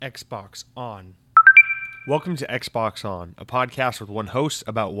Xbox On. Welcome to Xbox On, a podcast with one host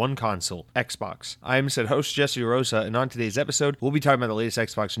about one console, Xbox. I am said host Jesse Rosa, and on today's episode, we'll be talking about the latest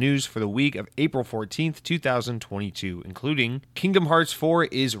Xbox news for the week of April 14th, 2022, including Kingdom Hearts 4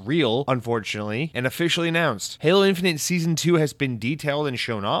 is real, unfortunately, and officially announced. Halo Infinite Season 2 has been detailed and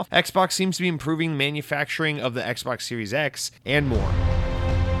shown off. Xbox seems to be improving the manufacturing of the Xbox Series X, and more.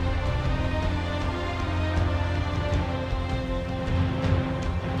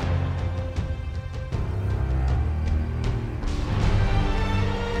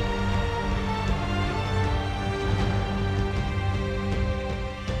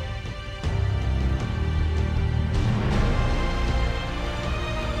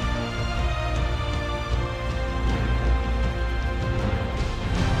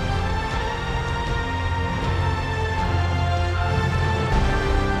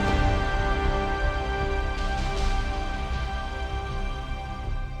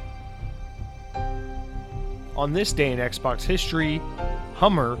 On this day in Xbox history,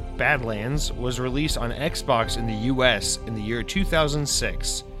 Hummer Badlands was released on Xbox in the US in the year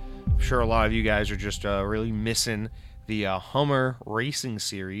 2006. I'm sure a lot of you guys are just really missing the Hummer racing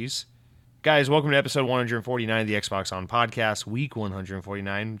series. Guys, welcome to episode 149 of the Xbox On podcast, week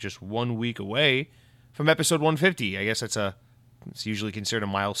 149, just 1 week away from episode 150. I guess it's usually considered a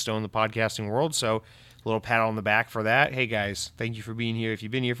milestone in the podcasting world, so a little pat on the back for that. Hey guys, thank you for being here. If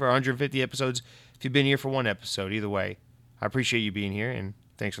you've been here for 150 episodes, if you've been here for one episode, either way, I appreciate you being here, and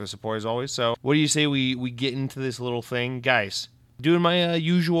thanks for the support as always. So what do you say we get into this little thing? Guys, doing my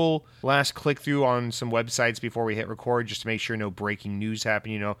usual last click-through on some websites before we hit record, just to make sure no breaking news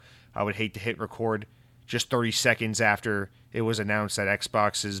happen. You know, I would hate to hit record just 30 seconds after it was announced that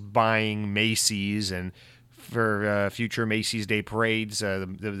Xbox is buying Macy's, and for future Macy's Day parades, they're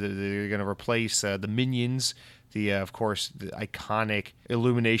going to replace the Minions, of course, the iconic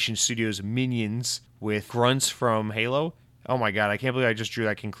Illumination Studios Minions with grunts from Halo. Oh my god, I can't believe I just drew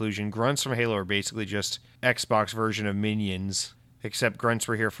that conclusion. Grunts from Halo are basically just Xbox version of Minions, except grunts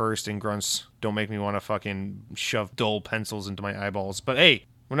were here first, and grunts don't make me want to fucking shove dull pencils into my eyeballs. But hey,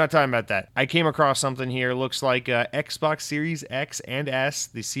 we're not talking about that. I came across something here. Looks like Xbox Series X and S,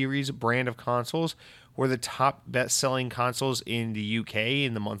 the series brand of consoles, were the top best-selling consoles in the UK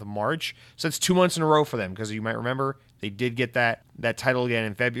in the month of March. So it's 2 months in a row for them, because you might remember they did get that title again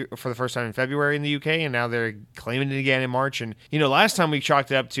in February for the first time in February in the UK, and now they're claiming it again in March. And last time we chalked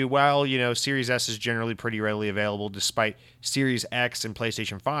it up to, well, Series S is generally pretty readily available, despite Series X and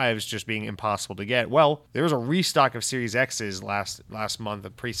PlayStation 5s just being impossible to get. Well, there was a restock of Series X's last month, a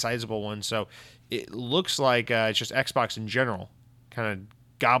pretty sizable one. So it looks like it's just Xbox in general kind of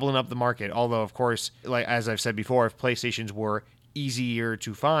gobbling up the market. Although, of course, like as I've said before, if PlayStations were easier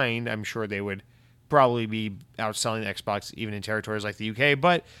to find, I'm sure they would probably be outselling the Xbox even in territories like the UK.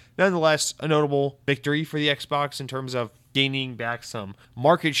 But nonetheless, a notable victory for the Xbox in terms of gaining back some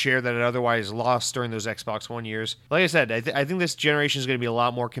market share that it otherwise lost during those Xbox One years. Like I said, I think this generation is going to be a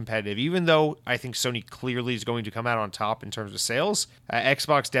lot more competitive, even though I think Sony clearly is going to come out on top in terms of sales.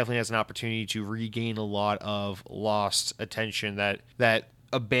 Xbox definitely has an opportunity to regain a lot of lost attention that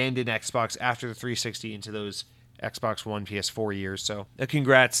abandoned Xbox after the 360 into those Xbox One, PS4 years. So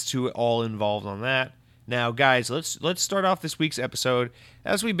congrats to all involved on that. Now, guys, let's start off this week's episode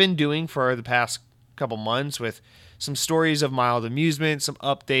as we've been doing for the past couple months, with some stories of mild amusement, some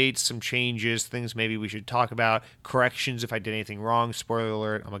updates, some changes, things maybe we should talk about, corrections if I did anything wrong. Spoiler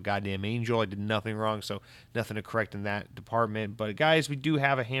alert, I'm a goddamn angel. I did nothing wrong, so nothing to correct in that department. But guys, we do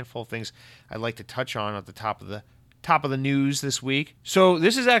have a handful of things I'd like to touch on at the top of the news this week. So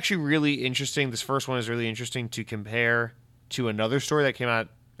this is actually really interesting. This first one is really interesting to compare to another story that came out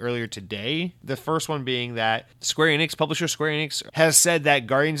earlier today. The first one being that publisher Square Enix, has said that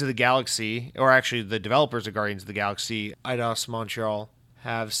Guardians of the Galaxy, or actually the developers of Guardians of the Galaxy, Eidos Montreal,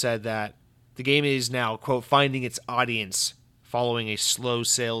 have said that the game is now, quote, finding its audience following a slow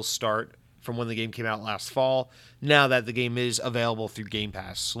sales start from when the game came out last fall. Now that the game is available through Game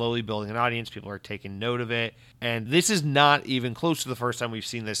Pass, slowly building an audience, people are taking note of it. And this is not even close to the first time we've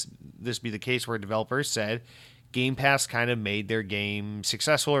seen this be the case, where developers said Game Pass kind of made their game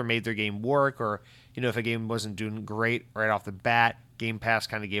successful, or made their game work, or if a game wasn't doing great right off the bat, Game Pass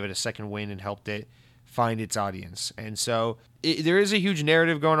kind of gave it a second win and helped it find its audience. And so there is a huge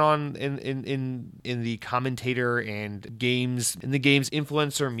narrative going on in the commentator and the games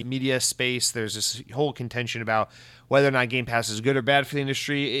influencer media space. There's this whole contention about whether or not Game Pass is good or bad for the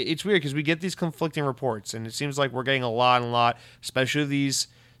industry. It's weird because we get these conflicting reports, and it seems like we're getting a lot, especially these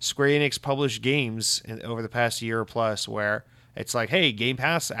Square Enix published games over the past year or plus, where it's like, hey, Game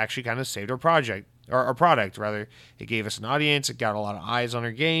Pass actually kind of saved our project. or product rather. It gave us an audience. It got a lot of eyes on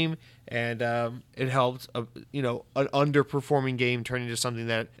our game, and it helped an underperforming game turn into something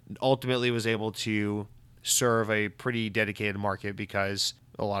that ultimately was able to serve a pretty dedicated market because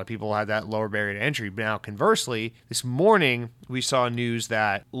a lot of people had that lower barrier to entry. Now, conversely, this morning we saw news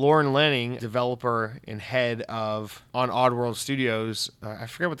that Lauren Lanning, developer and head of on Oddworld Studios, I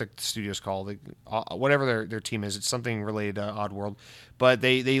forget what the studio's called, whatever their team is, it's something related to Oddworld, but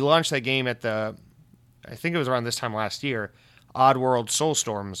they launched that game at I think it was around this time last year, Oddworld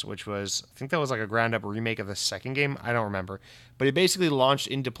Soulstorms, which was, I think that was like a ground up remake of the second game. I don't remember, but it basically launched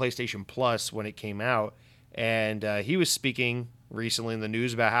into PlayStation Plus when it came out, and he was speaking recently in the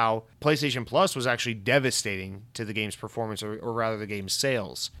news about how PlayStation Plus was actually devastating to the game's performance, or rather the game's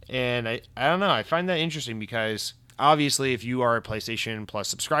sales. And I don't know, I find that interesting because obviously if you are a PlayStation Plus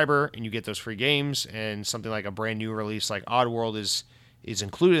subscriber and you get those free games and something like a brand new release like Oddworld is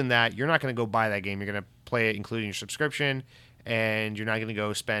included in that, you're not going to go buy that game. You're going to play it including your subscription, and you're not going to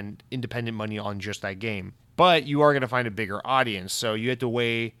go spend independent money on just that game. But you are going to find a bigger audience, so you have to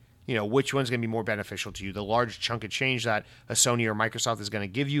weigh which one's going to be more beneficial to you, the large chunk of change that a Sony or Microsoft is going to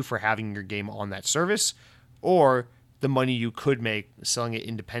give you for having your game on that service, or the money you could make selling it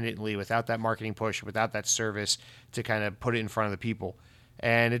independently without that marketing push, without that service to kind of put it in front of the people.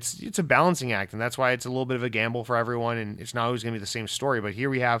 And it's a balancing act, and that's why it's a little bit of a gamble for everyone, and it's not always going to be the same story. But here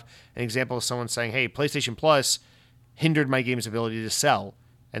we have an example of someone saying, hey, PlayStation Plus hindered my game's ability to sell.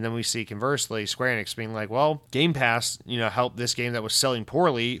 And then we see, conversely, Square Enix being like, well, Game Pass, helped this game that was selling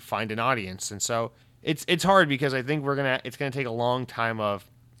poorly find an audience. And so it's hard because I think it's gonna take a long time of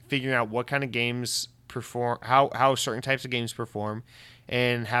figuring out what kind of games perform, how certain types of games perform,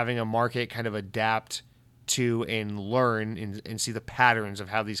 and having a market kind of adapt to and learn and see the patterns of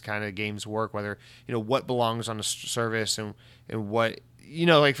how these kind of games work, whether, what belongs on a service and what,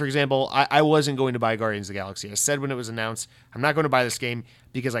 like, for example, I wasn't going to buy Guardians of the Galaxy. I said when it was announced, I'm not going to buy this game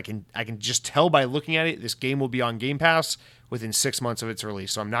because I can just tell by looking at it, this game will be on Game Pass within 6 months of its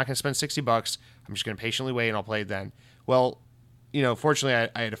release. So I'm not going to spend $60. I'm just going to patiently wait and I'll play it then. Well, fortunately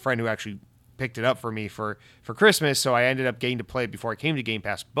I had a friend who actually picked it up for me for Christmas, so I ended up getting to play it before I came to Game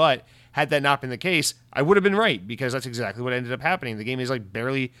Pass. But had that not been the case, I would have been right, because that's exactly what ended up happening. The game is like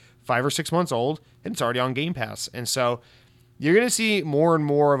barely 5 or 6 months old, and it's already on Game Pass. And so you're going to see more and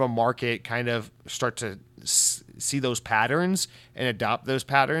more of a market kind of start to see those patterns and adopt those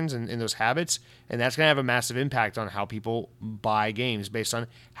patterns and those habits. And that's going to have a massive impact on how people buy games based on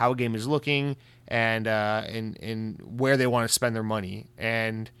how a game is looking and where they want to spend their money.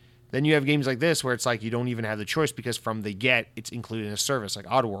 And then you have games like this where it's like you don't even have the choice because from the get, it's included in a service like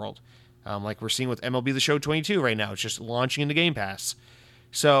Oddworld. Like we're seeing with MLB The Show 22 right now. It's just launching into Game Pass.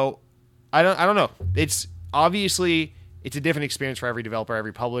 So I don't know. It's obviously... it's a different experience for every developer,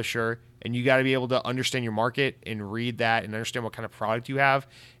 every publisher, and you got to be able to understand your market and read that and understand what kind of product you have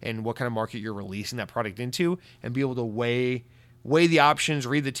and what kind of market you're releasing that product into, and be able to weigh the options,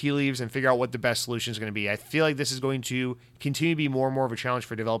 read the tea leaves, and figure out what the best solution is going to be. I feel like this is going to continue to be more and more of a challenge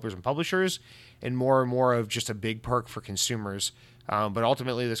for developers and publishers, and more of just a big perk for consumers. But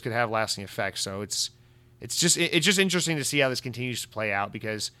ultimately, this could have lasting effects. So it's just interesting to see how this continues to play out,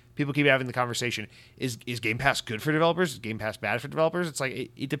 because people keep having the conversation: is Game Pass good for developers? Is Game Pass bad for developers? It's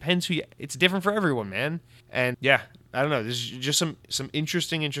like it depends it's different for everyone, man. And yeah, I don't know. This is just some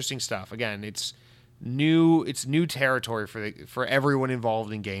interesting stuff. Again, it's new territory for everyone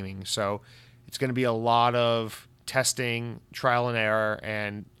involved in gaming. So it's going to be a lot of testing, trial and error,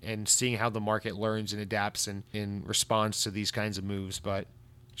 and seeing how the market learns and adapts in response to these kinds of moves. But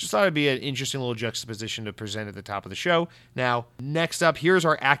just thought it'd be an interesting little juxtaposition to present at the top of the show. Now, next up, here's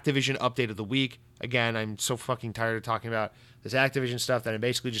our Activision update of the week. Again, I'm so fucking tired of talking about this Activision stuff that I'm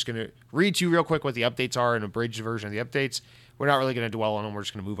basically just going to read to you real quick what the updates are, an abridged version of the updates. We're not really going to dwell on them. We're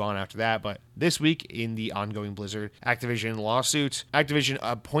just going to move on after that. But this week, in the ongoing Blizzard Activision lawsuit, Activision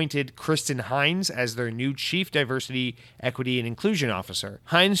appointed Kristen Hines as their new Chief Diversity, Equity, and Inclusion Officer.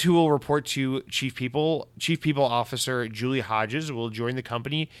 Hines, who will report to Chief People Officer Julie Hodges, will join the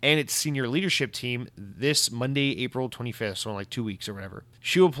company and its senior leadership team this Monday, April 25th, so in like 2 weeks or whatever.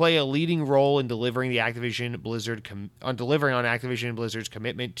 She will play a leading role in delivering on Activision Blizzard's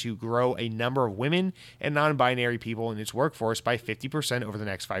commitment to grow a number of women and non-binary people in its workforce by 50% over the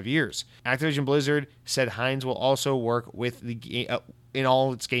next 5 years. Activision Blizzard said Hines will also work with in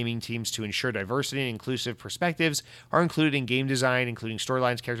all its gaming teams to ensure diversity and inclusive perspectives are included in game design, including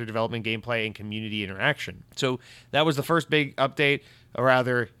storylines, character development, gameplay, and community interaction. So that was the first big update, a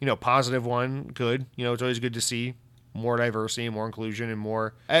rather, positive one. Good. It's always good to see more diversity and more inclusion and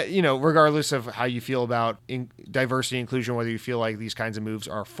more, regardless of how you feel about diversity and inclusion, whether you feel like these kinds of moves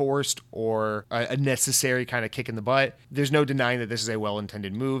are forced or a necessary kind of kick in the butt, there's no denying that this is a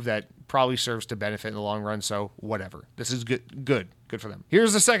well-intended move that probably serves to benefit in the long run. So whatever. This is good for them.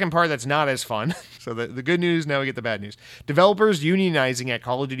 Here's the second part that's not as fun. So the good news, now we get the bad news. Developers unionizing at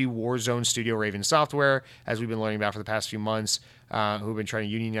Call of Duty Warzone studio Raven Software, as we've been learning about for the past few months, who've been trying to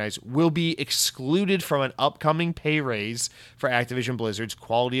unionize, will be excluded from an upcoming pay raise for Activision Blizzard's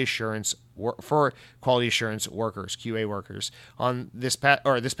quality assurance workers, QA workers. This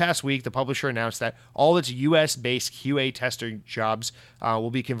past week, the publisher announced that all its U.S.-based QA tester jobs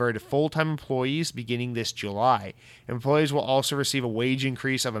will be converted to full-time employees beginning this July. Employees will also receive a wage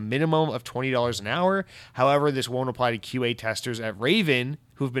increase of a minimum of $20 an hour. However, this won't apply to QA testers at Raven,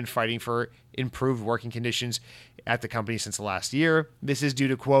 who've been fighting for improved working conditions at the company since last year. This is due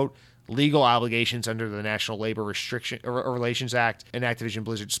to, quote, legal obligations under the National Labor Relations Act, an Activision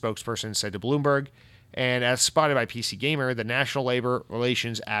Blizzard spokesperson said to Bloomberg. And as spotted by PC Gamer, the National Labor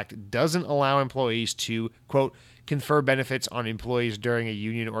Relations Act doesn't allow employees to, quote, confer benefits on employees during a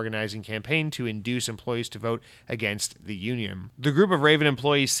union organizing campaign to induce employees to vote against the union. The group of Raven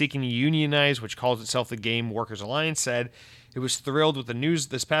employees seeking to unionize, which calls itself the Game Workers Alliance, said it was thrilled with the news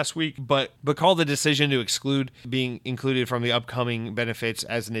this past week, but called the decision to exclude being included from the upcoming benefits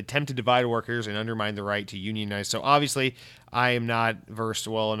as an attempt to divide workers and undermine the right to unionize. So obviously, I am not versed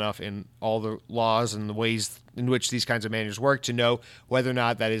well enough in all the laws and the ways in which these kinds of managers work to know whether or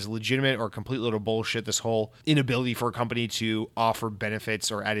not that is legitimate or complete little bullshit, this whole inability for a company to offer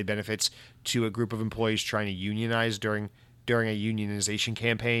benefits or added benefits to a group of employees trying to unionize during a unionization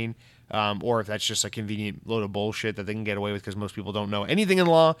campaign. Or if that's just a convenient load of bullshit that they can get away with because most people don't know anything in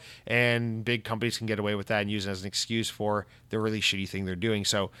law, and big companies can get away with that and use it as an excuse for the really shitty thing they're doing.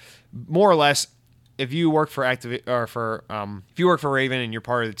 So, more or less, if you work for if you work for Raven and you're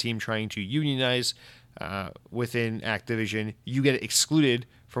part of the team trying to unionize within Activision, you get excluded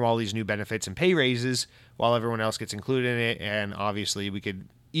from all these new benefits and pay raises while everyone else gets included in it. And obviously, we could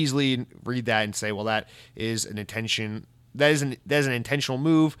easily read that and say, well, that is an intentional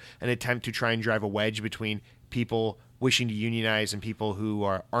move, an attempt to try and drive a wedge between people wishing to unionize and people who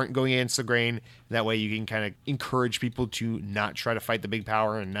aren't going against the grain. That way you can kind of encourage people to not try to fight the big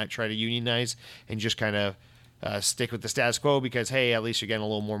power and not try to unionize and just kind of stick with the status quo because, hey, at least you're getting a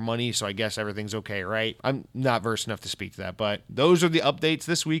little more money, so I guess everything's okay, right? I'm not versed enough to speak to that, but those are the updates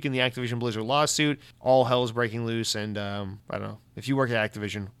this week in the Activision Blizzard lawsuit. All hell is breaking loose, and I don't know. If you work at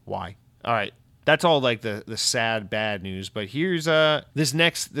Activision, why? All right. That's all like the sad bad news, but here's this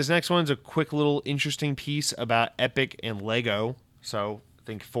next one's a quick little interesting piece about Epic and Lego. So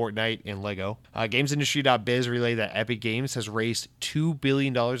think Fortnite and Lego. GamesIndustry.biz relayed that Epic Games has raised $2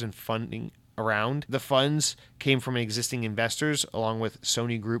 billion in funding around. The funds came from existing investors along with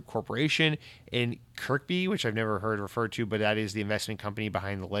Sony Group Corporation and Kirkby, which I've never heard referred to, but that is the investment company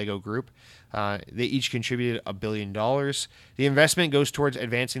behind the Lego Group. They each contributed $1 billion. The investment goes towards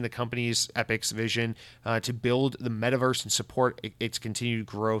advancing the company's Epic's vision to build the metaverse and support its continued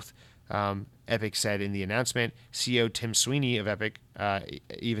growth. Epic said in the announcement. CEO Tim Sweeney of Epic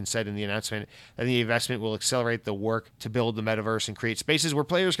even said in the announcement that the investment will accelerate the work to build the metaverse and create spaces where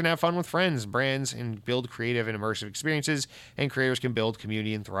players can have fun with friends, brands, and build creative and immersive experiences, and creators can build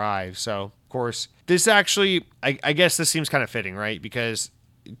community and thrive. So, of course, this actually, I guess this seems kind of fitting, right? Because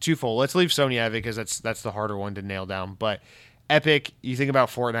twofold. Let's leave Sony out of it because that's the harder one to nail down. But Epic, you think about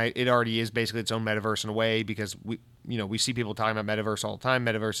Fortnite, it already is basically its own metaverse in a way because we see people talking about metaverse all the time.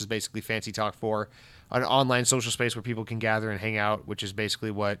 Metaverse is basically fancy talk for an online social space where people can gather and hang out, which is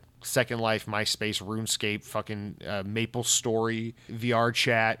basically what Second Life, MySpace, RuneScape, fucking Maple Story, VR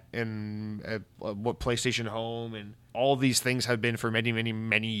chat, and what PlayStation Home and all these things have been for many, many,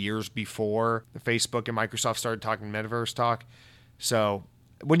 many years before Facebook and Microsoft started talking metaverse talk. So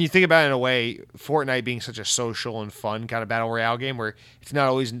when you think about it in a way, Fortnite being such a social and fun kind of battle royale game where it's not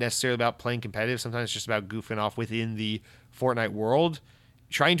always necessarily about playing competitive, sometimes it's just about goofing off within the Fortnite world,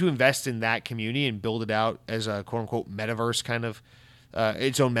 trying to invest in that community and build it out as a quote-unquote metaverse kind of,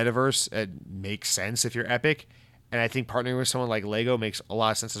 its own metaverse, it makes sense if you're Epic. And I think partnering with someone like Lego makes a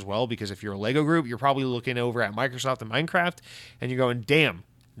lot of sense as well, because if you're a Lego group, you're probably looking over at Microsoft and Minecraft, and you're going, damn,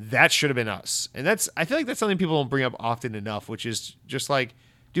 that should have been us. And I feel like that's something people don't bring up often enough, which is just like,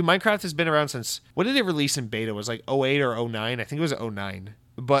 dude, Minecraft has been around since, when did it release in beta? It was like 08 or 09? I think it was 09.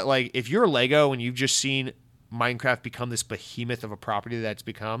 But like, if you're Lego and you've just seen Minecraft become this behemoth of a property that's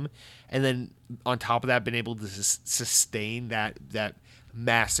become, and then on top of that, been able to sustain that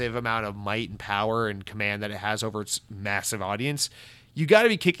massive amount of might and power and command that it has over its massive audience, you got to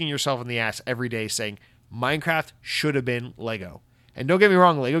be kicking yourself in the ass every day saying, Minecraft should have been Lego. And don't get me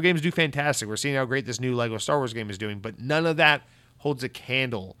wrong, Lego games do fantastic. We're seeing how great this new Lego Star Wars game is doing, but none of that holds a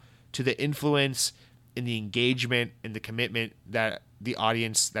candle to the influence and the engagement and the commitment that the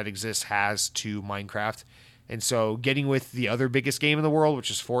audience that exists has to Minecraft. And so getting with the other biggest game in the world,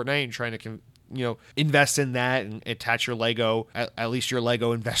 which is Fortnite, and trying to invest in that and attach your Lego, at least your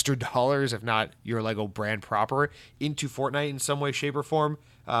Lego investor dollars, if not your Lego brand proper, into Fortnite in some way, shape, or form,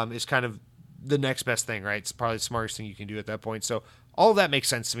 is kind of the next best thing, right? It's probably the smartest thing you can do at that point. So all of that makes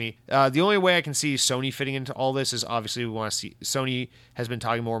sense to me. The only way I can see Sony fitting into all this is obviously we want to see. Sony has been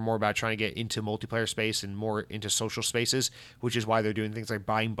talking more and more about trying to get into multiplayer space and more into social spaces, which is why they're doing things like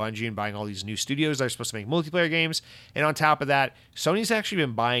buying Bungie and buying all these new studios that are supposed to make multiplayer games. And on top of that, Sony's actually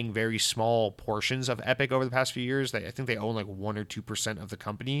been buying very small portions of Epic over the past few years. I think they own like 1 or 2% of the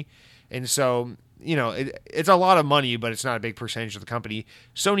company. And so, it's a lot of money, but it's not a big percentage of the company.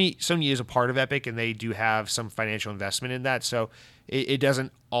 Sony is a part of Epic, and they do have some financial investment in that. So it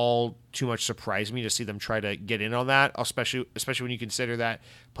doesn't all too much surprise me to see them try to get in on that, especially when you consider that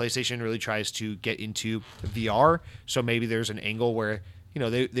PlayStation really tries to get into VR. So maybe there's an angle where,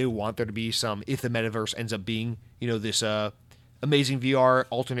 they want there to be some, if the metaverse ends up being, this amazing VR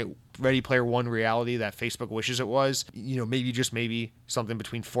alternate Ready Player One reality that Facebook wishes it was. Maybe something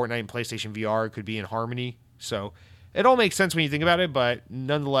between Fortnite and PlayStation VR could be in harmony. So it all makes sense when you think about it, but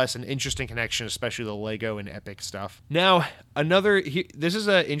nonetheless, an interesting connection, especially the Lego and Epic stuff. Now, this is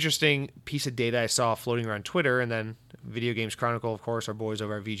an interesting piece of data I saw floating around Twitter, and then Video Games Chronicle, of course, our boys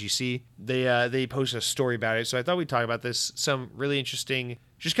over at VGC. They posted a story about it, so I thought we'd talk about this. Some really interesting,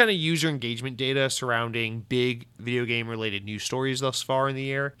 just kind of user engagement data surrounding big video game related news stories thus far in the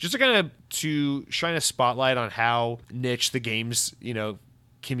year. Just to shine a spotlight on how niche the games,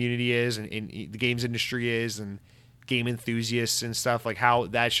 community is and the games industry is, and game enthusiasts and stuff, like how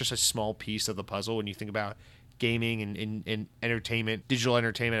that's just a small piece of the puzzle when you think about gaming and entertainment, digital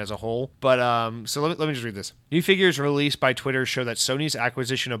entertainment as a whole. But so let me just read this. New figures released by Twitter show that Sony's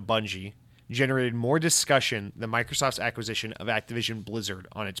acquisition of Bungie generated more discussion than Microsoft's acquisition of Activision Blizzard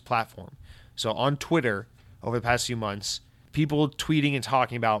on its platform. So on Twitter, over the past few months, people tweeting and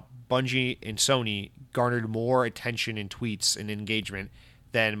talking about Bungie and Sony garnered more attention and tweets and engagement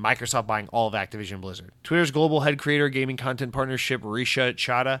than Microsoft buying all of Activision Blizzard. Twitter's global head creator gaming content partnership, Risha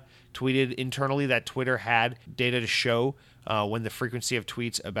Chadha, tweeted internally that Twitter had data to show when the frequency of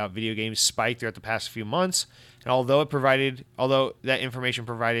tweets about video games spiked throughout the past few months. And although that information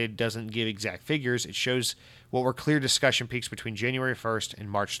provided doesn't give exact figures, it shows what were clear discussion peaks between January 1st and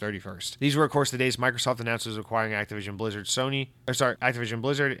March 31st. These were, of course, the days Microsoft announced it was acquiring Activision Blizzard,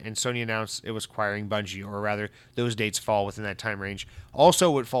 and Sony announced it was acquiring Bungie, or rather, those dates fall within that time range.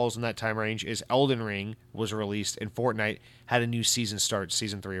 Also, what falls in that time range is Elden Ring was released, and Fortnite had a new season start,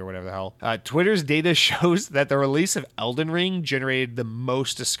 season 3 or whatever the hell. Twitter's data shows that the release of Elden Ring generated the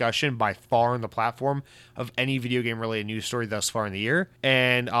most discussion by far on the platform of any video game related news story thus far in the year.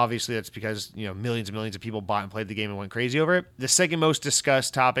 And obviously that's because, millions and millions of people bought and played the game and went crazy over it. The second most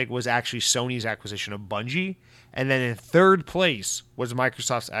discussed topic was actually Sony's acquisition of Bungie. And then in third place was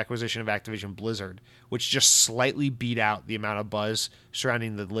Microsoft's acquisition of Activision Blizzard, which just slightly beat out the amount of buzz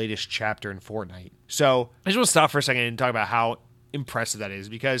surrounding the latest chapter in Fortnite. So I just want to stop for a second and talk about how impressive that is,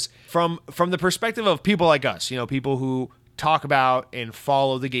 because from the perspective of people like us, people who talk about and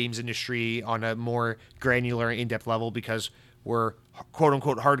follow the games industry on a more granular, in-depth level because we're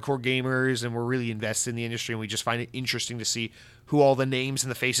quote-unquote hardcore gamers and we're really invested in the industry, and we just find it interesting to see who all the names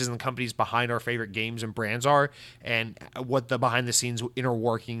and the faces and the companies behind our favorite games and brands are and what the behind-the-scenes inner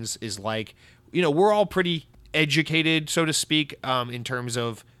workings is like. We're all pretty educated, so to speak, in terms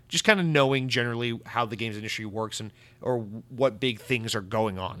of just kind of knowing generally how the games industry works or what big things are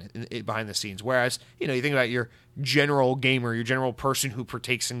going on behind the scenes. Whereas, you think about your general gamer, your general person who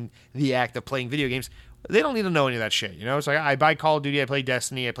partakes in the act of playing video games, they don't need to know any of that shit. It's like, I buy Call of Duty, I play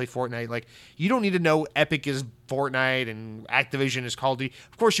Destiny, I play Fortnite. Like, you don't need to know Epic is Fortnite and Activision is Call of Duty.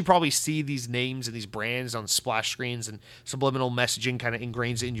 Of course, you probably see these names and these brands on splash screens, and subliminal messaging kind of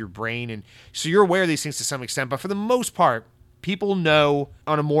ingrains it in your brain. And so you're aware of these things to some extent. But for the most part, people know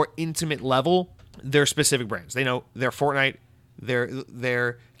on a more intimate level their specific brands. They know their Fortnite,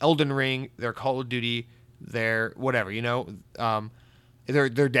 their Elden Ring, their Call of Duty, their whatever,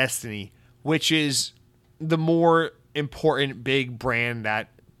 their Destiny, which is the more important big brand that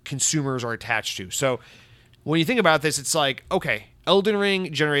consumers are attached to. So when you think about this, it's like, okay, Elden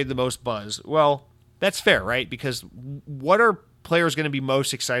Ring generated the most buzz. Well, that's fair, right? Because what are players going to be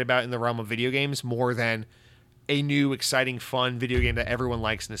most excited about in the realm of video games more than a new, exciting, fun video game that everyone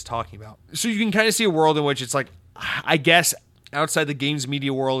likes and is talking about? So you can kind of see a world in which it's like, I guess outside the games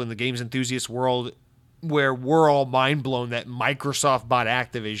media world and the games enthusiast world, where we're all mind blown that Microsoft bought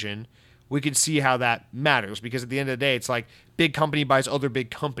Activision, we can see how that matters, because at the end of the day, it's like big company buys other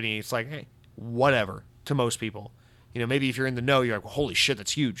big company. It's like, hey, whatever to most people. Maybe if you're in the know, you're like, well, holy shit,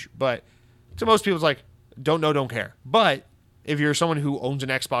 that's huge. But to most people, it's like, don't know, don't care. But if you're someone who owns an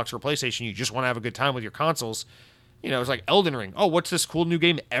Xbox or a PlayStation, you just want to have a good time with your consoles, it's like Elden Ring. Oh, what's this cool new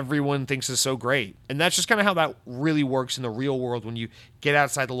game everyone thinks is so great? And that's just kind of how that really works in the real world when you get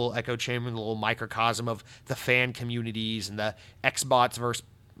outside the little echo chamber, the little microcosm of the fan communities and the Xbox versus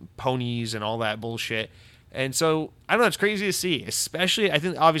ponies and all that bullshit. And so, I don't know, it's crazy to see. Especially, I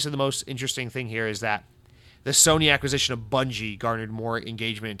think, obviously, the most interesting thing here is that the Sony acquisition of Bungie garnered more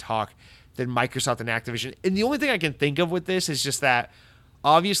engagement and talk than Microsoft and Activision. And the only thing I can think of with this is just that,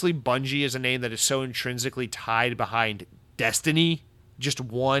 obviously, Bungie is a name that is so intrinsically tied behind Destiny, just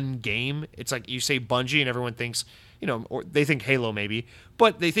one game. It's like you say Bungie and everyone thinks, or they think Halo maybe,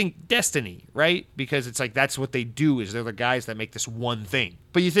 but they think Destiny, right? Because it's like that's what they do, is they're the guys that make this one thing.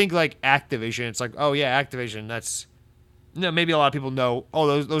 But you think like Activision, it's like, oh yeah, Activision, that's... maybe a lot of people know,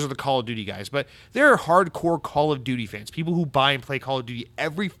 oh, those are the Call of Duty guys. But there are hardcore Call of Duty fans, people who buy and play Call of Duty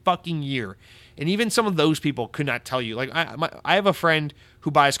every fucking year. And even some of those people could not tell you. Like, I have a friend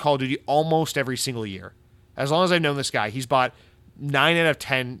who buys Call of Duty almost every single year. As long as I've known this guy, he's bought 9 out of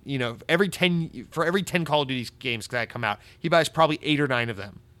 10, for every 10 Call of Duty games that come out, he buys probably 8 or 9 of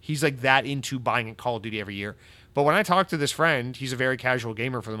them. He's like that into buying a Call of Duty every year. But when I talk to this friend, he's a very casual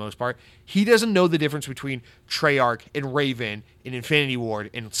gamer for the most part. He doesn't know the difference between Treyarch and Raven and Infinity Ward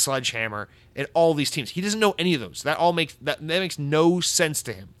and Sledgehammer and all these teams. He doesn't know any of those. That makes no sense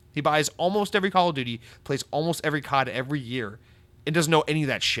to him. He buys almost every Call of Duty, plays almost every COD every year, and doesn't know any of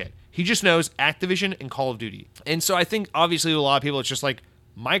that shit. He just knows Activision and Call of Duty. And so I think, obviously, to a lot of people, it's just like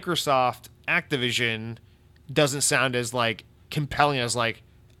Microsoft, Activision doesn't sound as like compelling as like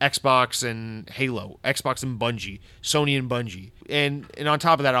Xbox and Halo, Xbox and Bungie, Sony and Bungie. And on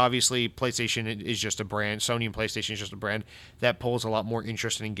top of that, obviously, PlayStation is just a brand. Sony and PlayStation is just a brand that pulls a lot more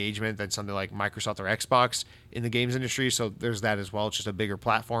interest and engagement than something like Microsoft or Xbox in the games industry. So there's that as well. It's just a bigger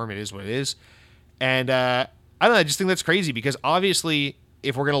platform. It is what it is. And I don't know, I just think that's crazy because obviously,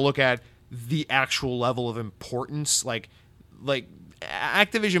 if we're going to look at the actual level of importance, like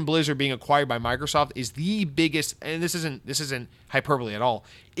Activision Blizzard being acquired by Microsoft is the biggest, and this isn't hyperbole at all.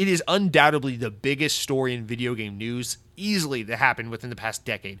 It is undoubtedly the biggest story in video game news easily to happen within the past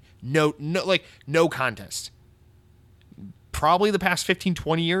decade. No contest. Probably the past 15,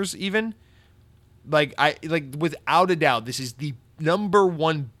 20 years even. Without a doubt, this is the number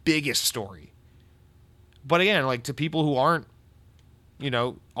one biggest story. But again, like to people who aren't,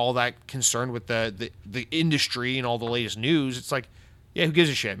 all that concerned with the industry and all the latest news, it's like, yeah, who gives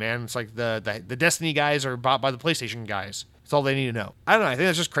a shit, man? It's like the Destiny guys are bought by the PlayStation guys. That's all they need to know. I don't know. I think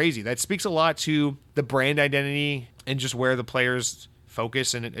that's just crazy. That speaks a lot to the brand identity and just where the players'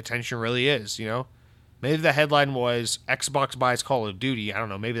 focus and attention really is, Maybe the headline was Xbox buys Call of Duty. I don't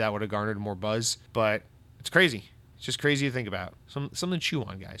know. Maybe that would have garnered more buzz, but it's crazy. It's just crazy to think about. Something to chew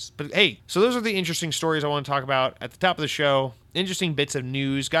on, guys. But hey, so those are the interesting stories I want to talk about at the top of the show. Interesting bits of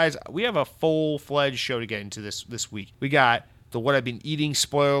news. Guys, we have a full-fledged show to get into this week. We got the What I've Been Eating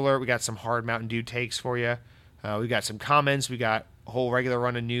spoiler alert. We got some hard Mountain Dew takes for you. We got some comments. We got a whole regular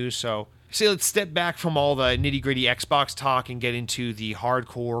run of news. So let's step back from all the nitty-gritty Xbox talk and get into the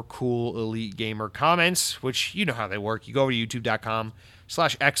hardcore, cool, elite gamer comments, which you know how they work. You go over to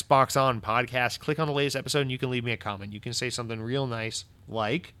youtube.com/XboxOnPodcast, click on the latest episode, and you can leave me a comment. You can say something real nice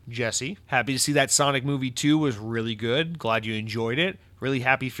like, Jesse, happy to see that Sonic movie 2 was really good. Glad you enjoyed it. Really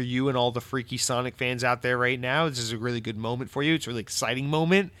happy for you and all the freaky Sonic fans out there right now. This is a really good moment for you. It's a really exciting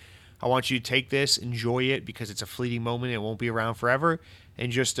moment. I want you to take this, enjoy it, because it's a fleeting moment. It won't be around forever.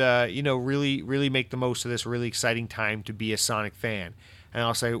 And just, really, really make the most of this really exciting time to be a Sonic fan. And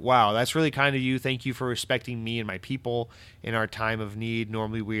I'll say, wow, that's really kind of you. Thank you for respecting me and my people in our time of need.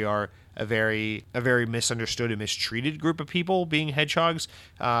 Normally we are a very misunderstood and mistreated group of people being hedgehogs,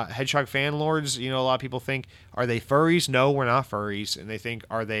 hedgehog fan lords. A lot of people think, are they furries? No, we're not furries. And they think,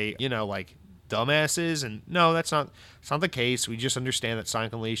 are they, like dumbasses? And no, it's not the case. We just understand that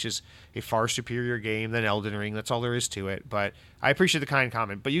Sonic Unleashed is a far superior game than Elden Ring. That's all there is to it. But I appreciate the kind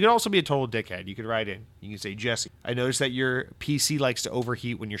comment. But you could also be a total dickhead. You could write in. You can say, Jesse, I noticed that your PC likes to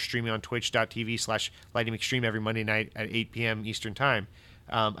overheat when you're streaming on twitch.tv/LightningMcStream every Monday night at 8 p.m. Eastern Time.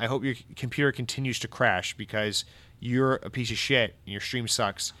 I hope your computer continues to crash because you're a piece of shit and your stream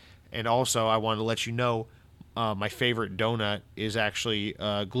sucks. And also, I wanted to let you know my favorite donut is actually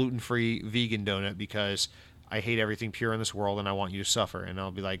a gluten-free vegan donut because I hate everything pure in this world and I want you to suffer. And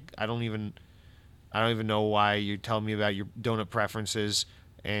I'll be like, I don't even know why you're telling me about your donut preferences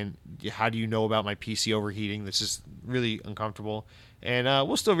And how do you know about my PC overheating? This is really uncomfortable. And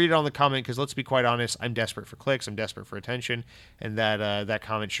we'll still read it on the comment because let's be quite honest, I'm desperate for clicks, I'm desperate for attention, and that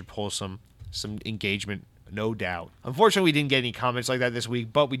comment should pull some engagement, no doubt. Unfortunately, we didn't get any comments like that this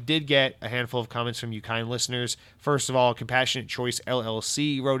week, but we did get a handful of comments from you kind listeners. First of all, Compassionate Choice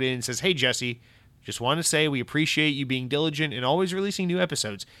LLC wrote in and says, "Hey Jesse, just want to say we appreciate you being diligent and always releasing new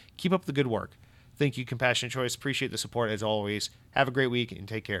episodes. Keep up the good work." Thank you, Compassionate Choice. Appreciate the support as always. Have a great week and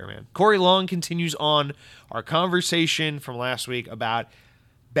take care, man. Corey Long continues on our conversation from last week about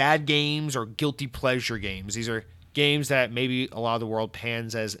bad games or guilty pleasure games. These are games that maybe a lot of the world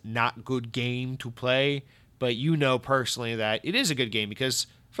pans as not good game to play, but you know personally that it is a good game because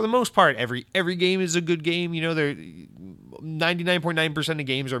for the most part, every game is a good game. You know, 99.9% of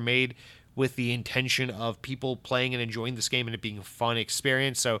games are made with the intention of people playing and enjoying this game and it being a fun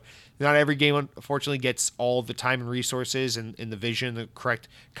experience. So not every game, unfortunately, gets all the time and resources and the vision, the correct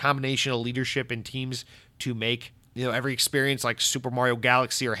combination of leadership and teams to make, you know, every experience like Super Mario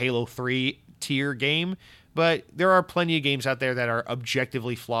Galaxy or Halo 3 tier game. But there are plenty of games out there that are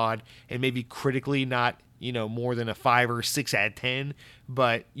objectively flawed and maybe critically not, you know, more than a 5 or 6 out of 10,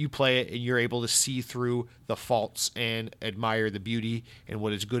 but you play it and you're able to see through the faults and admire the beauty and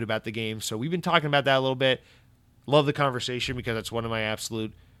what is good about the game. So we've been talking about that a little bit. Love the conversation because it's one of my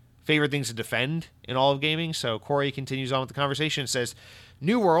absolute favorite things to defend in all of gaming. So Corey continues on with the conversation and says,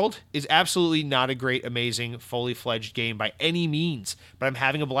 "New World is absolutely not a great, amazing, fully fledged game by any means, but I'm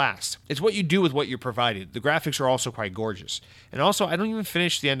having a blast. It's what you do with what you're provided. The graphics are also quite gorgeous. And also, I don't even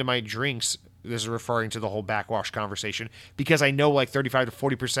finish the end of my drinks." This is referring to the whole backwash conversation, because I know like 35 to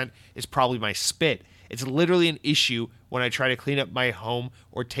 40% is probably my spit. It's literally an issue when I try to clean up my home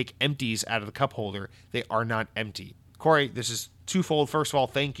or take empties out of the cup holder. They are not empty. Corey, this is twofold. First of all,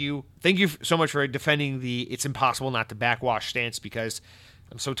 thank you. Thank you so much for defending the it's impossible not to backwash stance, because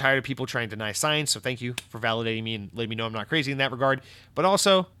I'm so tired of people trying to deny science, so thank you for validating me and letting me know I'm not crazy in that regard. But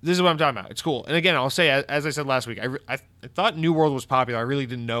also, this is what I'm talking about. It's cool. And again, I'll say, as I said last week, I thought New World was popular. I really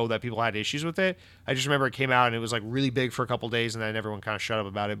didn't know that people had issues with it. I just remember it came out and it was like really big for a couple days, and then everyone kind of shut up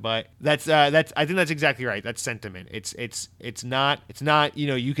about it. But that's I think that's exactly right. That's sentiment. It's not, you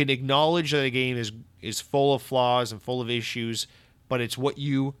know, you can acknowledge that a game is full of flaws and full of issues, but it's what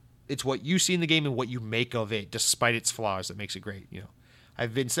you see in the game and what you make of it despite its flaws that makes it great, you know.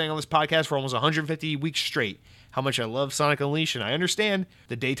 I've been saying on this podcast for almost 150 weeks straight how much I love Sonic Unleashed, and I understand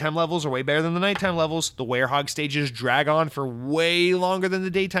the daytime levels are way better than the nighttime levels. The Werehog stages drag on for way longer than the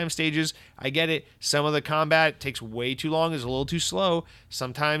daytime stages. I get it. Some of the combat takes way too long, is a little too slow.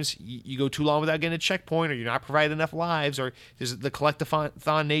 Sometimes you go too long without getting a checkpoint, or you're not provided enough lives, or there's the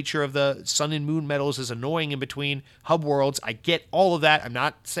collectathon nature of the Sun and Moon medals is annoying in between hub worlds. I get all of that. I'm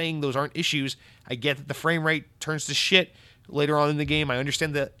not saying those aren't issues. I get that the frame rate turns to shit later on in the game. I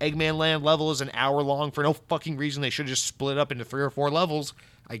understand the Eggman Land level is an hour long for no fucking reason. They should have just split up into 3 or 4 levels.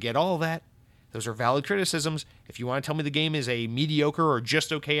 I get all that. Those are valid criticisms. If you want to tell me the game is a mediocre or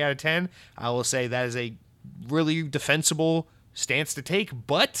just okay out of 10, I will say that is a really defensible stance to take,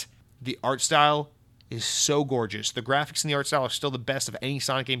 but the art style is so gorgeous. The graphics and the art style are still the best of any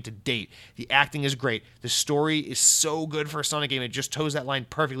Sonic game to date. The acting is great. The story is so good for a Sonic game. It just toes that line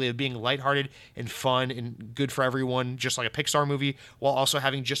perfectly of being lighthearted and fun and good for everyone, just like a Pixar movie, while also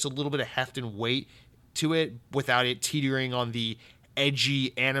having just a little bit of heft and weight to it without it teetering on the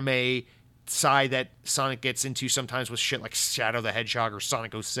edgy anime side that Sonic gets into sometimes with shit like Shadow the Hedgehog or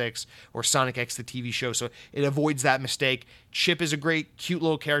Sonic 06 or Sonic X the TV show, so it avoids that mistake. Chip is a great, cute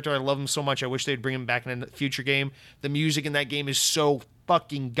little character. I love him so much. I wish they'd bring him back in a future game. The music in that game is so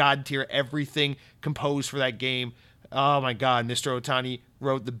fucking god tier. Everything composed for that game. Oh my god, Mr. Otani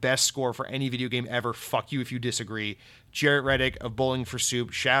wrote the best score for any video game ever. Fuck you if you disagree. Jarrett Reddick of Bowling for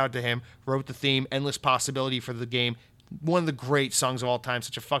Soup, shout out to him, wrote the theme, Endless Possibility for the game. One of the great songs of all time.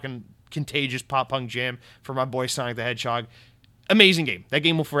 Such a fucking contagious pop-punk jam for my boy Sonic the Hedgehog. Amazing game. That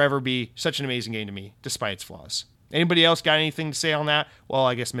game will forever be such an amazing game to me, despite its flaws. Anybody else got anything to say on that? Well,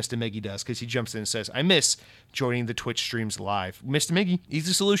 I guess Mr. Miggy does, because he jumps in and says, I miss joining the Twitch streams live. Mr. Miggy,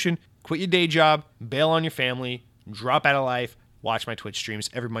 easy solution. Quit your day job, bail on your family, drop out of life, watch my Twitch streams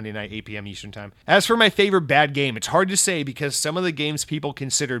every Monday night, 8 p.m. Eastern Time. As for my favorite bad game, it's hard to say because some of the games people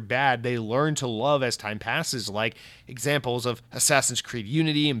considered bad, they learn to love as time passes, like examples of Assassin's Creed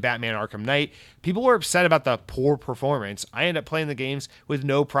Unity and Batman Arkham Knight. People were upset about the poor performance. I end up playing the games with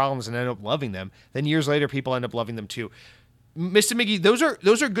no problems and end up loving them. Then years later, people end up loving them too. Mr. Mickey, those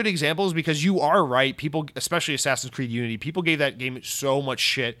are good examples because you are right. People, especially Assassin's Creed Unity, people gave that game so much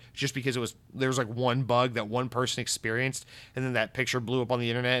shit just because there was like one bug that one person experienced, and then that picture blew up on the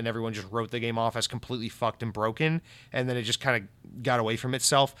internet, and everyone just wrote the game off as completely fucked and broken, and then it just kind of got away from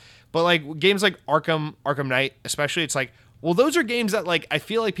itself. But like games like Arkham Knight, especially, it's like, well, those are games that, like, I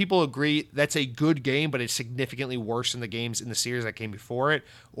feel like people agree that's a good game, but it's significantly worse than the games in the series that came before it.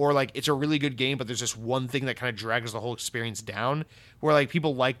 Or, like, it's a really good game, but there's just one thing that kind of drags the whole experience down. Where, like,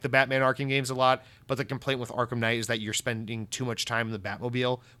 people like the Batman Arkham games a lot, but the complaint with Arkham Knight is that you're spending too much time in the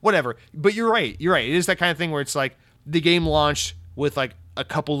Batmobile. Whatever. But you're right. You're right. It is that kind of thing where it's like the game launched with, like, a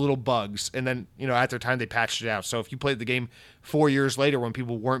couple little bugs, and then, you know, at their time they patched it out. So if you played the game 4 years later when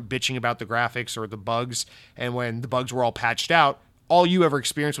people weren't bitching about the graphics or the bugs, and when the bugs were all patched out, all you ever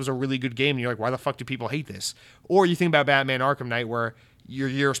experienced was a really good game, and you're like, why the fuck do people hate this? Or you think about Batman Arkham Knight, where your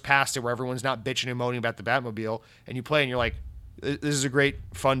years past it, where everyone's not bitching and moaning about the Batmobile, and you play and you're like, this is a great,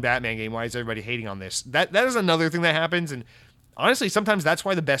 fun Batman game. Why is everybody hating on this? That is another thing that happens, and honestly, sometimes that's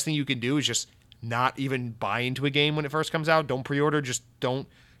why the best thing you can do is just not even buy into a game when it first comes out. Don't pre-order. Just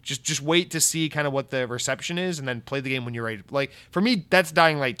wait to see kind of what the reception is, and then play the game when you're ready. Like, for me, that's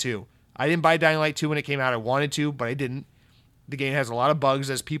Dying Light 2. I didn't buy Dying Light 2 when it came out. I wanted to, but I didn't. The game has a lot of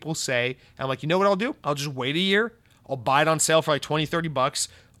bugs, as people say. And I'm like, you know what I'll do? I'll just wait a year. I'll buy it on sale for like $20-$30.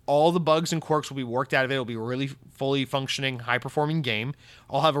 All the bugs and quirks will be worked out of it. It'll be a really fully functioning, high-performing game.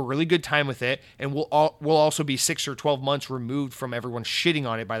 I'll have a really good time with it, and we'll also be 6 or 12 months removed from everyone shitting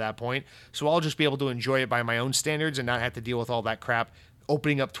on it by that point. So I'll just be able to enjoy it by my own standards and not have to deal with all that crap,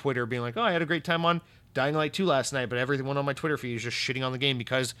 opening up Twitter, being like, oh, I had a great time on Dying Light 2 last night, but everyone on my Twitter feed is just shitting on the game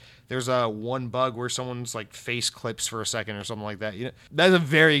because there's a one bug where someone's like face clips for a second or something like that. You know, that's a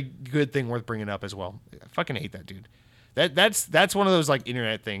very good thing worth bringing up as well. I fucking hate that dude. That's one of those like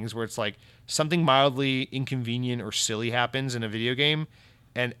internet things where it's like something mildly inconvenient or silly happens in a video game,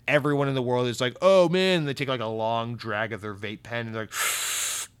 and everyone in the world is like, oh man, and they take like a long drag of their vape pen and they're like,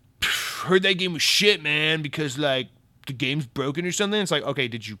 heard that game was shit, man, because like the game's broken or something. It's like, okay,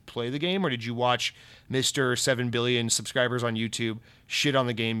 did you play the game, or did you watch Mr. 7 billion subscribers on YouTube shit on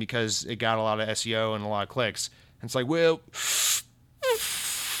the game because it got a lot of SEO and a lot of clicks? And it's like, well,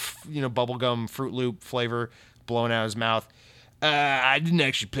 you know, bubblegum Fruit Loop flavor blowing out his mouth. I didn't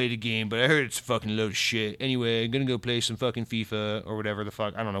actually play the game, but I heard it's a fucking load of shit. Anyway, I'm gonna go play some fucking FIFA or whatever the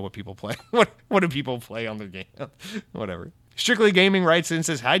fuck. I don't know what people play. What do people play on their game? Whatever. Strictly Gaming writes in and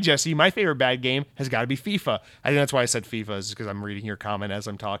says, hi, Jesse. My favorite bad game has got to be FIFA. I think that's why I said FIFA, is because I'm reading your comment as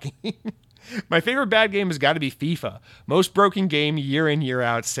I'm talking. My favorite bad game has got to be FIFA. Most broken game year in, year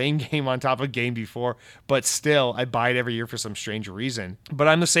out. Same game on top of game before. But still, I buy it every year for some strange reason. But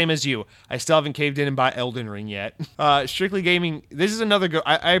I'm the same as you. I still haven't caved in and bought Elden Ring yet. Strictly Gaming, this is another go.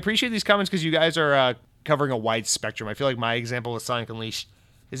 I appreciate these comments because you guys are covering a wide spectrum. I feel like my example with Sonic Unleashed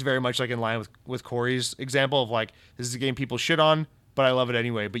is very much like in line with Corey's example of like, this is a game people shit on, but I love it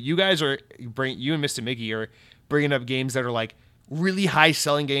anyway. But you guys you and Mr. Mickey are bringing up games that are like really high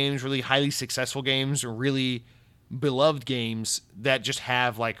selling games, really highly successful games, or really beloved games that just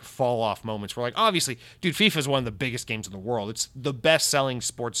have like fall off moments. Where like, obviously, dude, FIFA is one of the biggest games in the world. It's the best selling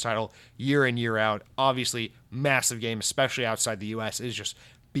sports title year in, year out. Obviously, massive game, especially outside the US. It is just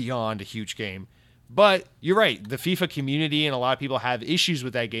beyond a huge game. But you're right. The FIFA community and a lot of people have issues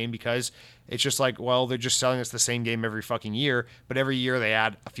with that game because it's just like, well, they're just selling us the same game every fucking year, but every year they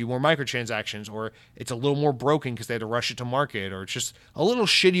add a few more microtransactions, or it's a little more broken because they had to rush it to market, or it's just a little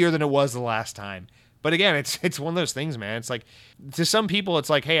shittier than it was the last time. But again, it's one of those things, man. It's like, to some people, it's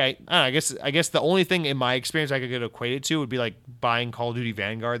like, hey, I guess the only thing in my experience I could get equated to would be like buying Call of Duty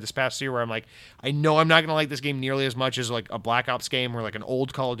Vanguard this past year, where I'm like, I know I'm not going to like this game nearly as much as like a Black Ops game or like an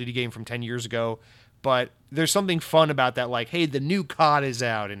old Call of Duty game from 10 years ago. But there's something fun about that, like, hey, the new COD is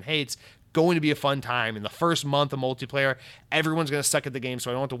out, and hey, it's going to be a fun time. In the first month of multiplayer, everyone's going to suck at the game, so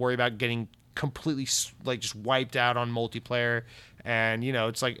I don't have to worry about getting completely like just wiped out on multiplayer. And you know,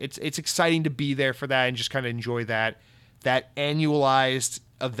 it's like it's exciting to be there for that and just kind of enjoy that annualized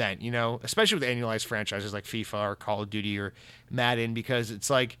event, you know, especially with annualized franchises like FIFA or Call of Duty or Madden, because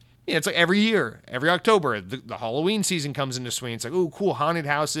it's like, yeah, it's like every year, every October, the Halloween season comes into swing. It's like, oh, cool haunted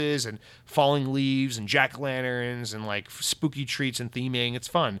houses and falling leaves and jack-o'-lanterns and like spooky treats and theming. It's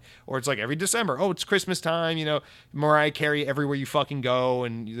fun. Or it's like every December, oh, it's Christmas time, you know, Mariah Carey everywhere you fucking go,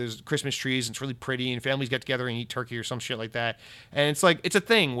 and there's Christmas trees and it's really pretty, and families get together and eat turkey or some shit like that. And it's like, it's a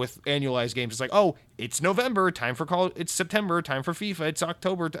thing with annualized games. It's like, oh, it's November, time for it's September, time for FIFA, it's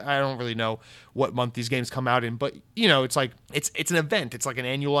October. I don't really know what month these games come out in, but you know, it's like, it's an event. It's like an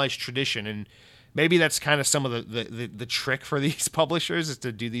annualized tradition. And maybe that's kind of some of the trick for these publishers, is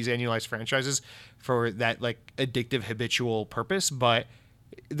to do these annualized franchises for that like addictive habitual purpose. But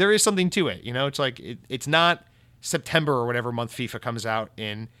there is something to it. It's like it's not September or whatever month FIFA comes out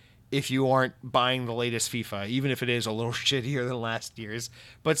in if you aren't buying the latest FIFA, even if it is a little shittier than last year's.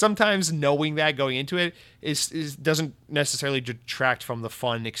 But sometimes knowing that going into it is doesn't necessarily detract from the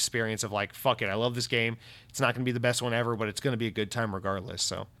fun experience of like, fuck it, I love this game. It's not going to be the best one ever, but it's going to be a good time regardless.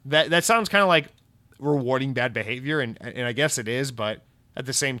 So that sounds kind of like rewarding bad behavior, and I guess it is, but at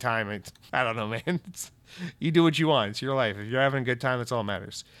the same time, I don't know, man. You do what you want. It's your life. If you're having a good time, that's all that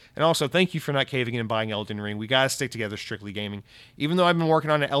matters. And also, thank you for not caving in and buying Elden Ring. We got to stick together, Strictly Gaming. Even though I've been working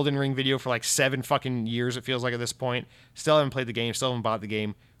on an Elden Ring video for like 7 fucking years, it feels like at this point, still haven't played the game, still haven't bought the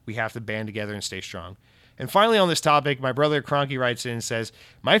game. We have to band together and stay strong. And finally on this topic, my brother Cronky writes in and says,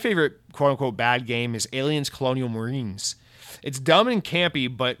 my favorite quote-unquote bad game is Aliens Colonial Marines. It's dumb and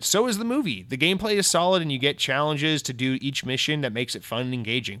campy, but so is the movie. The gameplay is solid and you get challenges to do each mission that makes it fun and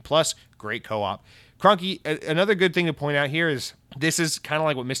engaging. Plus, great co-op. Cronky, another good thing to point out here is this is kind of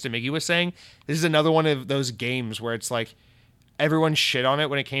like what Mr. Miggy was saying. This is another one of those games where it's like everyone shit on it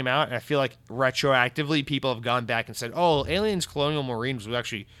when it came out, and I feel like retroactively people have gone back and said, oh, Aliens Colonial Marines was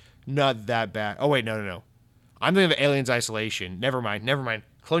actually not that bad. Oh, wait, no. I'm thinking of Aliens Isolation. Never mind.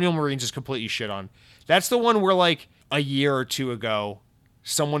 Colonial Marines is completely shit on. That's the one where like a year or two ago,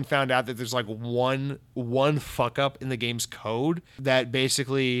 someone found out that there's like one fuck up in the game's code that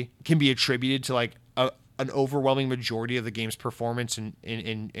basically can be attributed to like an overwhelming majority of the game's performance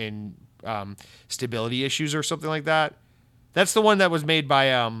and stability issues or something like that. That's the one that was made by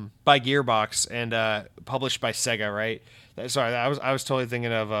Gearbox and published by Sega, right? Sorry, I was totally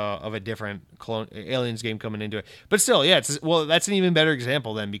thinking of a different Aliens game coming into it. But still, yeah, that's an even better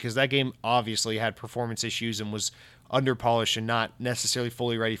example then, because that game obviously had performance issues and was underpolished and not necessarily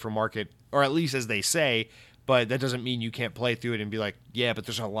fully ready for market, or at least as they say. But that doesn't mean you can't play through it and be like, yeah, but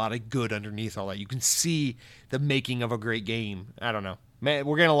there's a lot of good underneath all that. You can see the making of a great game. I don't know. Man,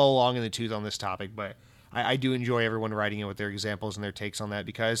 we're getting a little long in the tooth on this topic, but I do enjoy everyone writing in with their examples and their takes on that,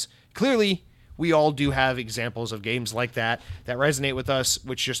 because clearly we all do have examples of games like that resonate with us,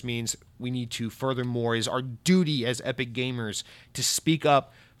 which just means we need to, furthermore, is our duty as Epic Gamers to speak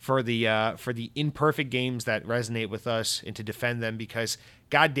up for the imperfect games that resonate with us and to defend them, because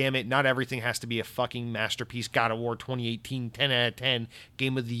God damn it, not everything has to be a fucking masterpiece. God of War 2018, 10 out of 10,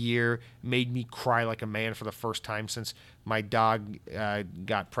 game of the year, made me cry like a man for the first time since my dog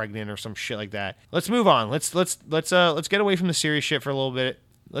got pregnant or some shit like that. Let's move on. Let's get away from the serious shit for a little bit.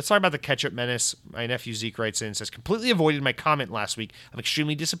 Let's talk about the ketchup menace. My nephew Zeke writes in and says, completely avoided my comment last week. I'm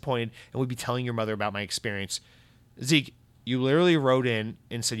extremely disappointed and would be telling your mother about my experience. Zeke, you literally wrote in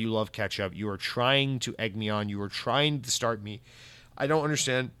and said you love ketchup. You are trying to egg me on. You are trying to start me. I don't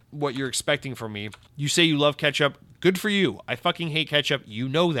understand what you're expecting from me. You say you love ketchup. Good for you. I fucking hate ketchup. You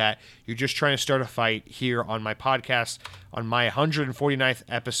know that. You're just trying to start a fight here on my podcast, on my 149th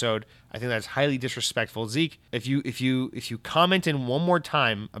episode. I think that's highly disrespectful. Zeke, if you comment in one more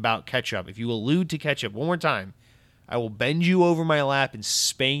time about ketchup, if you allude to ketchup one more time, I will bend you over my lap and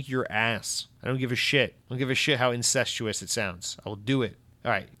spank your ass. I don't give a shit. I don't give a shit how incestuous it sounds. I will do it.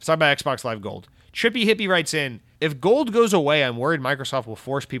 All right, let's talk about Xbox Live Gold. Trippy Hippie writes in, if Gold goes away, I'm worried Microsoft will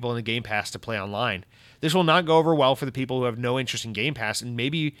force people in the Game Pass to play online. This will not go over well for the people who have no interest in Game Pass and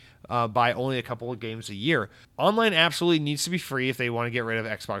maybe buy only a couple of games a year. Online absolutely needs to be free if they want to get rid of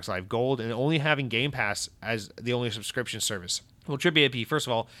Xbox Live Gold and only having Game Pass as the only subscription service. Well, Trippy AP, first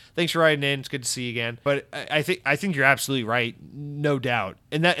of all, thanks for writing in. It's good to see you again. But I think you're absolutely right, no doubt,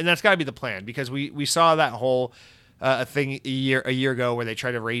 and that's got to be the plan, because we saw that whole thing a year ago where they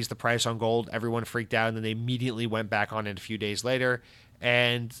tried to raise the price on Gold. Everyone freaked out, and then they immediately went back on it a few days later.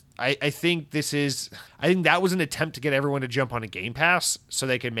 And I think that was an attempt to get everyone to jump on a Game Pass so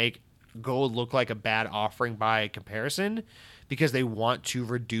they could make Gold look like a bad offering by comparison, because they want to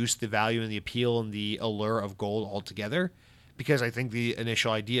reduce the value and the appeal and the allure of Gold altogether. Because I think the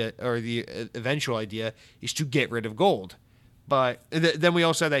initial idea, or the eventual idea, is to get rid of Gold. But then we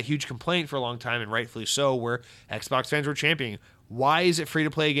also had that huge complaint for a long time, and rightfully so, where Xbox fans were championing, why is it free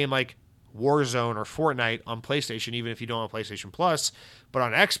to play a game like Warzone or Fortnite on PlayStation, even if you don't have PlayStation Plus, but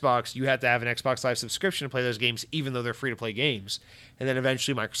on Xbox, you have to have an Xbox Live subscription to play those games, even though they're free to play games. And then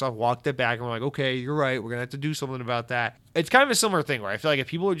eventually Microsoft walked it back and we're like, okay, you're right, we're going to have to do something about that. It's kind of a similar thing where I feel like if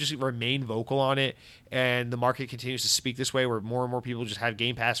people would just remain vocal on it and the market continues to speak this way, where more and more people just have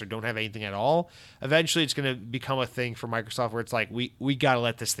Game Pass or don't have anything at all, eventually it's going to become a thing for Microsoft where it's like, we got to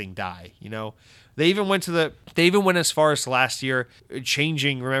let this thing die, you know? They even went as far as last year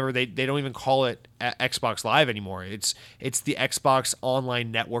changing. Remember, they don't even call it Xbox Live anymore. It's the Xbox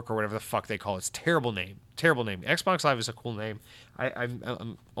Online Network or whatever the fuck they call it. It's a terrible name. Terrible name. Xbox Live is a cool name.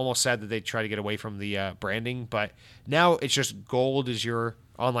 I'm almost sad that they try to get away from the branding, but now it's just Gold is your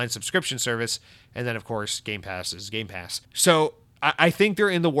online subscription service, and then of course Game Pass is Game Pass. So I think they're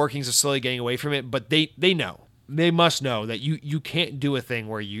in the workings of slowly getting away from it, but they know. They must know that you can't do a thing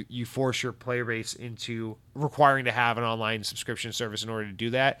where you force your player base into requiring to have an online subscription service in order to do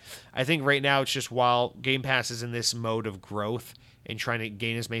that. I think right now it's just while Game Pass is in this mode of growth and trying to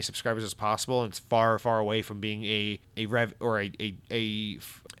gain as many subscribers as possible, and it's far away from being a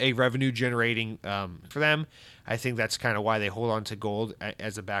revenue generating for them. I think that's kind of why they hold on to Gold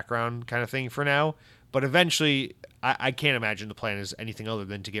as a background kind of thing for now. But eventually, I can't imagine the plan is anything other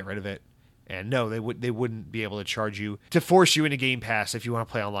than to get rid of it. And no, they wouldn't be able to charge you to force you into Game Pass if you want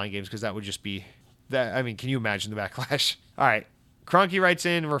to play online games, because that would just be that. I mean, can you imagine the backlash? All right. Cronky writes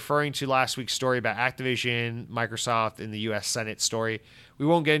in referring to last week's story about Activision, Microsoft, and the U.S. Senate story. We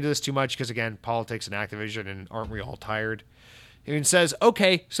won't get into this too much because, again, politics and Activision, and aren't we all tired? He even says,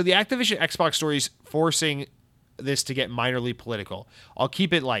 okay, so the Activision Xbox story is forcing this to get minorly political. I'll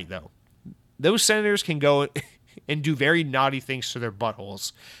keep it light, though. Those senators can go and do very naughty things to their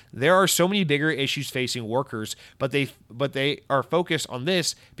buttholes. There are so many bigger issues facing workers, but they are focused on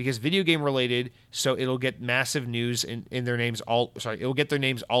this because video game related, so it'll get massive news in their names it'll get their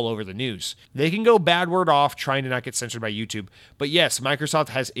names all over the news. They can go bad word off trying to not get censored by YouTube. But yes, Microsoft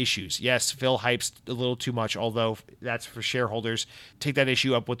has issues. Yes, Phil hypes a little too much, although that's for shareholders. Take that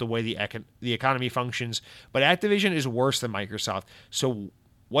issue up with the way the economy functions. But Activision is worse than Microsoft. So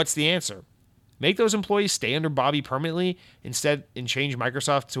what's the answer? Make those employees stay under Bobby permanently instead and change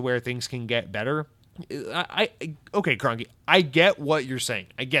Microsoft to where things can get better. Okay, Cronky, I get what you're saying.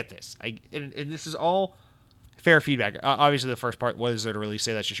 I get this. And this is all fair feedback. Obviously, the first part, what is there to really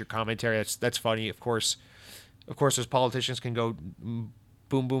say? That's just your commentary. That's funny. Of course, those politicians can go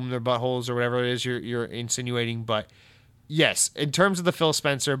boom their buttholes or whatever it is you're insinuating. But yes, in terms of the Phil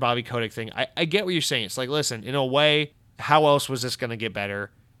Spencer, Bobby Kotick thing, I get what you're saying. It's like, listen, in a way, how else was this going to get better?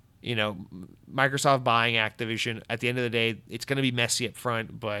 You know, Microsoft buying Activision, at the end of the day, it's going to be messy up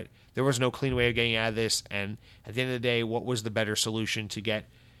front, but there was no clean way of getting out of this. And at the end of the day, what was the better solution to get,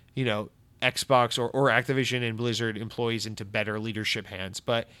 you know, Xbox or Activision and Blizzard employees into better leadership hands?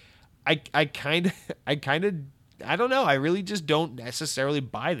 But I don't know. I really just don't necessarily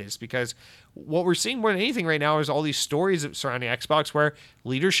buy this, because what we're seeing more than anything right now is all these stories surrounding Xbox where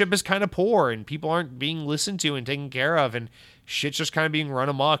leadership is kind of poor and people aren't being listened to and taken care of, and shit's just kind of being run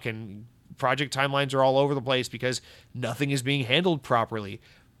amok, and project timelines are all over the place because nothing is being handled properly.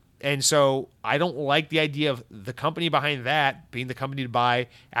 And so I don't like the idea of the company behind that being the company to buy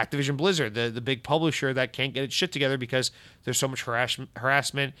Activision Blizzard, the big publisher that can't get its shit together because there's so much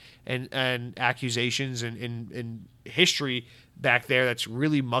harassment and accusations and history back there that's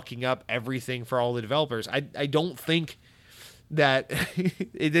really mucking up everything for all the developers. I don't think that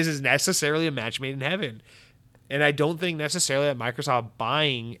this is necessarily a match made in heaven. And I don't think necessarily that Microsoft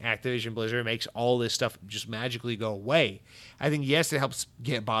buying Activision Blizzard makes all this stuff just magically go away. I think, yes, it helps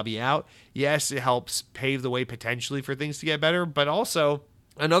get Bobby out. Yes, it helps pave the way potentially for things to get better. But also,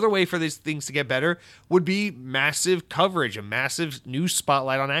 another way for these things to get better would be massive coverage, a massive news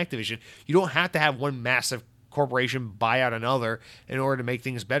spotlight on Activision. You don't have to have one massive corporation buy out another in order to make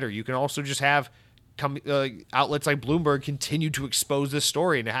things better. You can also just have outlets like Bloomberg continue to expose this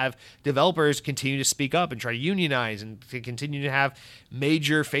story and to have developers continue to speak up and try to unionize and to continue to have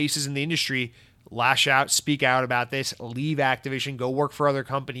major faces in the industry lash out, speak out about this, leave Activision, go work for other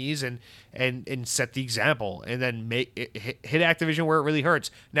companies and set the example, and then hit Activision where it really hurts.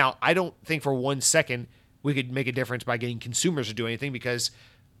 Now, I don't think for 1 second we could make a difference by getting consumers to do anything, because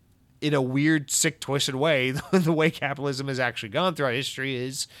in a weird, sick, twisted way, the way capitalism has actually gone throughout history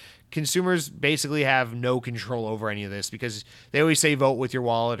is consumers basically have no control over any of this, because they always say vote with your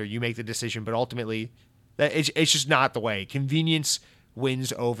wallet or you make the decision, but ultimately it's just not the way. Convenience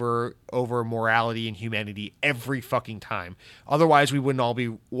wins over morality and humanity every fucking time. Otherwise, we wouldn't all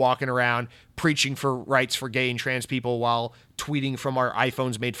be walking around preaching for rights for gay and trans people while tweeting from our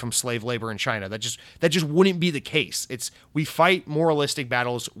iPhones made from slave labor in China. That just wouldn't be the case. We fight moralistic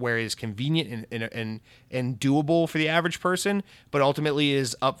battles where it is convenient and doable for the average person, but ultimately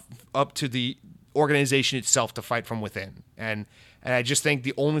is up to the organization itself to fight from within. And I just think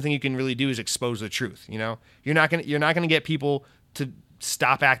the only thing you can really do is expose the truth. You know, you're not gonna get people to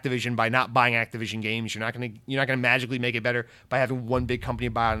stop Activision by not buying Activision games. You're not gonna magically make it better by having one big company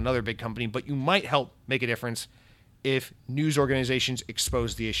buy out another big company, but you might help make a difference if news organizations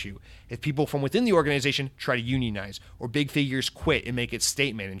expose the issue, if people from within the organization try to unionize, or big figures quit and make its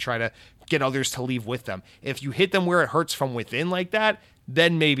statement and try to get others to leave with them. If you hit them where it hurts from within like that,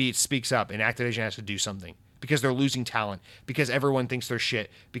 then maybe it speaks up and Activision has to do something because they're losing talent, because everyone thinks they're shit,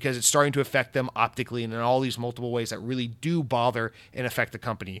 because it's starting to affect them optically and in all these multiple ways that really do bother and affect the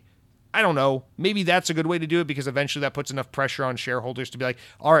company. I don't know. Maybe that's a good way to do it because eventually that puts enough pressure on shareholders to be like,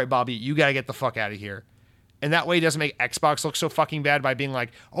 all right, Bobby, you got to get the fuck out of here. And that way it doesn't make Xbox look so fucking bad by being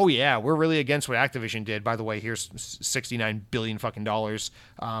like, oh yeah, we're really against what Activision did. By the way, here's $69 billion fucking dollars.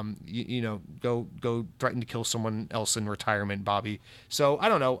 Go threaten to kill someone else in retirement, Bobby. So I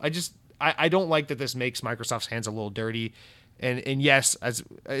don't know. I don't like that this makes Microsoft's hands a little dirty. And yes, as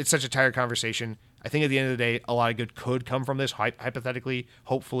it's such a tired conversation. I think at the end of the day, a lot of good could come from this, hypothetically,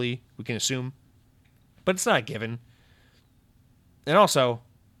 hopefully, we can assume. But it's not a given. And also,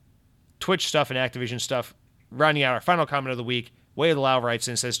 Twitch stuff and Activision stuff, rounding out our final comment of the week, Way of the Lao writes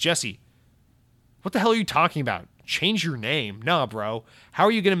in and says, Jesse, what the hell are you talking about? Change your name. Nah, bro. How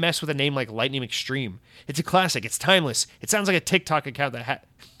are you going to mess with a name like Lightning McStream? It's a classic. It's timeless. It sounds like a TikTok account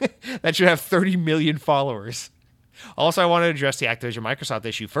that should have 30 million followers. Also, I want to address the Activision-Microsoft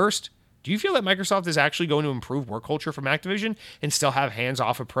issue first. Do you feel that Microsoft is actually going to improve work culture from Activision and still have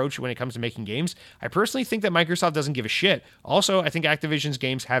hands-off approach when it comes to making games? I personally think that Microsoft doesn't give a shit. Also, I think Activision's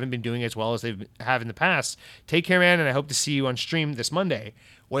games haven't been doing as well as they have in the past. Take care, man, and I hope to see you on stream this Monday.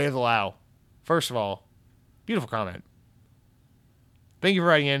 Way of the Lao. First of all, beautiful comment. Thank you for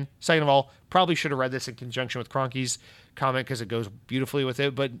writing in. Second of all, probably should have read this in conjunction with Cronky's comment because it goes beautifully with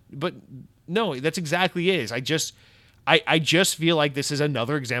it. But no, that's exactly it. I just feel like this is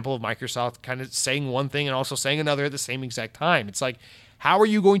another example of Microsoft kind of saying one thing and also saying another at the same exact time. It's like, how are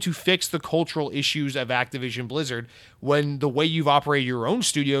you going to fix the cultural issues of Activision Blizzard when the way you've operated your own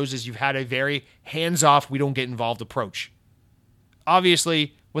studios is you've had a very hands-off, we don't get involved approach?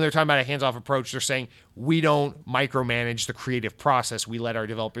 Obviously, when they're talking about a hands-off approach, they're saying we don't micromanage the creative process. We let our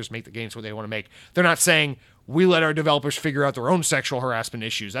developers make the games what they want to make. They're not saying we let our developers figure out their own sexual harassment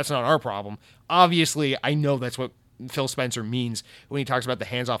issues. That's not our problem. Obviously, I know that's what Phil Spencer means when he talks about the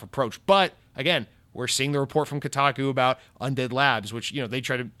hands-off approach. But again, we're seeing the report from Kotaku about Undead Labs, which, they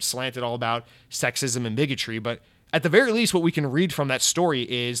try to slant it all about sexism and bigotry. But at the very least, what we can read from that story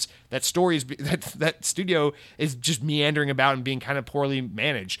is that studio is just meandering about and being kind of poorly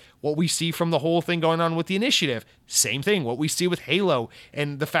managed. What we see from the whole thing going on with the initiative, same thing. What we see with Halo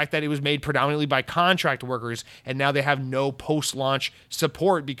and the fact that it was made predominantly by contract workers and now they have no post-launch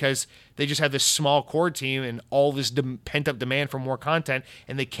support because they just have this small core team and all this pent-up demand for more content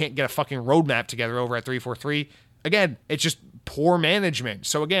and they can't get a fucking roadmap together over at 343. Again, it's just poor management.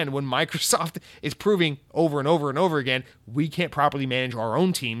 So again, when Microsoft is proving over and over and over again, we can't properly manage our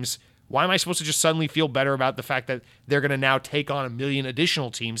own teams, why am I supposed to just suddenly feel better about the fact that they're going to now take on 1 million additional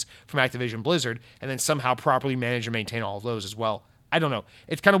teams from Activision Blizzard and then somehow properly manage and maintain all of those as well? I don't know.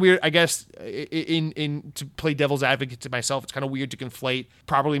 It's kind of weird, I guess, in to play devil's advocate to myself, it's kind of weird to conflate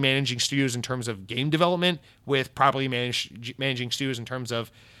properly managing studios in terms of game development with properly managing studios in terms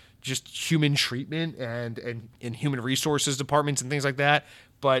of just human treatment and human resources departments and things like that.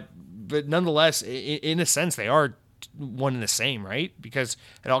 But nonetheless, in a sense, they are one and the same, right? Because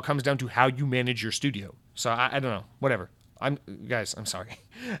it all comes down to how you manage your studio. So I don't know, whatever. I'm sorry.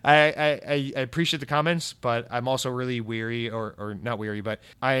 I appreciate the comments, but I'm also really weary or not weary, but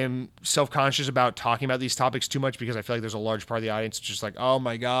I am self-conscious about talking about these topics too much because I feel like there's a large part of the audience just like, oh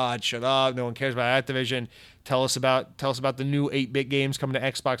my God, shut up. No one cares about Activision. Tell us about the new 8-bit games coming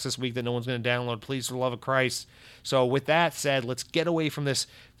to Xbox this week that no one's going to download. Please, for the love of Christ. So with that said, let's get away from this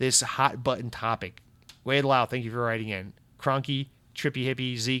hot button topic. Wade Lau, thank you for writing in. Cronky, Trippy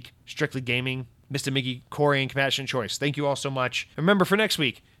Hippie, Zeke, Strictly Gaming, Mr. Miggy, Corey, and Compassion Choice. Thank you all so much. Remember, for next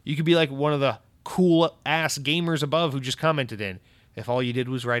week, you could be like one of the cool-ass gamers above who just commented in if all you did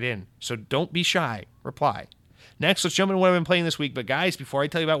was write in. So don't be shy. Reply. Next, let's jump into what I've been playing this week. But guys, before I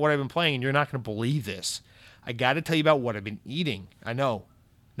tell you about what I've been playing, and you're not going to believe this, I got to tell you about what I've been eating. I know.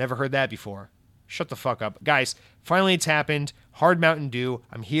 Never heard that before. Shut the fuck up. Guys, finally it's happened. Hard Mountain Dew.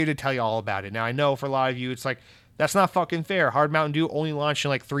 I'm here to tell you all about it. Now, I know for a lot of you, it's like, that's not fucking fair. Hard Mountain Dew only launched in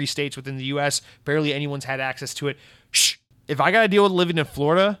like 3 states within the U.S. Barely anyone's had access to it. Shh. If I got to deal with living in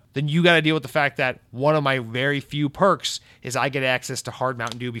Florida, then you got to deal with the fact that one of my very few perks is I get access to Hard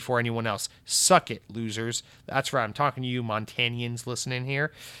Mountain Dew before anyone else. Suck it, losers. That's right. I'm talking to you Montanians listening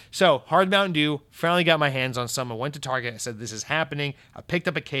here. So Hard Mountain Dew, finally got my hands on some. I went to Target. I said, this is happening. I picked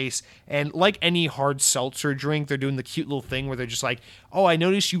up a case. And like any hard seltzer drink, they're doing the cute little thing where they're just like, oh, I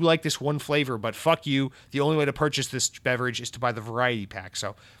noticed you like this one flavor, but fuck you. The only way to purchase this beverage is to buy the variety pack.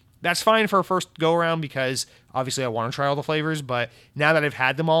 So That's fine for a first go around because obviously I want to try all the flavors, but now that I've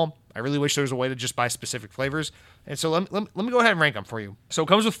had them all, I really wish there was a way to just buy specific flavors. And so let me go ahead and rank them for you. So it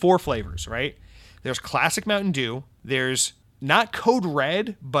comes with 4 flavors, right? There's classic Mountain Dew. There's not Code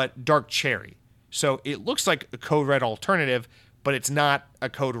Red, but dark cherry. So it looks like a Code Red alternative, but it's not a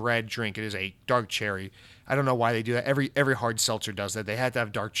Code Red drink. It is a dark cherry. I don't know why they do that. Every hard seltzer does that. They had to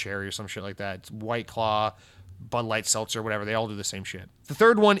have dark cherry or some shit like that. It's White Claw, Bud Light Seltzer, whatever. They all do the same shit. The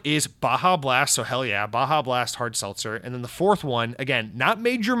third one is Baja Blast. So hell yeah, Baja Blast hard seltzer. And then the fourth one, again, not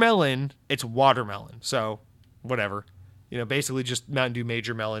Major Melon. It's watermelon. So whatever. Basically just Mountain Dew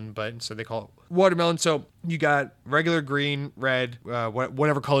Major Melon, but so they call it watermelon. So you got regular green, red,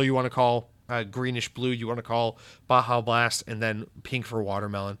 whatever color you want to call, greenish blue you want to call Baja Blast, and then pink for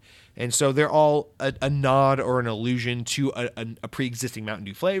watermelon. And so they're all a nod or an allusion to a pre-existing Mountain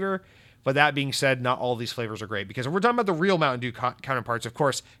Dew flavor. But that being said, not all these flavors are great, because if we're talking about the real Mountain Dew counterparts, of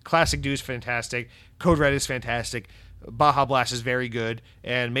course, Classic Dew is fantastic, Code Red is fantastic, Baja Blast is very good,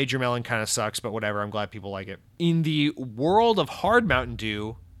 and Major Melon kind of sucks, but whatever, I'm glad people like it. In the world of hard Mountain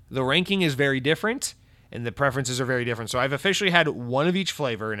Dew, the ranking is very different, and the preferences are very different. So I've officially had one of each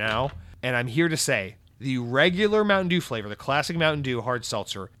flavor now, and I'm here to say, the regular Mountain Dew flavor, the classic Mountain Dew hard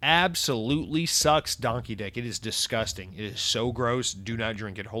seltzer, absolutely sucks donkey dick. It is disgusting. It is so gross. Do not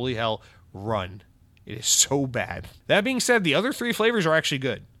drink it. Holy hell, run. It is so bad. That being said, the other 3 flavors are actually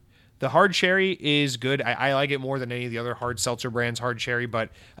good. The hard cherry is good. I like it more than any of the other hard seltzer brands, hard cherry.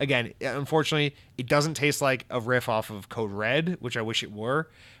 But again, unfortunately, it doesn't taste like a riff off of Code Red, which I wish it were.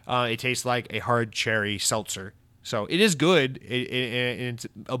 It tastes like a hard cherry seltzer. So it is good. It's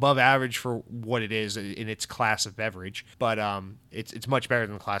above average for what it is in its class of beverage, but it's much better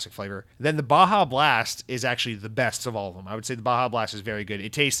than the classic flavor. Then the Baja Blast is actually the best of all of them. I would say the Baja Blast is very good.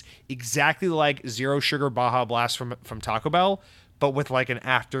 It tastes exactly like zero sugar Baja Blast from Taco Bell, but with like an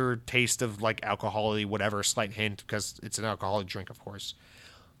aftertaste of like alcohol-y, whatever, slight hint, because it's an alcoholic drink, of course.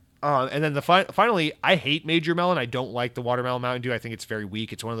 And then finally, I hate Major Melon. I don't like the watermelon Mountain Dew. I think it's very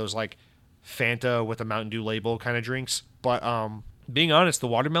weak. It's one of those like Fanta with a Mountain Dew label kind of drinks. But being honest, the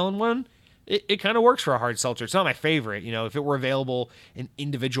watermelon one, it kind of works for a hard seltzer. It's not my favorite. If it were available in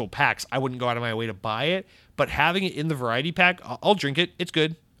individual packs, I wouldn't go out of my way to buy it. But having it in the variety pack, I'll drink it. It's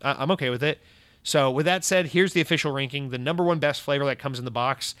good. I'm okay with it. So with that said, here's the official ranking. The number 1 best flavor that comes in the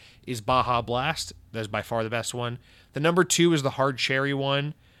box is Baja Blast. That's by far the best one. The number 2 is the hard cherry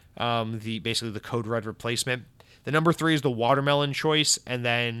one, basically the Code Red replacement. The number 3 is the watermelon choice, and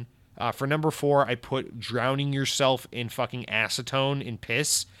then for number 4, I put drowning yourself in fucking acetone in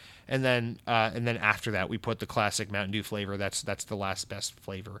piss, and then after that we put the classic Mountain Dew flavor. That's the last best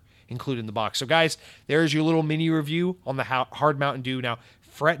flavor included in the box. So guys, there's your little mini review on the hard Mountain Dew. Now,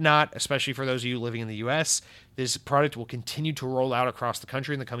 fret not, especially for those of you living in the U.S. This product will continue to roll out across the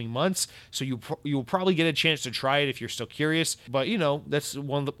country in the coming months, so you will probably get a chance to try it if you're still curious. But that's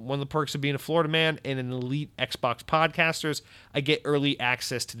one of the perks of being a Florida man and an elite Xbox podcasters. I get early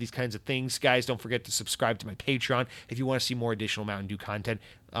access to these kinds of things. Guys, don't forget to subscribe to my Patreon if you want to see more additional Mountain Dew content.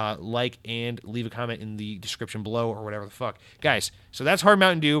 Like and leave a comment in the description below or whatever the fuck, guys. So that's hard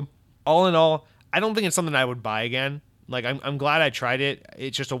Mountain Dew. All in all, I don't think it's something I would buy again. Like, I'm glad I tried it.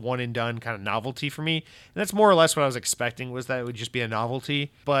 It's just a one and done kind of novelty for me. And that's more or less what I was expecting, was that it would just be a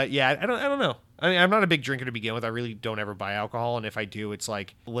novelty. But yeah, I don't know. I mean, I'm not a big drinker to begin with. I really don't ever buy alcohol, and if I do, it's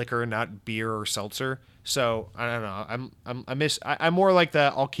like liquor, not beer or seltzer. So I don't know. I'm more like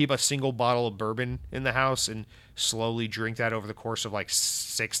I'll keep a single bottle of bourbon in the house and slowly drink that over the course of like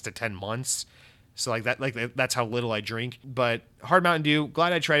 6 to 10 months. So that's how little I drink. But hard Mountain Dew,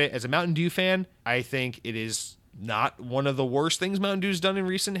 glad I tried it. As a Mountain Dew fan, I think it is not one of the worst things Mountain Dew's done in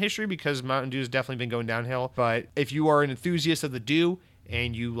recent history, because Mountain Dew has definitely been going downhill. But if you are an enthusiast of the Dew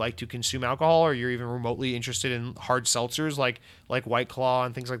and you like to consume alcohol, or you're even remotely interested in hard seltzers like White Claw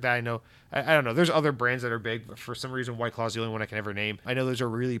and things like that, I don't know. There's other brands that are big, but for some reason White Claw is the only one I can ever name. I know there's a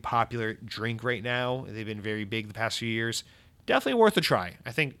really popular drink right now. They've been very big the past few years. Definitely worth a try.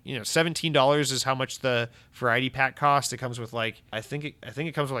 I think $17 is how much the variety pack costs. It comes with I think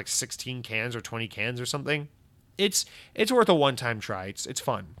it comes with 16 cans or 20 cans or something. It's worth a one-time try. It's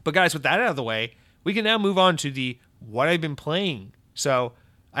fun. But guys, with that out of the way, we can now move on to the what I've been playing. So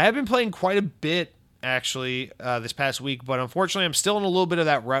I have been playing quite a bit actually this past week, but unfortunately I'm still in a little bit of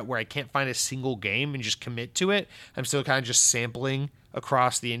that rut where I can't find a single game and just commit to it. I'm still kind of just sampling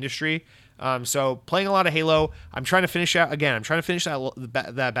across the industry. So playing a lot of Halo. I'm trying to finish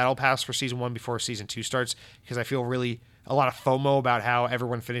that Battle Pass for Season 1 before Season 2 starts, because I feel really a lot of FOMO about how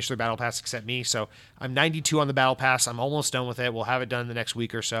everyone finished their Battle Pass except me. So I'm 92 on the Battle Pass. I'm almost done with it. We'll have it done the next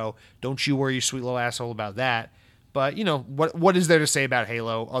week or so. Don't you worry, you sweet little asshole, about that. But, what is there to say about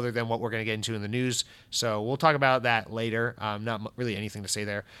Halo other than what we're going to get into in the news? So we'll talk about that later. Not really anything to say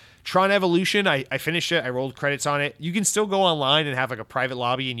there. Tron Evolution, I finished it. I rolled credits on it. You can still go online and have like a private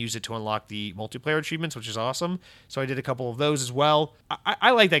lobby and use it to unlock the multiplayer achievements, which is awesome. So I did a couple of those as well.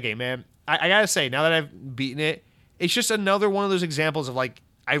 I like that game, man. I got to say, now that I've beaten it, it's just another one of those examples of like,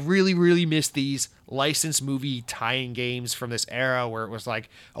 I really, really miss these licensed movie tie-in games from this era where it was like,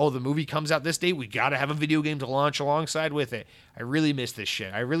 oh, the movie comes out this date, we got to have a video game to launch alongside with it. I really miss this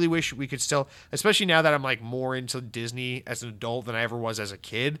shit. I really wish we could still, especially now that I'm like more into Disney as an adult than I ever was as a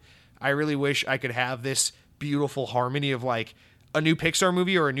kid, I really wish I could have this beautiful harmony of like a new Pixar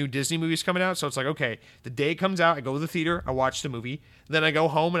movie or a new Disney movie is coming out. So it's like, okay, the day it comes out, I go to the theater, I watch the movie, then I go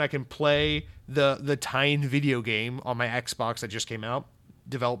home and I can play the tie-in video game on my Xbox that just came out,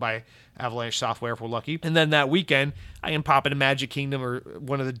 developed by Avalanche Software if we're lucky. And then that weekend, I can pop into Magic Kingdom or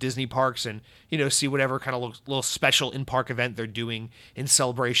one of the Disney parks and, see whatever kind of little special in-park event they're doing in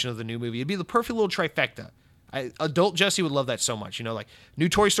celebration of the new movie. It'd be the perfect little trifecta. Adult Jesse would love that so much. Like, new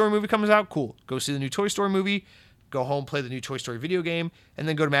Toy Story movie comes out, cool. Go see the new Toy Story movie, go home, play the new Toy Story video game, and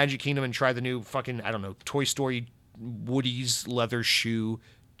then go to Magic Kingdom and try the new fucking, I don't know, Toy Story Woody's leather shoe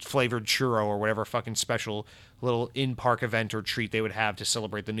flavored churro or whatever fucking special little in-park event or treat they would have to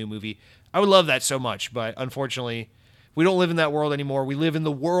celebrate the new movie. I would love that so much, but unfortunately, we don't live in that world anymore. We live in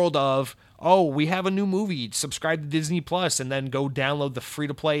the world of, oh, we have a new movie, subscribe to Disney Plus, and then go download the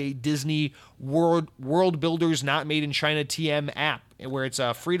free-to-play Disney World Builders Not Made in China TM app, where it's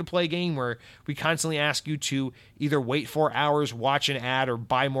a free-to-play game where we constantly ask you to either wait 4 hours, watch an ad, or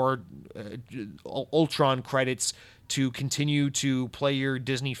buy more Ultron credits to continue to play your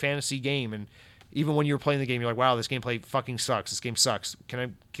Disney fantasy game. And even when you're playing the game, you're like, wow, this gameplay fucking sucks. This game sucks.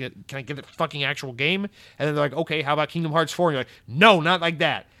 Can I get the fucking actual game? And then they're like, okay, how about Kingdom Hearts 4? And you're like, no, not like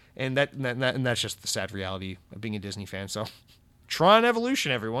that. And that's just the sad reality of being a Disney fan. So Tron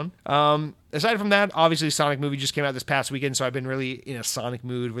Evolution, everyone. Aside from that, obviously Sonic movie just came out this past weekend, so I've been really in a Sonic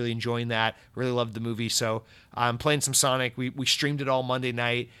mood, really enjoying that. Really loved the movie, so I'm playing some Sonic. We streamed it all Monday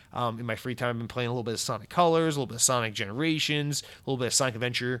night. In my free time, I've been playing a little bit of Sonic Colors, a little bit of Sonic Generations, a little bit of Sonic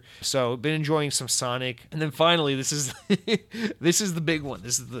Adventure. So been enjoying some Sonic. And then finally, this is this is the big one.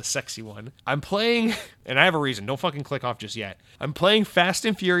 This is the sexy one. I'm playing, and I have a reason. Don't fucking click off just yet. I'm playing Fast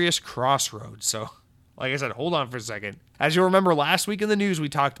and Furious Crossroads. So, like I said, hold on for a second. As you'll remember, last week in the news, we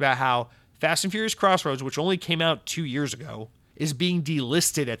talked about how Fast and Furious Crossroads, which only came out 2 years ago, is being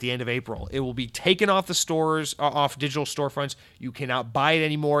delisted at the end of April. It will be taken off the stores, off digital storefronts. You cannot buy it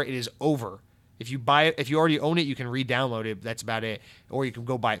anymore. It is over. If you buy it, if you already own it, you can re-download it. That's about it. Or you can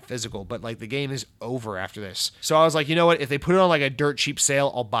go buy it physical. But like the game is over after this. So I was like, you know what? If they put it on like a dirt cheap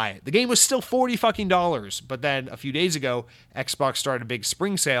sale, I'll buy it. The game was still $40 fucking. But then a few days ago, Xbox started a big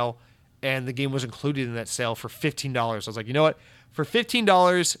spring sale, and the game was included in that sale for $15. I was like, you know what? For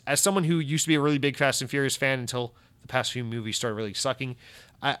 $15, as someone who used to be a really big Fast and Furious fan until the past few movies started really sucking,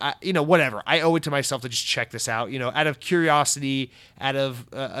 I whatever. I owe it to myself to just check this out. Out of curiosity, out of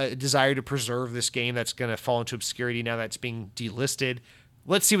a desire to preserve this game that's going to fall into obscurity now that it's being delisted.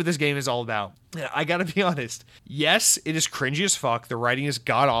 Let's see what this game is all about. I gotta be honest. Yes, it is cringy as fuck. The writing is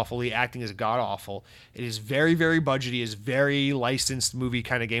god-awful. The acting is god-awful. It is very, very budgety. It's very licensed movie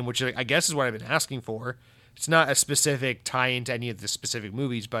kind of game, which I guess is what I've been asking for. It's not a specific tie-in to any of the specific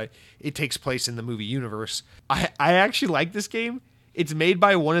movies, but it takes place in the movie universe. I actually like this game. It's made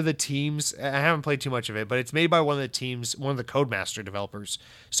by one of the teams. I haven't played too much of it, but it's made by one of the teams, one of the Codemaster developers.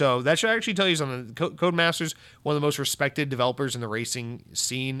 So that should actually tell you something. Codemaster's one of the most respected developers in the racing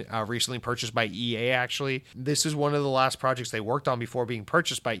scene, recently purchased by EA, actually. This is one of the last projects they worked on before being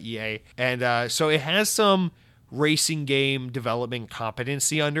purchased by EA. And so it has some racing game development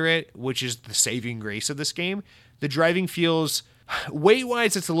competency under it, which is the saving grace of this game. The driving feels...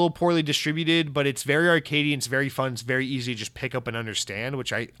 Weight-wise, it's a little poorly distributed, but it's very arcadey and it's very fun. It's very easy to just pick up and understand,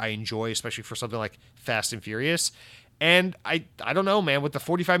 which I enjoy, especially for something like Fast and Furious. And I don't know, man. With the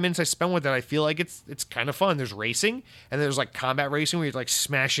 45 minutes I spent with it, I feel like it's kind of fun. There's racing, and there's like combat racing where you like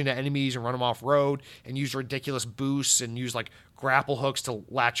smash into enemies and run them off road, and use ridiculous boosts and use like grapple hooks to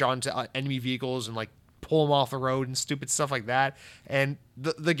latch onto enemy vehicles and like pull them off the road and stupid stuff like that. And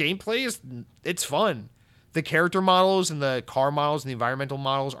the gameplay it's fun. The character models and the car models and the environmental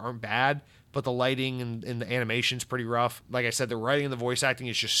models aren't bad, but the lighting and the animation's pretty rough. Like I said, the writing and the voice acting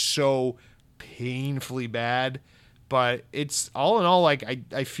is just so painfully bad. But it's all in all, like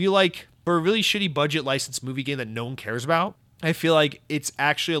I feel like for a really shitty budget licensed movie game that no one cares about, I feel like it's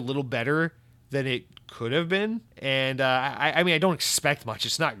actually a little better than it could have been. And I mean, I don't expect much.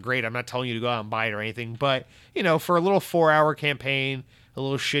 It's not great. I'm not telling you to go out and buy it or anything. But, for a little 4-hour campaign a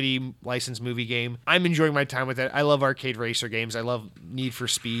little shitty licensed movie game. I'm enjoying my time with it. I love arcade racer games. I love Need for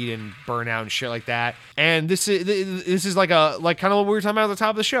Speed and Burnout and shit like that. And this is like kind of what we were talking about at the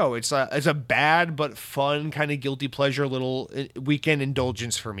top of the show. It's a bad but fun kind of guilty pleasure little weekend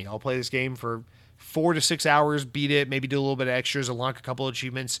indulgence for me. I'll play this game for 4 to 6 hours, beat it, maybe do a little bit of extras, unlock a couple of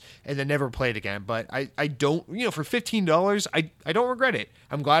achievements, and then never play it again. But I don't, for $15, I don't regret it.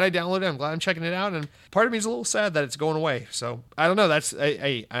 I'm glad I downloaded it. I'm glad I'm checking it out. And part of me is a little sad that it's going away. So I don't know.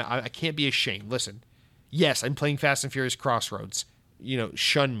 I can't be ashamed. Listen, yes, I'm playing Fast and Furious Crossroads.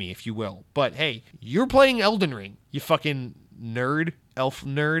 Shun me if you will. But hey, you're playing Elden Ring, you fucking nerd, elf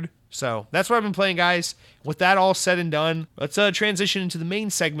nerd. So that's what I've been playing, guys. With that all said and done, let's transition into the main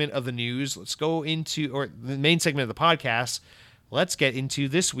segment of the news. Let's go into, or the main segment of the podcast. Let's get into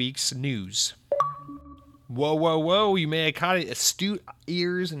this week's news. Whoa, whoa, whoa. You may have caught it. Astute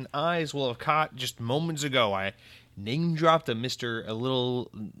ears and eyes will have caught just moments ago. I name dropped a little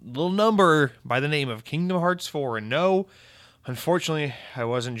number by the name of Kingdom Hearts 4. And no, unfortunately, I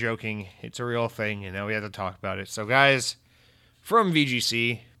wasn't joking. It's a real thing, and now we have to talk about it. So, guys, from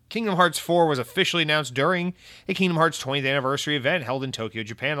VGC, Kingdom Hearts 4 was officially announced during a Kingdom Hearts 20th anniversary event held in Tokyo,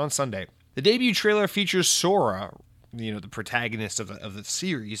 Japan on Sunday. The debut trailer features Sora, the protagonist of the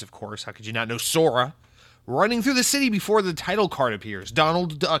series, of course. How could you not know Sora? Running through the city before the title card appears.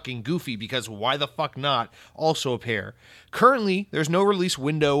 Donald Duck and Goofy, because why the fuck not, also appear. Currently, there's no release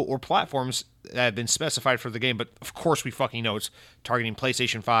window or platforms that have been specified for the game, but of course we fucking know it's targeting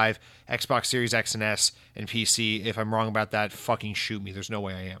PlayStation 5, Xbox Series X and S, and PC. If I'm wrong about that, fucking shoot me. There's no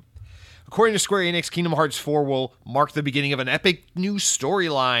way I am. According to Square Enix, Kingdom Hearts 4 will mark the beginning of an epic new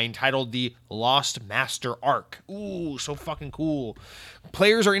storyline titled the Lost Master Arc. Ooh, so fucking cool.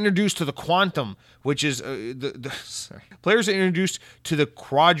 Players are introduced to the Quantum, which is Players are introduced to the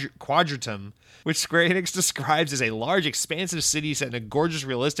Quadratum, which Square Enix describes as a large, expansive city set in a gorgeous,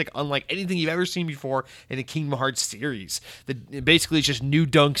 realistic, unlike anything you've ever seen before in a Kingdom Hearts series. Basically, it's just New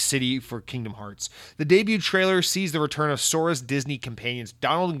Dunk City for Kingdom Hearts. The debut trailer sees the return of Sora's Disney companions,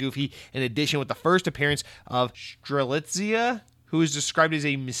 Donald and Goofy, in addition with the first appearance of Strelitzia, who is described as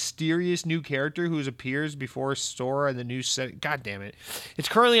a mysterious new character who appears before Sora in the new set. God damn it. It's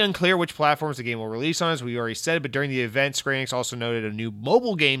currently unclear which platforms the game will release on, as we already said, but during the event, Square Enix also noted a new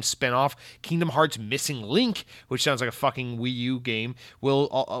mobile game spinoff, Kingdom Hearts Missing Link, which sounds like a fucking Wii U game, will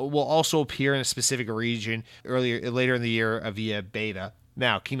also appear in a specific region later in the year via beta.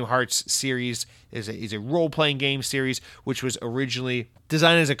 Now, Kingdom Hearts series is a role-playing game series, which was originally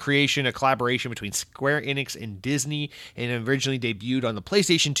designed as a collaboration between Square Enix and Disney, and originally debuted on the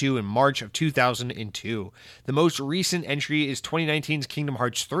PlayStation 2 in March of 2002. The most recent entry is 2019's Kingdom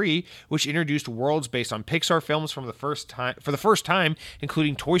Hearts 3, which introduced worlds based on Pixar films for the first time,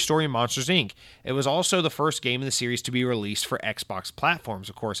 including Toy Story and Monsters, Inc. It was also the first game in the series to be released for Xbox platforms.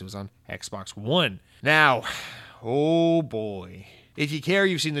 Of course, it was on Xbox One. Now, oh boy. If you care,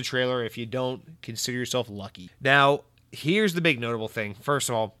 you've seen the trailer. If you don't, consider yourself lucky. Now, here's the big notable thing. First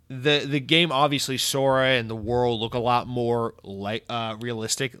of all, the game, obviously, Sora and the world look a lot more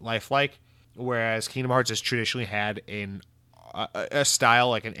realistic, lifelike, whereas Kingdom Hearts has traditionally had a style,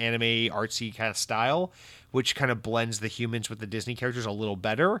 like an anime, artsy kind of style, which kind of blends the humans with the Disney characters a little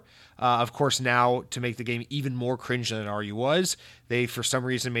better. Of course, now, to make the game even more cringe than it already was, they, for some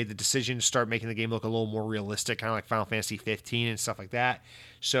reason, made the decision to start making the game look a little more realistic, kind of like Final Fantasy 15 and stuff like that.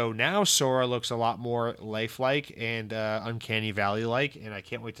 So now Sora looks a lot more lifelike and Uncanny Valley-like, and I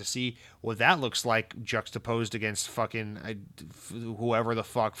can't wait to see what that looks like juxtaposed against fucking whoever the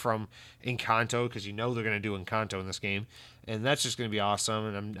fuck from Encanto, because you know they're going to do Encanto in this game. And that's just going to be awesome,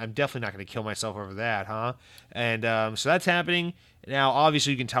 and I'm definitely not going to kill myself over that, huh? And so that's happening. Now,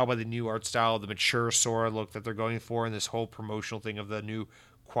 obviously, you can tell by the new art style, the mature Sora look that they're going for, and this whole promotional thing of the new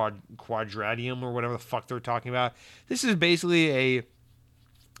Quadradium or whatever the fuck they're talking about. This is basically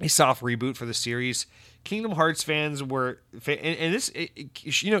a soft reboot for the series. Kingdom Hearts fans were, and this,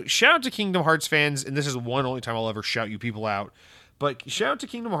 shout out to Kingdom Hearts fans, and this is one only time I'll ever shout you people out. But shout out to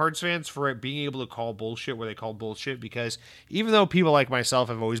Kingdom Hearts fans for being able to call bullshit where they call bullshit, because even though people like myself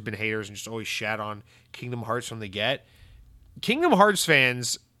have always been haters and just always shat on Kingdom Hearts from the get, Kingdom Hearts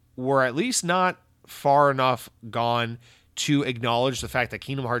fans were at least not far enough gone to acknowledge the fact that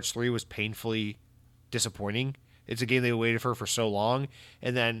Kingdom Hearts 3 was painfully disappointing. It's a game they waited for so long,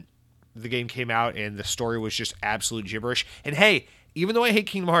 and then the game came out and the story was just absolute gibberish. And hey, even though I hate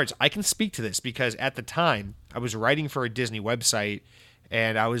Kingdom Hearts, I can speak to this because at the time, I was writing for a Disney website,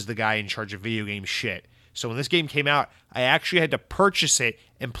 and I was the guy in charge of video game shit. So when this game came out, I actually had to purchase it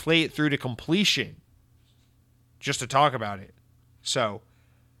and play it through to completion just to talk about it. So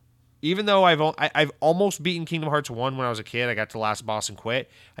even though I've almost beaten Kingdom Hearts 1 when I was a kid. I got to the last boss and quit.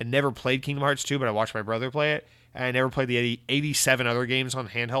 I never played Kingdom Hearts 2, but I watched my brother play it. And I never played the 87 other games on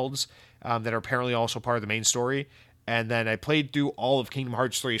handhelds that are apparently also part of the main story. And then I played through all of Kingdom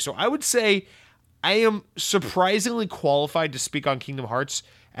Hearts 3. So I would say I am surprisingly qualified to speak on Kingdom Hearts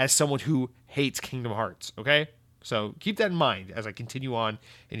as someone who hates Kingdom Hearts, okay? So keep that in mind as I continue on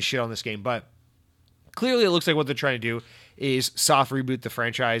and shit on this game. But clearly it looks like what they're trying to do is soft reboot the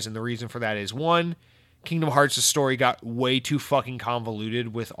franchise, and the reason for that is, one, Kingdom Hearts' story got way too fucking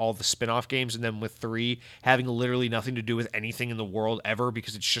convoluted with all the spin-off games, and then with 3 having literally nothing to do with anything in the world ever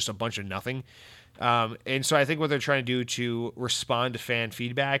because it's just a bunch of nothing. And so I think what they're trying to do to respond to fan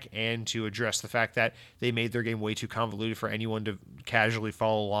feedback and to address the fact that they made their game way too convoluted for anyone to casually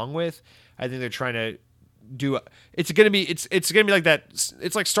follow along with, I think they're trying to do it's gonna be like that.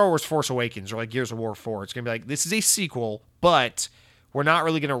 It's like Star Wars Force Awakens or like Gears of War 4. It's gonna be like, this is a sequel, but we're not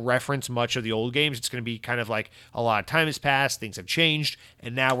really gonna reference much of the old games. It's gonna be kind of like a lot of time has passed, things have changed,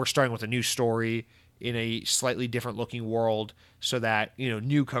 and now we're starting with a new story in a slightly different looking world, so that, you know,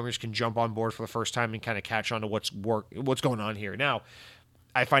 newcomers can jump on board for the first time and kind of catch on to what's going on here. Now,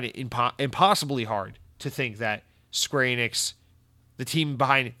 I find it impossibly hard to think that Square Enix, the team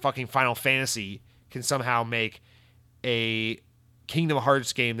behind fucking Final Fantasy, can somehow make a Kingdom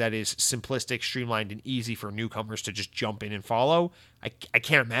Hearts game that is simplistic, streamlined, and easy for newcomers to just jump in and follow. I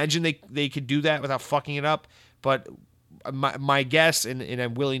can't imagine they could do that without fucking it up. But my guess, and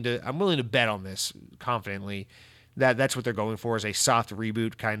I'm willing to bet on this confidently, that that's what they're going for, is a soft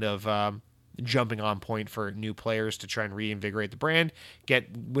reboot kind of jumping on point for new players to try and reinvigorate the brand,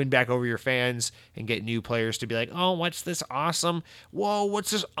 win back over your fans, and get new players to be like, oh, what's this awesome? Whoa,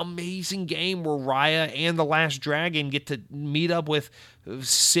 what's this amazing game where Raya and the Last Dragon get to meet up with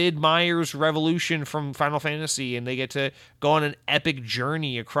Sid Meier's Revolution from Final Fantasy, and they get to go on an epic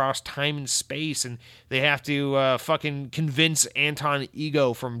journey across time and space, and they have to fucking convince Anton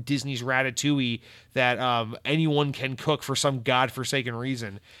Ego from Disney's Ratatouille that anyone can cook for some godforsaken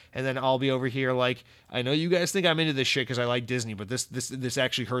reason. And then I'll be over here like, I know you guys think I'm into this shit because I like Disney, but this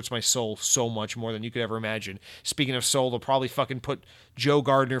actually hurts my soul so much more than you could ever imagine. Speaking of soul, they'll probably fucking put Joe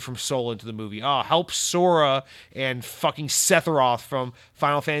Gardner from Soul into the movie. Oh, help Sora and fucking Sephiroth from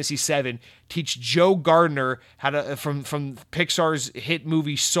Final Fantasy VII teach Joe Gardner how to from Pixar's hit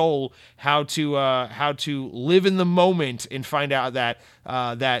movie Soul how to live in the moment and find out that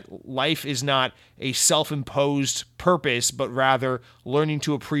that life is not a self-imposed purpose, but rather learning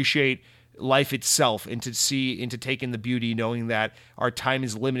to appreciate life itself, and to take in the beauty, knowing that our time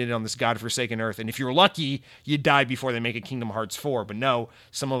is limited on this godforsaken earth. And if you're lucky, you die before they make a Kingdom Hearts 4. But no,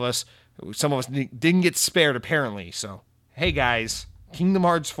 some of us didn't get spared apparently. So hey guys, Kingdom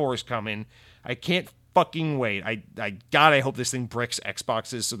Hearts 4 is coming. I can't fucking wait. I hope this thing bricks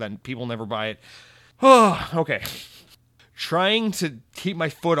Xboxes so that people never buy it. Oh, okay. Trying to keep my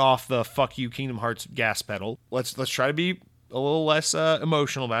foot off the fuck you Kingdom Hearts gas pedal. Let's try to be a little less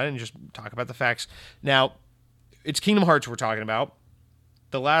emotional about it and just talk about the facts. Now, it's Kingdom Hearts we're talking about.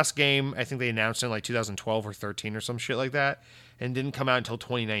 The last game, I think they announced in like 2012 or 13 or some shit like that, and didn't come out until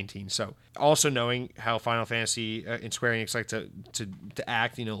 2019. So, also knowing how Final Fantasy and Square Enix like to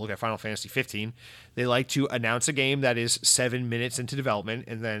act, you know, look at Final Fantasy 15, they like to announce a game that is 7 minutes into development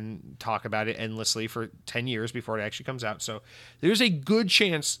and then talk about it endlessly for 10 years before it actually comes out. So, there's a good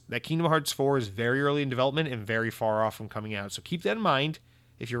chance that Kingdom Hearts 4 is very early in development and very far off from coming out. So, keep that in mind.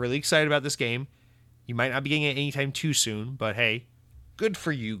 If you're really excited about this game, you might not be getting it anytime too soon, but hey, good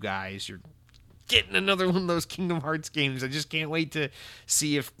for you guys. You're getting another one of those Kingdom Hearts games. I just can't wait to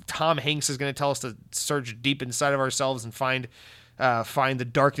see if Tom Hanks is going to tell us to search deep inside of ourselves and find the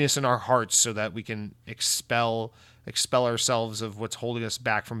darkness in our hearts so that we can expel ourselves of what's holding us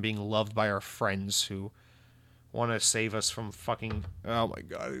back from being loved by our friends who want to save us from fucking... Oh my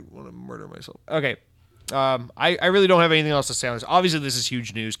god, I want to murder myself. Okay. I really don't have anything else to say on this. Obviously, this is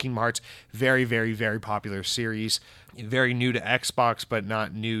huge news. Kingdom Hearts, very, very, very popular series. Very new to Xbox, but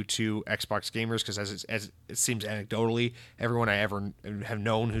not new to Xbox gamers, because as it seems anecdotally, everyone I ever have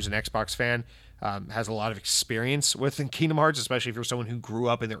known who's an Xbox fan has a lot of experience with Kingdom Hearts, especially if you're someone who grew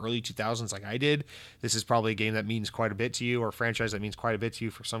up in the early 2000s like I did. This is probably a game that means quite a bit to you, or a franchise that means quite a bit to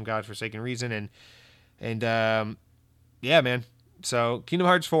you for some godforsaken reason. And yeah, man. So Kingdom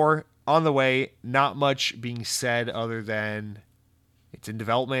Hearts 4 on the way. Not much being said other than it's in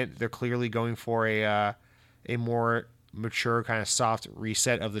development. They're clearly going for a more mature kind of soft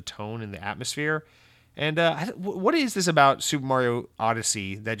reset of the tone and the atmosphere. And what is this about Super Mario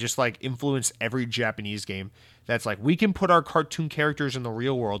Odyssey that just like influenced every Japanese game? That's like, we can put our cartoon characters in the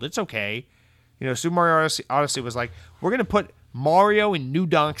real world. It's okay. Super Mario Odyssey was like, we're going to put Mario in New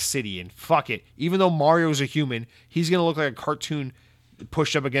Donk City, and fuck it. Even though Mario's a human, he's going to look like a cartoon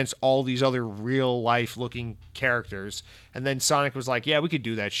pushed up against all these other real-life looking characters. And then Sonic was like, yeah, we could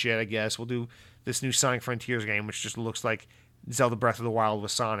do that shit, I guess. We'll do this new Sonic Frontiers game, which just looks like Zelda Breath of the Wild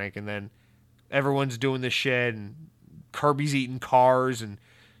with Sonic. And then everyone's doing this shit, and Kirby's eating cars, and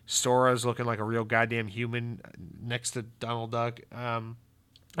Sora's looking like a real goddamn human next to Donald Duck. All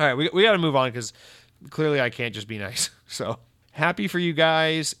right, we got to move on because clearly I can't just be nice. So happy for you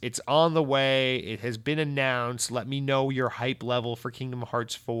guys. It's on the way. It has been announced. Let me know your hype level for Kingdom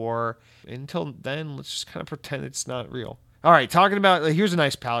Hearts 4. Until then, let's just kind of pretend it's not real. All right, talking about, here's a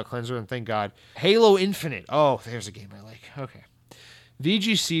nice palate cleanser, and thank God. Halo Infinite. Oh, there's a game I like. Okay.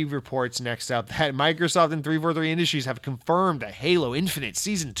 VGC reports next up that Microsoft and 343 Industries have confirmed that Halo Infinite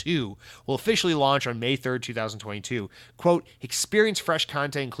Season 2 will officially launch on May 3rd, 2022. Quote, experience fresh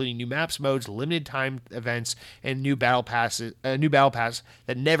content including new maps, modes, limited time events, and new battle pass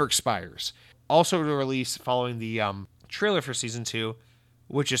that never expires. Also to release following the trailer for Season 2,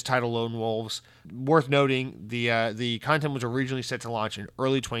 which is titled Lone Wolves. Worth noting, the content was originally set to launch in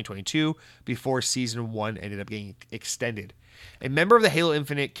early 2022 before Season 1 ended up getting extended. A member of the Halo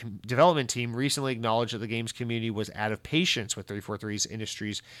Infinite development team recently acknowledged that the game's community was out of patience with 343's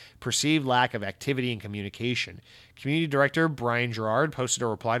Industries' perceived lack of activity and communication. Community director Brian Gerard posted a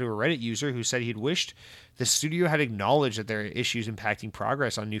reply to a Reddit user who said he'd wished the studio had acknowledged that there are issues impacting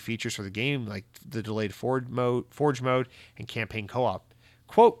progress on new features for the game, like the delayed Forge mode and campaign co-op.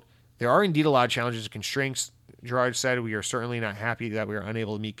 Quote, there are indeed a lot of challenges and constraints. Gerard said, we are certainly not happy that we are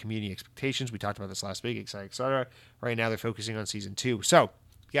unable to meet community expectations. We talked about this last week, etc. Right now, they're focusing on Season 2. So,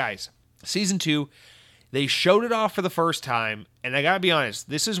 guys, Season 2, they showed it off for the first time, and I got to be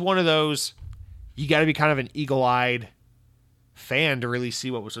honest, this is one of those, you got to be kind of an eagle-eyed fan to really see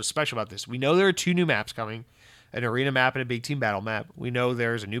what was so special about this. We know there are 2 new maps coming, an arena map and a big team battle map. We know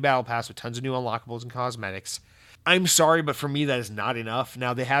there's a new battle pass with tons of new unlockables and cosmetics. I'm sorry, but for me, that is not enough.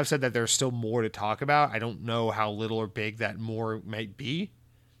 Now, they have said that there's still more to talk about. I don't know how little or big that more might be.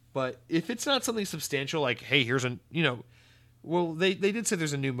 But if it's not something substantial, like, hey, here's well, they did say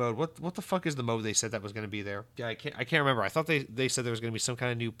there's a new mode. What the fuck is the mode they said that was going to be there? Yeah, I can't remember. I thought they said there was going to be some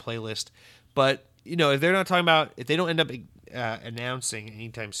kind of new playlist. But, if they're not talking about, if they don't end up announcing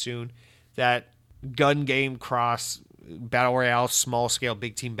anytime soon that gun game cross battle royale, small scale,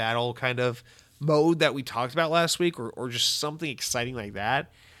 big team battle kind of mode that we talked about last week, or just something exciting like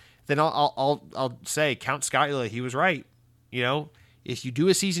that, then I'll say Count Skyla, he was right. If you do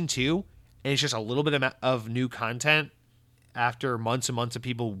a Season 2 and it's just a little bit of new content after months and months of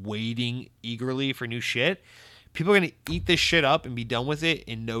people waiting eagerly for new shit, people are going to eat this shit up and be done with it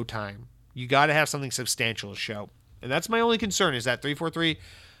in no time. You got to have something substantial to show. And that's my only concern, is that 343,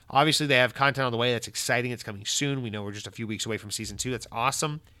 obviously they have content on the way that's exciting. It's coming soon. We know we're just a few weeks away from Season 2. That's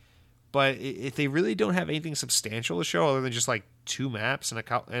awesome. But if they really don't have anything substantial to show other than just like 2 maps and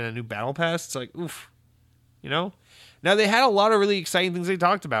a new battle pass, it's like, oof, Now they had a lot of really exciting things they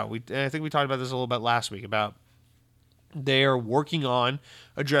talked about. I think we talked about this a little bit last week about they are working on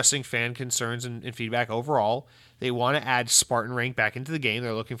addressing fan concerns and feedback overall. They want to add Spartan rank back into the game.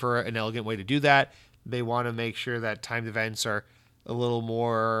 They're looking for an elegant way to do that. They want to make sure that timed events are a little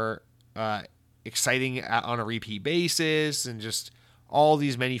more exciting on a repeat basis, and just all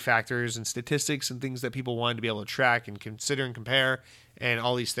these many factors and statistics and things that people wanted to be able to track and consider and compare, and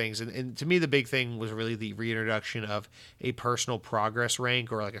all these things. And to me, the big thing was really the reintroduction of a personal progress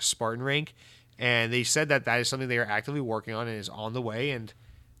rank, or like a Spartan rank. And they said that is something they are actively working on and is on the way. And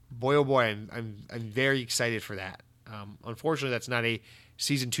boy, oh boy, I'm very excited for that. Unfortunately, that's not a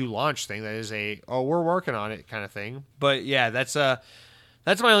Season 2 launch thing. That is we're working on it kind of thing. But yeah, that's my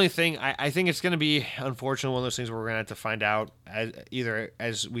only thing. I think it's going to be, unfortunately, one of those things where we're going to have to find out either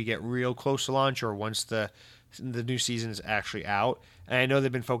as we get real close to launch, or once the new season is actually out. And I know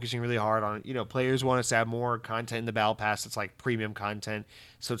they've been focusing really hard on, players want us to have more content in the Battle Pass. It's like premium content.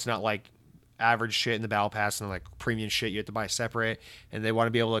 So it's not like average shit in the Battle Pass and like premium shit you have to buy separate. And they want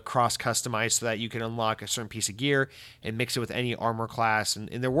to be able to cross customize so that you can unlock a certain piece of gear and mix it with any armor class. And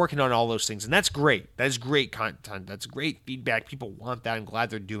they're working on all those things. And that's great. That is great content. That's great feedback. People want that. I'm glad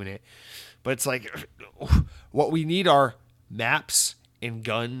they're doing it. But it's like, what we need are maps and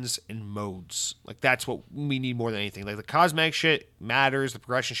guns and modes. Like, that's what we need more than anything. Like, the cosmetic shit matters. The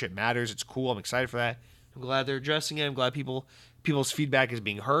progression shit matters. It's cool. I'm excited for that. I'm glad they're addressing it. I'm glad people's feedback is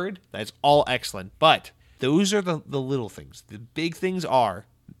being heard. That's all excellent. But those are the little things. The big things are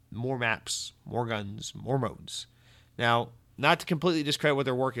more maps, more guns, more modes. Now, not to completely discredit what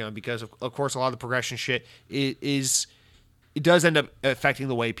they're working on, because of course a lot of the progression shit is it does end up affecting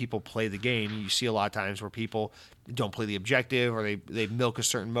the way people play the game. You see a lot of times where people don't play the objective, or they milk a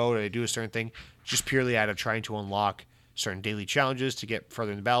certain mode, or they do a certain thing just purely out of trying to unlock certain daily challenges to get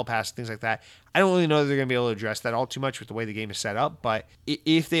further in the battle pass, things like that. I don't really know that they're going to be able to address that all too much with the way the game is set up, but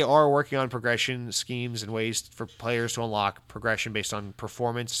if they are working on progression schemes and ways for players to unlock progression based on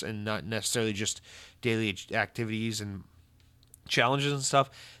performance and not necessarily just daily activities and challenges and stuff,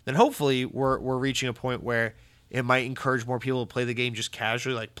 then hopefully we're reaching a point where it might encourage more people to play the game just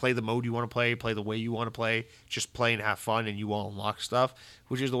casually, like play the mode you want to play the way you want to play, just play and have fun, and you will unlock stuff,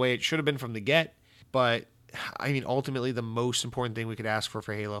 which is the way it should have been from the get. But I mean, ultimately, the most important thing we could ask for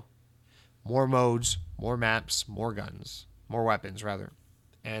Halo: more modes, more maps, more guns, more weapons, rather,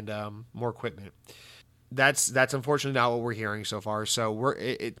 and more equipment. That's unfortunately not what we're hearing so far. So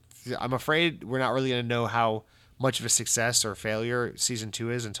I'm afraid we're not really going to know how much of a success or failure Season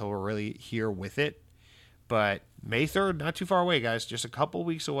 2 is until we're really here with it. But May 3rd, not too far away, guys. Just a couple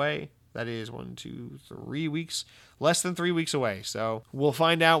weeks away. That is 1, 2, 3 weeks. Less than 3 weeks away. So we'll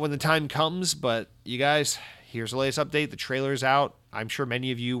find out when the time comes. But you guys, here's the latest update. The trailer's out. I'm sure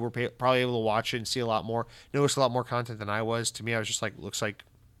many of you were probably able to watch it and see a lot more. Notice a lot more content than I was. To me, I was just like, looks like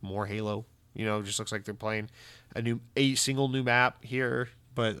more Halo. Just looks like they're playing a single new map here.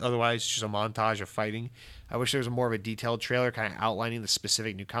 But otherwise, just a montage of fighting. I wish there was more of a detailed trailer kind of outlining the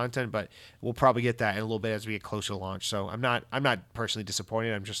specific new content, but we'll probably get that in a little bit as we get closer to launch. So I'm not personally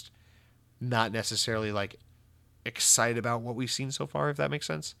disappointed. I'm just not necessarily like excited about what we've seen so far, if that makes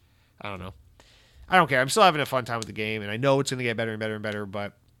sense. I don't know. I don't care. I'm still having a fun time with the game, and I know it's going to get better and better and better,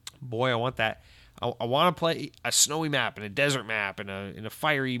 but boy, I want that. I want to play a snowy map and a desert map and a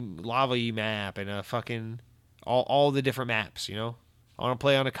fiery lava-y map and a fucking all the different maps, I want to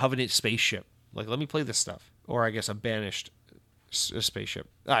play on a Covenant spaceship. Like, let me play this stuff. Or I guess a banished spaceship.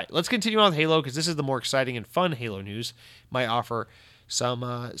 All right, let's continue on with Halo, because this is the more exciting and fun Halo news. Might offer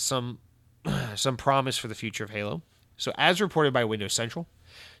some promise for the future of Halo. So as reported by Windows Central,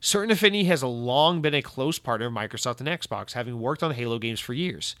 Certain Affinity has long been a close partner of Microsoft and Xbox, having worked on Halo games for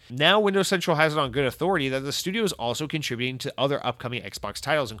years. Now, Windows Central has it on good authority that the studio is also contributing to other upcoming Xbox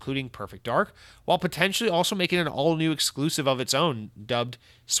titles, including Perfect Dark, while potentially also making an all-new exclusive of its own, dubbed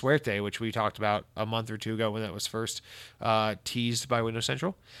Suerte, which we talked about a month or two ago when that was first teased by Windows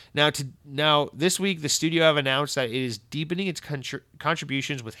Central. Now, this week, the studio have announced that it is deepening its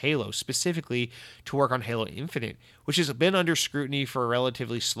contributions with Halo, specifically to work on Halo Infinite, which has been under scrutiny for a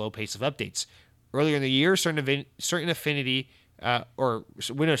relatively slow pace of updates. Earlier in the year, Certain Affinity or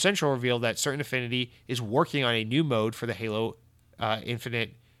Windows Central revealed that Certain Affinity is working on a new mode for the Halo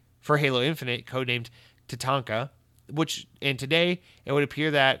Infinite, codenamed Tatanka, and today it would appear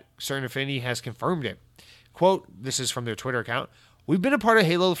that Certain Affinity has confirmed it. Quote, this is from their Twitter account: "We've been a part of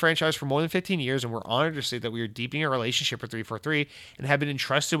Halo franchise for more than 15 years, and we're honored to say that we are deepening our relationship with 343 and have been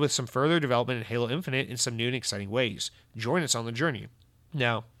entrusted with some further development in Halo Infinite in some new and exciting ways. Join us on the journey."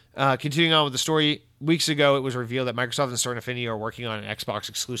 Now, continuing on with the story, weeks ago it was revealed that Microsoft and Certain Affinity are working on an Xbox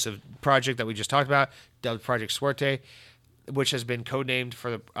exclusive project that we just talked about, dubbed Project Suerte, which has been codenamed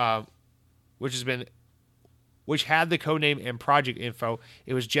for the which had the codename and project info.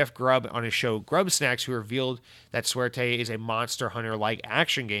 It was Jeff Grubb on his show Grubb Snacks who revealed that Suerte is a Monster Hunter-like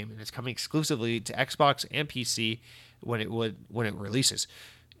action game, and it's coming exclusively to Xbox and PC when it releases.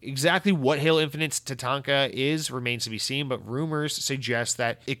 Exactly what Halo Infinite's Tatanka is remains to be seen, but rumors suggest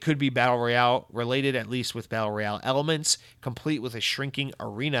that it could be Battle Royale related, at least with Battle Royale elements, complete with a shrinking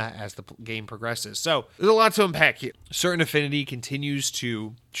arena as the game progresses. So there's a lot to unpack here. Certain Affinity continues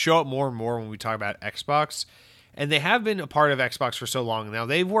to show up more and more when we talk about Xbox, and they have been a part of Xbox for so long now.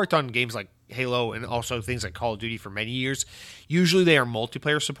 They've worked on games like Halo and also things like Call of Duty for many years. Usually they are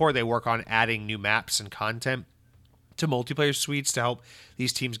multiplayer support. They work on adding new maps and content to multiplayer suites to help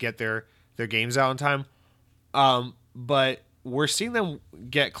these teams get their games out on time. But we're seeing them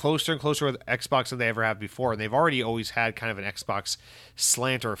get closer and closer with Xbox than they ever have before. And they've already always had kind of an Xbox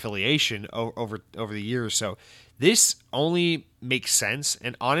slant or affiliation over the years. So this only makes sense.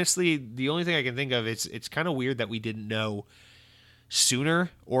 And honestly, the only thing I can think of, it's kind of weird that we didn't know sooner,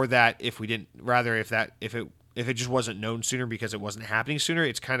 or that if it just wasn't known sooner because it wasn't happening sooner.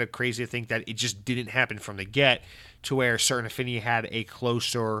 It's kind of crazy to think that it just didn't happen from the get, to where Certain Affinity had a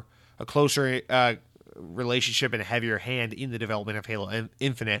closer relationship and a heavier hand in the development of Halo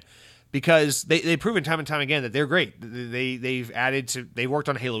Infinite, because they've proven time and time again that they're great. They worked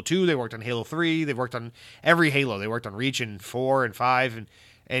on Halo 2, they worked on Halo 3, they've worked on every Halo. They worked on Reach and 4 and 5,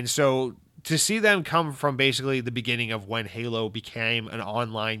 and so to see them come from basically the beginning of when Halo became an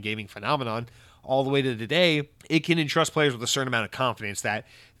online gaming phenomenon all the way to today, it can entrust players with a certain amount of confidence that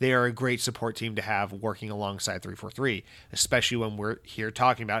they are a great support team to have working alongside 343, especially when we're here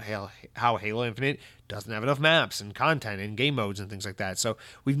talking about how Halo Infinite doesn't have enough maps and content and game modes and things like that. So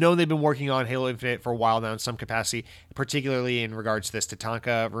we've known they've been working on Halo Infinite for a while now in some capacity, particularly in regards to this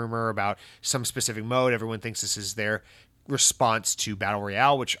Tatanka rumor about some specific mode. Everyone thinks this is their response to Battle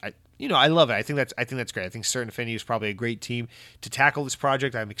Royale, which I love it. I think that's great. I think Certain Affinity is probably a great team to tackle this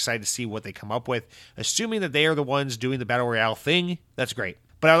project. I'm excited to see what they come up with. Assuming that they are the ones doing the Battle Royale thing, that's great.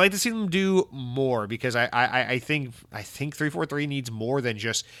 But I'd like to see them do more because I think 343 needs more than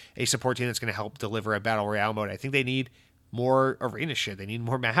just a support team that's going to help deliver a Battle Royale mode. I think they need more arena shit. They need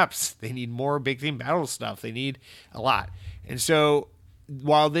more maps. They need more big team battle stuff. They need a lot. And so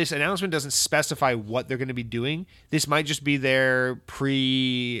while this announcement doesn't specify what they're going to be doing, this might just be their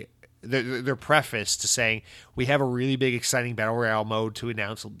preface to saying, we have a really big, exciting Battle Royale mode to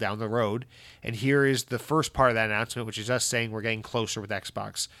announce down the road. And here is the first part of that announcement, which is us saying we're getting closer with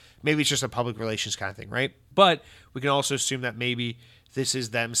Xbox. Maybe it's just a public relations kind of thing, right? But we can also assume that maybe this is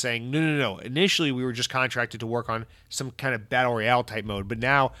them saying, no. Initially, we were just contracted to work on some kind of Battle Royale type mode, but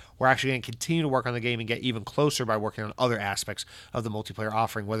now we're actually going to continue to work on the game and get even closer by working on other aspects of the multiplayer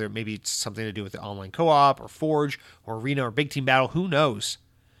offering, whether maybe it's something to do with the online co-op or Forge or Arena or Big Team Battle, who knows?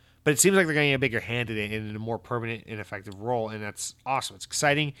 But it seems like they're getting a bigger hand in it and in a more permanent and effective role, and that's awesome. It's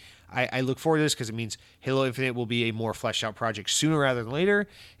exciting. I look forward to this because it means Halo Infinite will be a more fleshed out project sooner rather than later.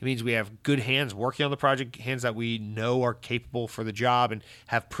 It means we have good hands working on the project, hands that we know are capable for the job and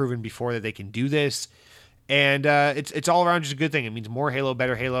have proven before that they can do this. And it's all around just a good thing. It means more Halo,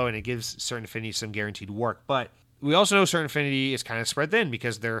 better Halo, and it gives Certain Affinity some guaranteed work. But we also know Certain Affinity is kind of spread thin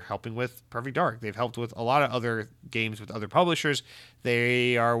because they're helping with Perfect Dark. They've helped with a lot of other games with other publishers.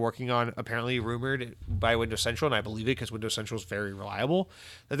 They are working on, apparently rumored by Windows Central, and I believe it because Windows Central is very reliable,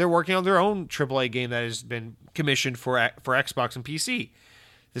 that they're working on their own AAA game that has been commissioned for Xbox and PC.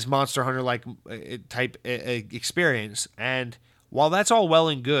 This Monster Hunter-like type experience. And while that's all well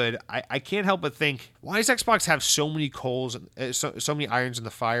and good, I can't help but think, why does Xbox have so many coals, so many irons in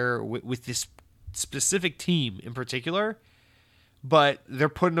the fire with this specific team in particular, but they're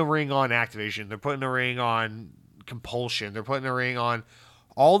putting a ring on Activision, they're putting a ring on Compulsion, they're putting a ring on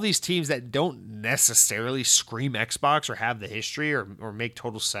all these teams that don't necessarily scream Xbox or have the history or make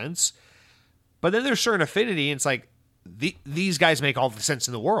total sense. But then there's Certain Affinity, and it's like these guys make all the sense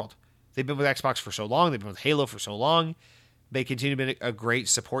in the world. They've been with Xbox for so long, they've been with Halo for so long. They continue to be a great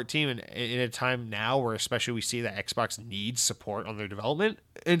support team, and in a time now where especially we see that Xbox needs support on their development.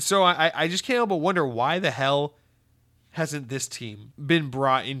 And so I just can't help but wonder, why the hell hasn't this team been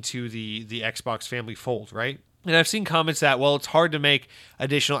brought into the Xbox family fold, right? And I've seen comments that, well, it's hard to make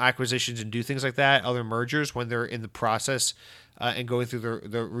additional acquisitions and do things like that, other mergers, when they're in the process and going through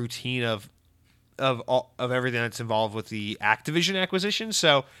the routine of everything that's involved with the Activision acquisition.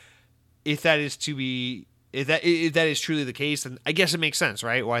 So if that is truly the case, then I guess it makes sense,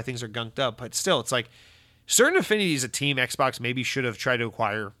 right? Why things are gunked up. But still, it's like Certain Affinity is a team Xbox maybe should have tried to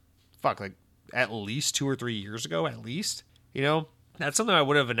acquire, at least 2 or 3 years ago, at least. You know, that's something I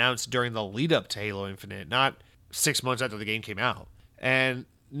would have announced during the lead up to Halo Infinite, not 6 months after the game came out. And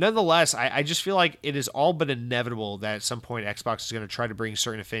nonetheless, I just feel like it is all but inevitable that at some point Xbox is going to try to bring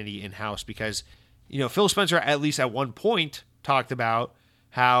Certain Affinity in-house because, Phil Spencer, at least at one point, talked about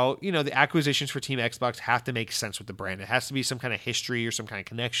how, the acquisitions for Team Xbox have to make sense with the brand. It has to be some kind of history or some kind of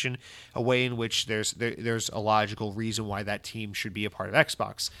connection, a way in which there's a logical reason why that team should be a part of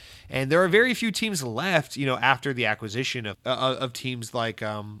Xbox. And there are very few teams left, after the acquisition of teams like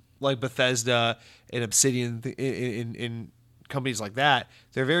Bethesda and Obsidian in companies like that.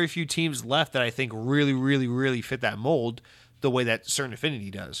 There are very few teams left that I think really, really, really fit that mold the way that Certain Affinity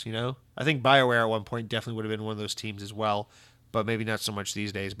does, I think BioWare at one point definitely would have been one of those teams as well, but maybe not so much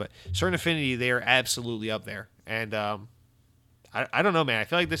these days. But Certain Affinity, they are absolutely up there. And I don't know, man. I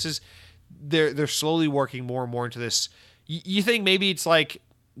feel like this is they're slowly working more and more into this. You think maybe it's like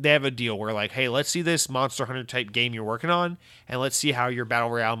they have a deal where like, hey, let's see this Monster Hunter type game you're working on, and let's see how your Battle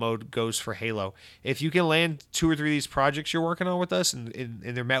Royale mode goes for Halo. If you can land 2 or 3 of these projects you're working on with us and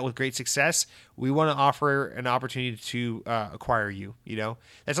they're met with great success, we want to offer an opportunity to acquire you.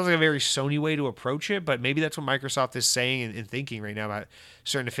 That sounds like a very Sony way to approach it, but maybe that's what Microsoft is saying and thinking right now about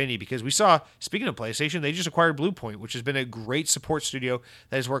Certain Affinity, because we saw, speaking of PlayStation, they just acquired Bluepoint, which has been a great support studio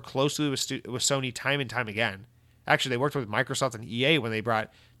that has worked closely with Sony time and time again. Actually, they worked with Microsoft and EA when they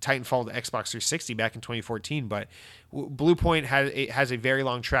brought Titanfall to Xbox 360 back in 2014, but Bluepoint has a very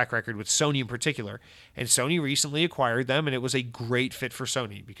long track record with Sony in particular, and Sony recently acquired them, and it was a great fit for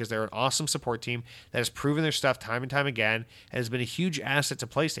Sony because they're an awesome support team that has proven their stuff time and time again and has been a huge asset to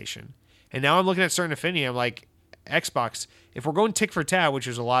PlayStation. And now I'm looking at Certain Affinity. I'm like, Xbox, if we're going tick for tat, which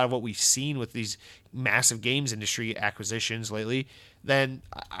is a lot of what we've seen with these massive games industry acquisitions lately, then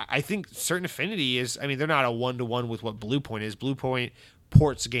I think Certain Affinity is, I mean, they're not a one-to-one with what Bluepoint is. Bluepoint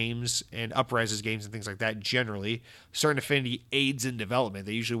ports games and upreses games and things like that generally. Certain Affinity aids in development.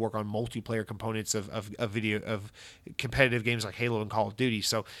 They usually work on multiplayer components of competitive games like Halo and Call of Duty.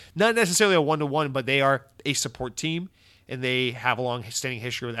 So not necessarily a one-to-one, but they are a support team, and they have a long-standing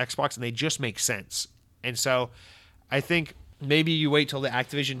history with Xbox, and they just make sense. And so I think maybe you wait till the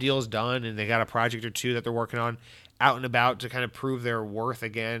Activision deal is done and they got a project or two that they're working on out and about to kind of prove their worth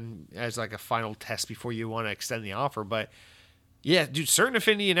again as like a final test before you want to extend the offer. But yeah, dude, Certain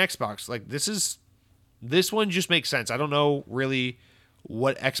Affinity and Xbox, like this one just makes sense. I don't know really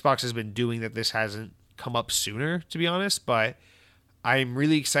what Xbox has been doing that this hasn't come up sooner, to be honest, but I'm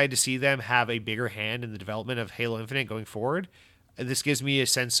really excited to see them have a bigger hand in the development of Halo Infinite going forward. And this gives me a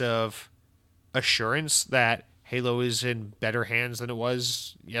sense of assurance that Halo is in better hands than it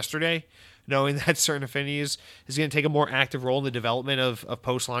was yesterday, knowing that Certain Affinity is going to take a more active role in the development of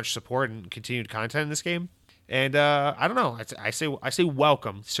post-launch support and continued content in this game. And I don't know. I say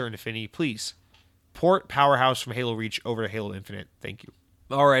welcome, Certain Affinity. Please port Powerhouse from Halo Reach over to Halo Infinite. Thank you.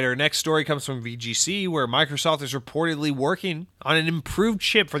 All right, our next story comes from VGC, where Microsoft is reportedly working on an improved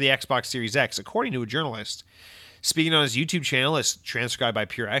chip for the Xbox Series X, according to a journalist. Speaking on his YouTube channel, as transcribed by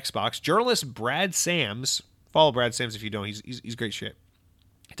Pure Xbox, journalist Brad Sams, follow Brad Sams if you don't, he's great shit.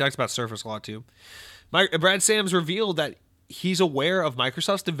 He talks about Surface a lot too. Brad Sams revealed that he's aware of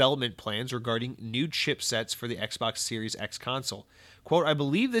Microsoft's development plans regarding new chipsets for the Xbox Series X console. Quote, I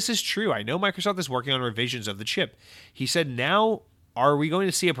believe this is true. I know Microsoft is working on revisions of the chip. He said, now, are we going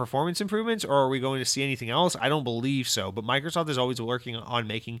to see a performance improvements or are we going to see anything else? I don't believe so, but Microsoft is always working on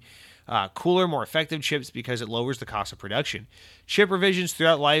making cooler, more effective chips because it lowers the cost of production. Chip revisions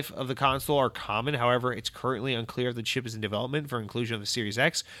throughout life of the console are common. However, it's currently unclear if the chip is in development for inclusion of the Series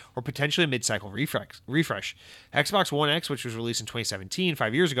X or potentially a mid-cycle refresh. Xbox One X, which was released in 2017,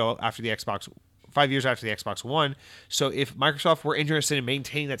 5 years ago, after the Xbox 5 years after the Xbox One. So if Microsoft were interested in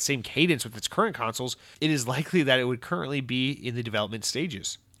maintaining that same cadence with its current consoles, it is likely that it would currently be in the development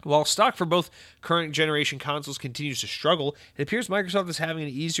stages. While stock for both current generation consoles continues to struggle, it appears Microsoft is having an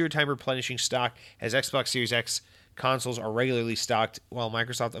easier time replenishing stock as Xbox Series X consoles are regularly stocked, while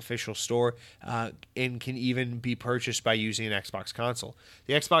Microsoft official store and can even be purchased by using an Xbox console.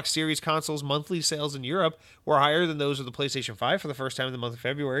 The Xbox Series console's monthly sales in Europe were higher than those of the PlayStation 5 for the first time in the month of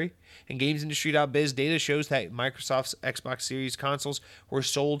February, and GamesIndustry.biz data shows that Microsoft's Xbox Series consoles were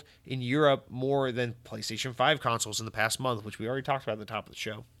sold in Europe more than PlayStation 5 consoles in the past month, which we already talked about at the top of the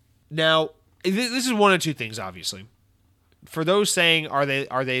show. Now, this is one of two things, obviously. For those saying, are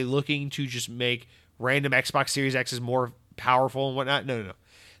they looking to just make random Xbox Series X's more powerful and whatnot? No.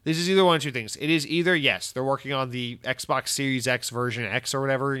 This is either one of two things. It is either, yes, they're working on the Xbox Series X version X or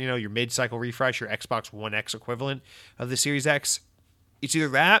whatever, your mid-cycle refresh, your Xbox One X equivalent of the Series X. It's either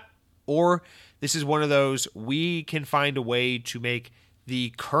that, or this is one of those, we can find a way to make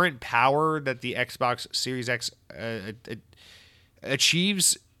the current power that the Xbox Series X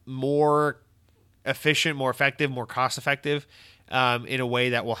achieves more efficient, more effective, more cost-effective, in a way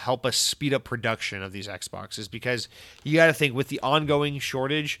that will help us speed up production of these Xboxes, because you got to think, with the ongoing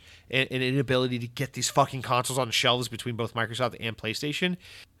shortage and inability to get these fucking consoles on the shelves between both Microsoft and PlayStation,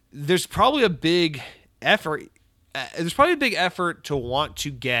 there's probably a big effort. To want to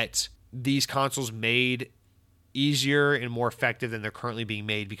get these consoles made easier and more effective than they're currently being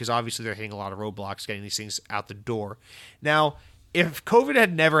made, because obviously they're hitting a lot of roadblocks getting these things out the door. Now, if COVID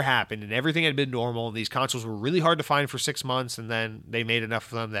had never happened and everything had been normal and these consoles were really hard to find for 6 months and then they made enough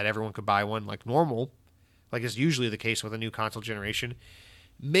of them that everyone could buy one like normal, like is usually the case with a new console generation,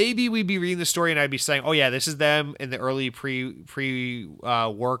 maybe we'd be reading the story and I'd be saying, oh yeah, this is them in the early pre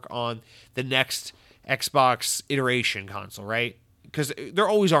work on the next Xbox iteration console, right? Because they're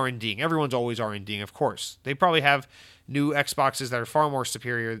always R&Ding. Everyone's always R&Ding, of course. They probably have new Xboxes that are far more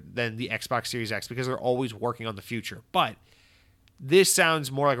superior than the Xbox Series X because they're always working on the future. But this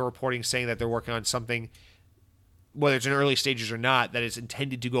sounds more like a reporting saying that they're working on something, whether it's in early stages or not, that is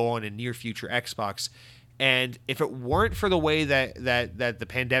intended to go on in near future Xbox. And if it weren't for the way that the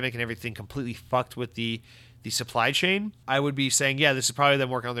pandemic and everything completely fucked with the supply chain, I would be saying, yeah, this is probably them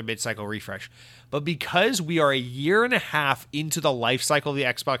working on their mid-cycle refresh. But because we are a year and a half into the life cycle of the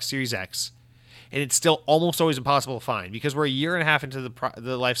Xbox Series X, and it's still almost always impossible to find, because we're a year and a half into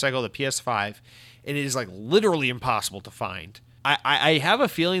the life cycle of the PS5, and it is like literally impossible to find. I have a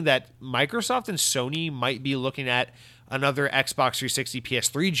feeling that Microsoft and Sony might be looking at another Xbox 360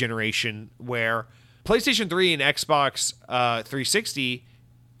 PS3 generation where PlayStation 3 and Xbox 360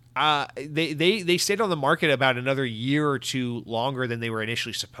 They stayed on the market about another year or two longer than they were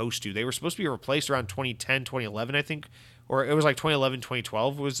initially supposed to. They were supposed to be replaced around 2010, 2011, I think, or it was like 2011,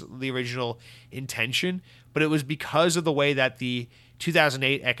 2012 was the original intention. But it was because of the way that the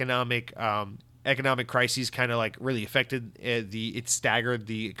 2008 economic crises kind of like really affected it staggered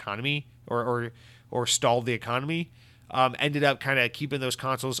the economy or stalled the economy. Ended up kind of keeping those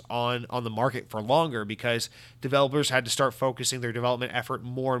consoles on the market for longer because developers had to start focusing their development effort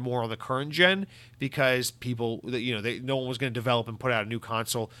more and more on the current gen because people, no one was going to develop and put out a new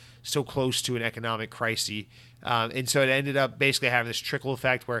console so close to an economic crisis. And so it ended up basically having this trickle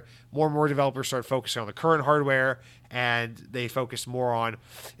effect where more and more developers started focusing on the current hardware and they focused more on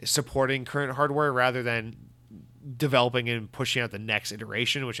supporting current hardware rather than developing and pushing out the next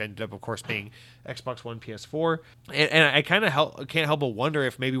iteration, which ended up, of course, being Xbox One, PS4. And I kind of can't help but wonder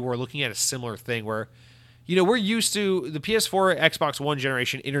if maybe we're looking at a similar thing where, we're used to the PS4, Xbox One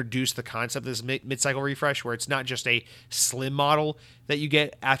generation introduced the concept of this mid-cycle refresh where it's not just a slim model that you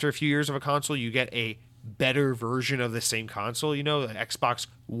get after a few years of a console, you get a better version of the same console, the Xbox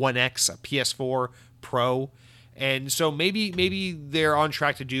One X, a PS4 Pro. And so maybe they're on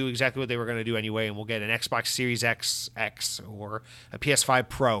track to do exactly what they were going to do anyway, and we'll get an Xbox Series X or a PS5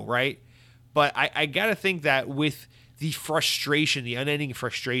 Pro, right? But I got to think that with the unending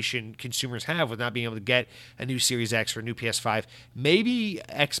frustration consumers have with not being able to get a new Series X or a new PS5, maybe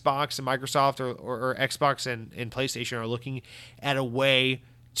Xbox and Microsoft or Xbox and PlayStation are looking at a way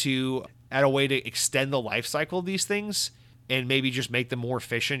to extend the life cycle of these things and maybe just make them more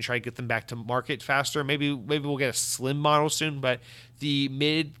efficient, try to get them back to market faster. Maybe we'll get a slim model soon, but the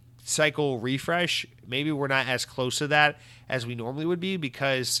mid-cycle refresh, maybe we're not as close to that as we normally would be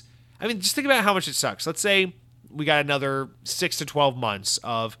because, just think about how much it sucks. Let's say we got another 6 to 12 months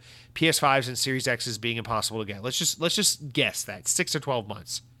of PS5s and Series X's being impossible to get. Let's just guess that 6 to 12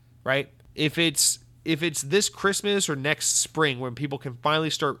 months, right? If it's this Christmas or next spring when people can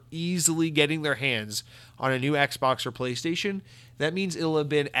finally start easily getting their hands on a new Xbox or PlayStation, that means it'll have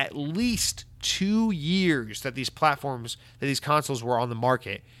been at least 2 years that these consoles were on the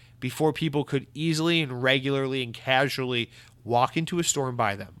market before people could easily and regularly and casually walk into a store and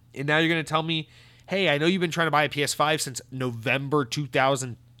buy them. And now you're going to tell me, hey, I know you've been trying to buy a PS5 since November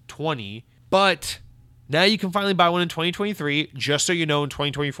 2020, but now you can finally buy one in 2023, just so you know in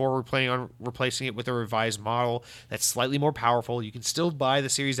 2024 we're planning on replacing it with a revised model that's slightly more powerful. You can still buy the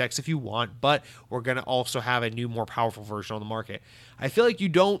Series X if you want, but we're going to also have a new, more powerful version on the market. I feel like you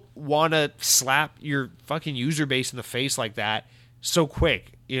don't want to slap your fucking user base in the face like that so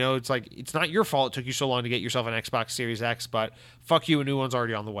quick. It's like, it's not your fault it took you so long to get yourself an Xbox Series X, but fuck you, a new one's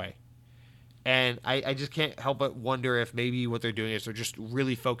already on the way. And I just can't help but wonder if maybe what they're doing is they're just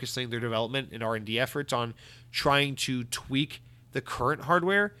really focusing their development and R&D efforts on trying to tweak the current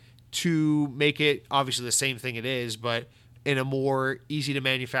hardware to make it obviously the same thing it is, but in a more easy to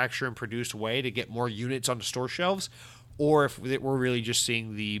manufacture and produce way to get more units onto store shelves, or if we're really just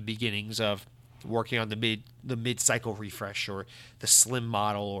seeing the beginnings of working on the mid-cycle refresh or the slim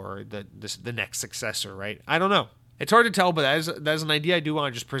model or the next successor, right? I don't know. It's hard to tell, but that is an idea I do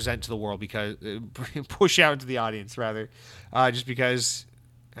want to just present to the world because push out to the audience rather, just because,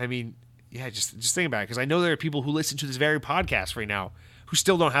 just think about it because I know there are people who listen to this very podcast right now who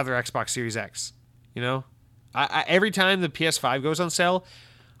still don't have their Xbox Series X. I every time the PS5 goes on sale,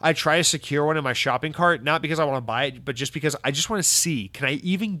 I try to secure one in my shopping cart, not because I want to buy it, but just because I just want to see, can I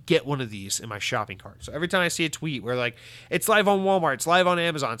even get one of these in my shopping cart? So every time I see a tweet where like, it's live on Walmart, it's live on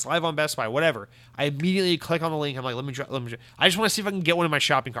Amazon, it's live on Best Buy, whatever, I immediately click on the link. I'm like, let me try. I just want to see if I can get one in my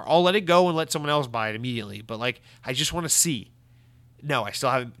shopping cart. I'll let it go and let someone else buy it immediately. But like, I just want to see. No, I still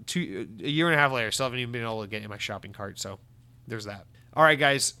haven't, a year and a half later, I still haven't even been able to get in my shopping cart. So there's that. All right,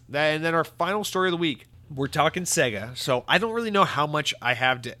 guys. And then our final story of the week. We're talking Sega, so I don't really know how much I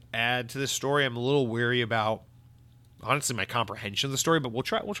have to add to this story. I'm a little weary about, honestly, my comprehension of the story, but we'll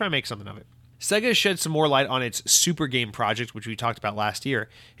try and make something of it. Sega has shed some more light on its Super Game project, which we talked about last year,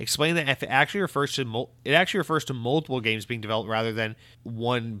 explaining that it actually refers to multiple games being developed rather than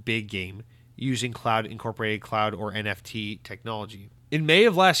one big game using incorporated cloud or NFT technology. In May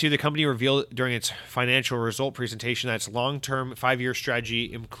of last year, the company revealed during its financial result presentation that its long-term 5-year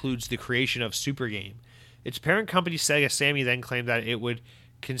strategy includes the creation of Super Game. Its parent company, Sega Sammy, then claimed that it would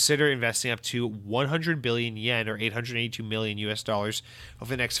consider investing up to 100 billion yen or 882 million US dollars over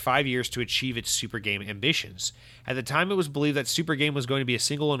the next 5 years to achieve its Super Game ambitions. At the time, it was believed that Super Game was going to be a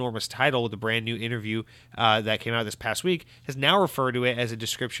single enormous title. With a brand new interview that came out this past week, has now referred to it as a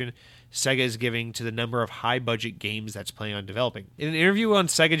description Sega is giving to the number of high-budget games that's planning on developing. In an interview on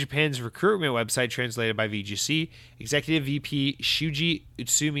Sega Japan's recruitment website translated by VGC, Executive VP Shuji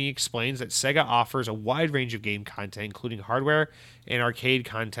Utsumi explains that Sega offers a wide range of game content, including hardware and arcade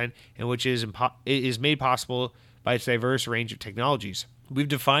content, and which is made possible by its diverse range of technologies. We've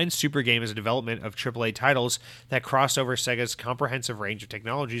defined Super Game as a development of AAA titles that cross over Sega's comprehensive range of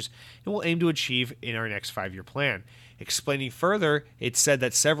technologies and will aim to achieve in our next 5-year plan. Explaining further, it said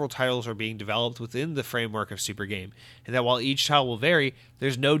that several titles are being developed within the framework of Super Game, and that while each title will vary,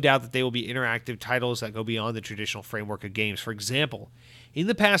 there's no doubt that they will be interactive titles that go beyond the traditional framework of games. For example, in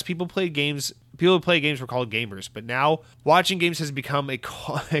the past, people who play games were called gamers, but now watching games has become a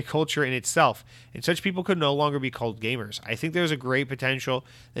culture in itself, and such people could no longer be called gamers. I think there's a great potential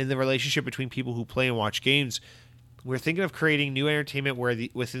in the relationship between people who play and watch games. We're thinking of creating new entertainment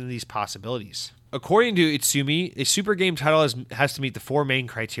within these possibilities. According to Itsumi, a Super Game title has to meet the 4 main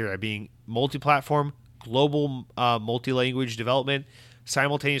criteria, being multi-platform, global multi-language development,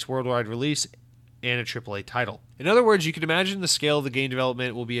 simultaneous worldwide release, and a AAA title. In other words, you can imagine the scale of the game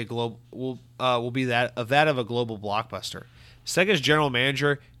development will be that of a global blockbuster. Sega's general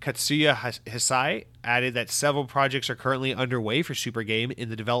manager, Katsuya Hisai, added that several projects are currently underway for Super Game. In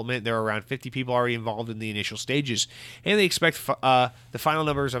the development, there are around 50 people already involved in the initial stages, and they expect the final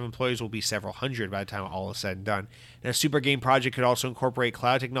numbers of employees will be several hundred by the time all is said and done. And a Super Game project could also incorporate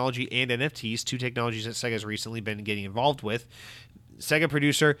cloud technology and NFTs, 2 technologies that Sega has recently been getting involved with. Sega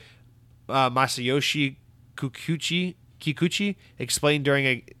producer Masayoshi Kikuchi explained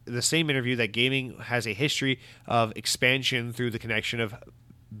during the same interview that gaming has a history of expansion through the connection of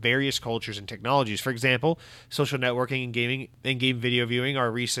various cultures and technologies. For example, social networking and gaming and game video viewing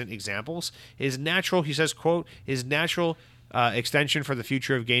are recent examples. It is natural, he says, quote, is natural extension for the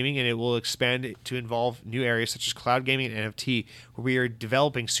future of gaming, and it will expand to involve new areas such as cloud gaming and NFT, where we are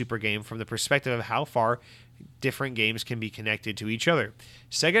developing Super Game from the perspective of how far different games can be connected to each other.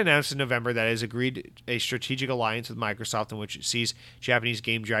 Sega announced in November that it has agreed a strategic alliance with Microsoft in which it sees Japanese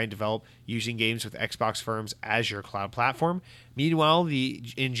game giant develop using games with Xbox firm's Azure cloud platform. Meanwhile,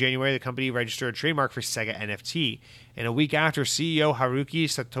 in January, the company registered a trademark for Sega NFT, and a week after, CEO Haruki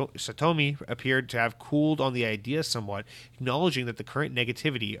Satomi appeared to have cooled on the idea somewhat, acknowledging that the current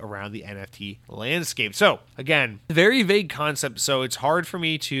negativity around the NFT landscape. So, again, very vague concept, so it's hard for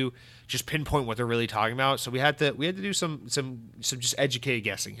me to just pinpoint what they're really talking about. So we had to do some just educated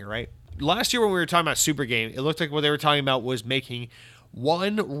guessing here, right? Last year when we were talking about Super Game, it looked like what they were talking about was making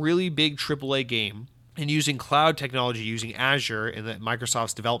one really big AAA game and using cloud technology, using Azure and the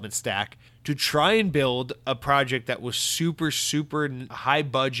Microsoft's development stack to try and build a project that was super high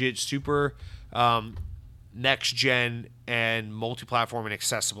budget, super next gen and multi-platform and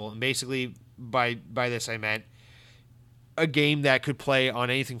accessible. And basically by this I meant a game that could play on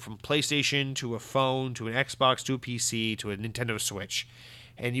anything from PlayStation to a phone to an Xbox to a PC to a Nintendo Switch.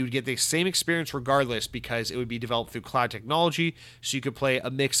 And you would get the same experience regardless because it would be developed through cloud technology. So you could play a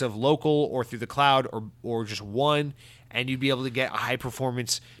mix of local or through the cloud or just one. And you'd be able to get a high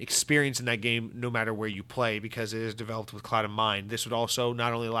performance experience in that game no matter where you play because it is developed with cloud in mind. This would also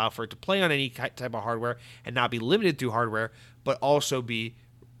not only allow for it to play on any type of hardware and not be limited through hardware, but also be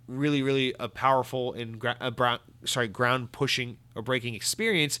really a powerful and ground pushing or breaking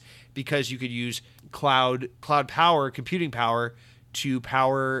experience because you could use cloud power, computing power to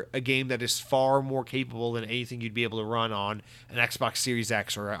power a game that is far more capable than anything you'd be able to run on an Xbox Series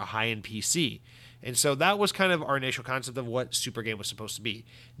X or a high-end PC. And so that was kind of our initial concept of what Super Game was supposed to be.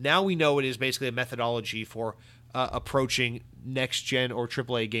 Now we know it is basically a methodology for approaching next-gen or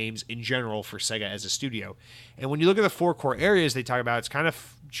AAA games in general for Sega as a studio. And when you look at the 4 core areas they talk about, it's kind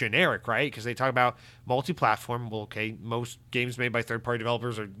of generic, right? Because they talk about multi-platform. Well, okay, most games made by third-party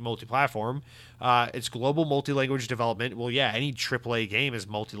developers are multi-platform. It's global multi-language development. Well, yeah, any AAA game is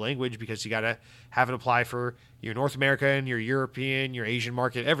multi-language because you got to have it apply for your North American, your European, your Asian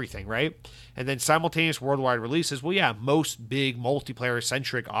market, everything, right? And then simultaneous worldwide releases. Well, yeah, most big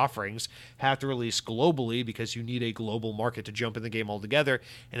multiplayer-centric offerings have to release globally because you need a global market to jump in the game altogether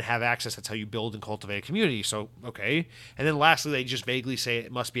and have access. That's how you build and cultivate a community. So, okay. And then lastly, they just vaguely say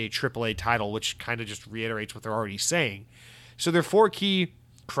it must be a AAA title, which kind of just reiterates what they're already saying. So their 4 key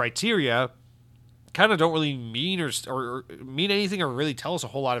criteria kind of don't really mean or mean anything or really tell us a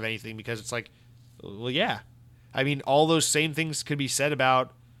whole lot of anything because it's like, well, yeah. I mean, all those same things could be said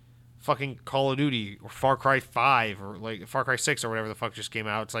about fucking Call of Duty or Far Cry 5 or like Far Cry 6 or whatever the fuck just came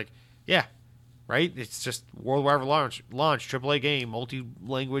out. It's like, yeah, right? It's just worldwide launch, AAA game,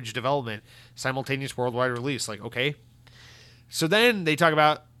 multi-language development, simultaneous worldwide release. Like, okay. So then they talk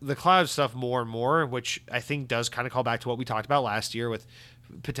about the cloud stuff more and more, which I think does kind of call back to what we talked about last year with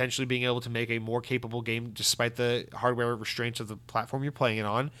potentially being able to make a more capable game despite the hardware restraints of the platform you're playing it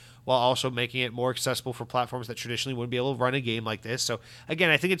on, while also making it more accessible for platforms that traditionally wouldn't be able to run a game like this. So again,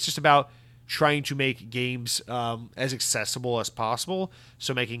 I think it's just about trying to make games as accessible as possible.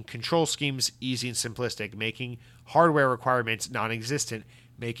 So making control schemes easy and simplistic, making hardware requirements non-existent,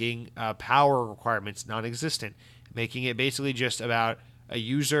 making power requirements non-existent, making it basically just about a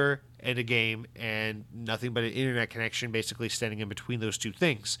user and a game and nothing but an internet connection basically standing in between those two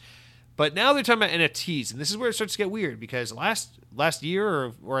things. But now they're talking about NFTs, and this is where it starts to get weird because last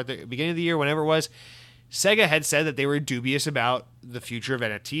year or at the beginning of the year, whenever it was, Sega had said that they were dubious about the future of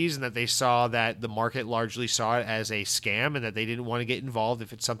NFTs and that they saw that the market largely saw it as a scam and that they didn't want to get involved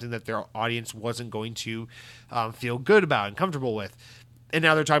if it's something that their audience wasn't going to feel good about and comfortable with. And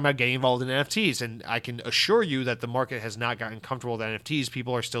now they're talking about getting involved in NFTs. And I can assure you that the market has not gotten comfortable with NFTs.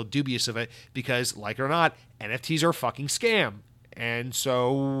 People are still dubious of it because, like it or not, NFTs are a fucking scam. And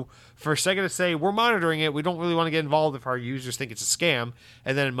so for Sega to say, we're monitoring it, we don't really want to get involved if our users think it's a scam,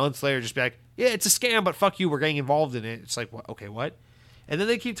 and then months later just be like, yeah, it's a scam, but fuck you, we're getting involved in it. It's like, what? Okay, what? And then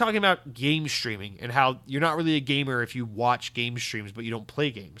they keep talking about game streaming and how you're not really a gamer if you watch game streams, but you don't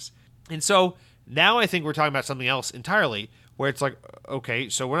play games. And so now I think we're talking about something else entirely, where it's like, okay,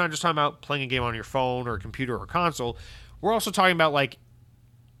 so we're not just talking about playing a game on your phone or a computer or console. We're also talking about like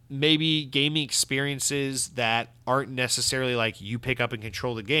maybe gaming experiences that aren't necessarily like you pick up and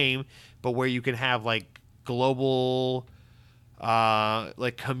control the game, but where you can have like global,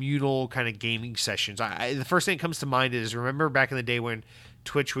 like communal kind of gaming sessions. The first thing that comes to mind is, remember back in the day when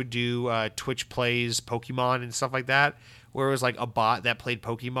Twitch would do Twitch plays Pokemon and stuff like that, where it was like a bot that played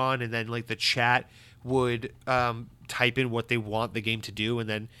Pokemon and then like the chat would type in what they want the game to do, and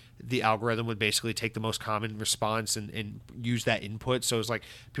then the algorithm would basically take the most common response and use that input. So it's like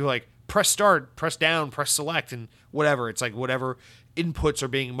people like press start, press down, press select, and whatever. It's like whatever inputs are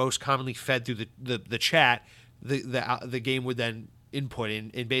being most commonly fed through the chat, the game would then input in,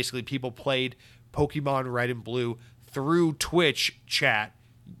 and basically people played Pokemon Red and Blue through Twitch chat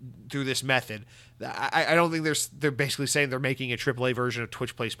through this method. I don't think they're basically saying they're making a AAA version of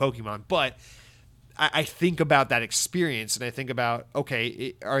Twitch Plays Pokemon, but I think about that experience, and I think about,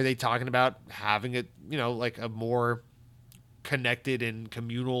 okay, are they talking about having a, like a more connected and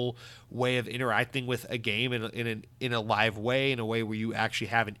communal way of interacting with a game in a live way, in a way where you actually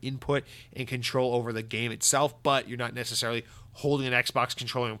have an input and control over the game itself, but you're not necessarily holding an Xbox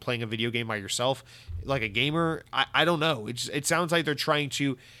controller and playing a video game by yourself like a gamer? I don't know. It sounds like they're trying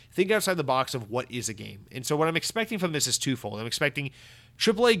to think outside the box of what is a game. And so what I'm expecting from this is twofold. I'm expecting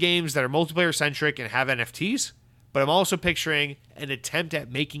AAA games that are multiplayer centric and have NFTs, but I'm also picturing an attempt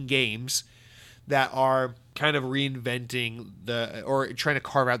at making games that are kind of reinventing or trying to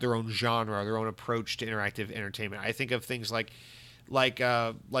carve out their own genre, their own approach to interactive entertainment. I think of things like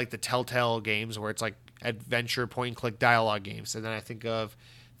the Telltale games, where it's like adventure point and click dialogue games, and then I think of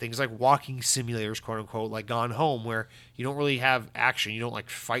things like walking simulators, quote unquote, like Gone Home, where you don't really have action. You don't like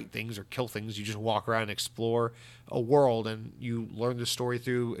fight things or kill things. You just walk around and explore a world, and you learn the story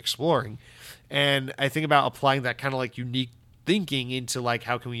through exploring. And I think about applying that kind of like unique thinking into like,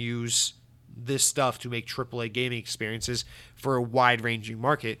 how can we use this stuff to make AAA gaming experiences for a wide-ranging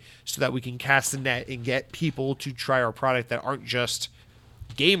market, so that we can cast the net and get people to try our product that aren't just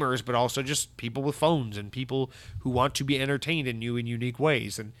gamers, but also just people with phones and people who want to be entertained in new and unique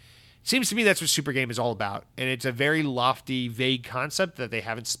ways. And it seems to me that's what Super Game is all about. And it's a very lofty, vague concept that they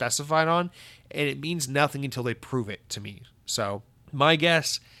haven't specified on, and it means nothing until they prove it to me. So my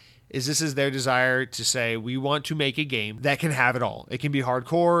guess is this is their desire to say, we want to make a game that can have it all. It can be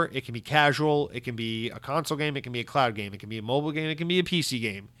hardcore, it can be casual, it can be a console game, it can be a cloud game, it can be a mobile game, it can be a PC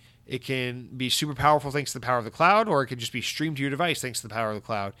game. It can be super powerful thanks to the power of the cloud, or it could just be streamed to your device thanks to the power of the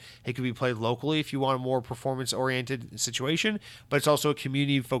cloud. It could be played locally if you want a more performance-oriented situation, but it's also a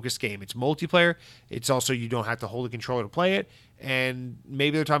community-focused game. It's multiplayer. It's also, you don't have to hold a controller to play it, and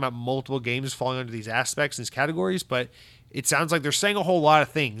maybe they're talking about multiple games falling under these aspects, these categories, but it sounds like they're saying a whole lot of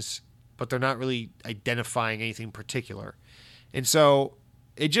things, but they're not really identifying anything particular. And so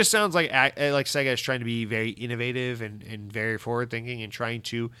it just sounds like Sega is trying to be very innovative and very forward-thinking, and trying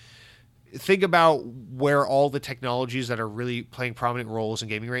to think about where all the technologies that are really playing prominent roles in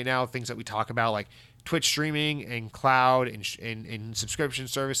gaming right now, things that we talk about like Twitch streaming and cloud and subscription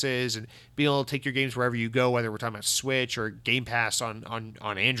services and being able to take your games wherever you go, whether we're talking about Switch or Game Pass on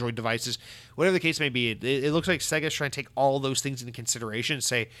Android devices, whatever the case may be. It looks like Sega's trying to take all those things into consideration and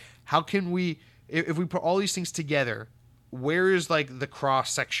say, how can we, if we put all these things together, where is like the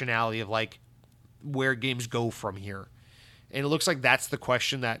cross sectionality of like where games go from here? And it looks like that's the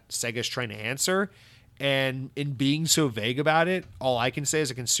question that Sega's trying to answer. And in being so vague about it, all I can say as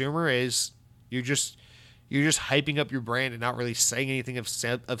a consumer is you're just hyping up your brand and not really saying anything of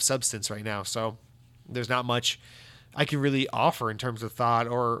substance right now. So there's not much I can really offer in terms of thought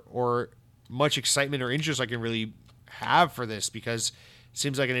or much excitement or interest I can really have for this, because it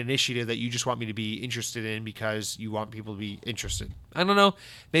seems like an initiative that you just want me to be interested in because you want people to be interested. I don't know.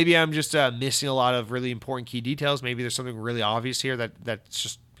 Maybe I'm just missing a lot of really important key details. Maybe there's something really obvious here that's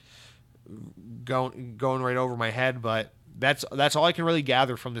just going right over my head, but that's all I can really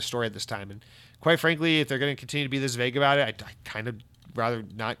gather from this story at this time. And quite frankly, if they're going to continue to be this vague about it, I kind of rather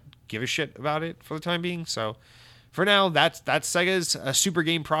not give a shit about it for the time being. So for now, that's Sega's super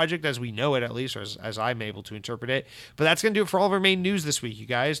game project as we know it, at least, or as I'm able to interpret it. But that's going to do it for all of our main news this week, you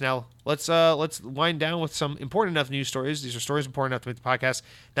guys. Now, let's wind down with some important enough news stories. These are stories important enough to make the podcast,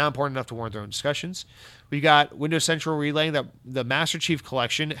 not important enough to warrant their own discussions. We got Windows Central relaying that the Master Chief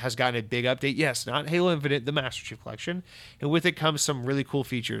Collection has gotten a big update. Yes, not Halo Infinite, the Master Chief Collection. And with it comes some really cool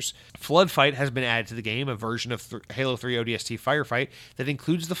features. Flood Fight has been added to the game, a version of Halo 3 ODST Firefight that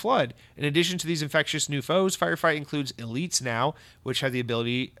includes the Flood. In addition to these infectious new foes, Firefight includes elites now, which have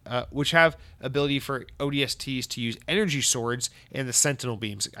ability for ODSTs to use energy swords and the Sentinel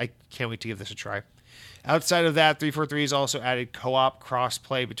beams. I can't wait to give this a try. Outside of that, 343 has also added co-op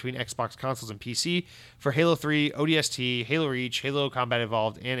cross-play between Xbox consoles and PC for Halo 3, ODST, Halo Reach, Halo Combat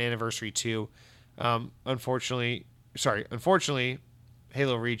Evolved, and Anniversary 2. Unfortunately,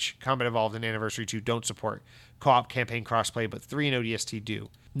 Halo Reach, Combat Evolved, and Anniversary 2 don't support co-op campaign crossplay, but 3 and ODST do.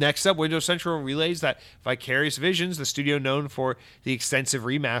 Next up, Windows Central relays that Vicarious Visions, the studio known for the extensive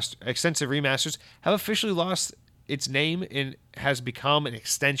remasters, have officially lost its name and has become an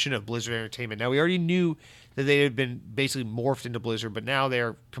extension of Blizzard Entertainment. Now, we already knew that they had been basically morphed into Blizzard, but now they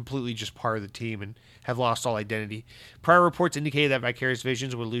are completely just part of the team and have lost all identity. Prior reports indicated that Vicarious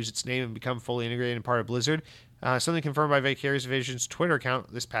Visions would lose its name and become fully integrated and part of Blizzard. Something confirmed by Vicarious Visions' Twitter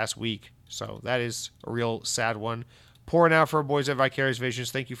account this past week. So that is a real sad one. Pouring out for our boys at Vicarious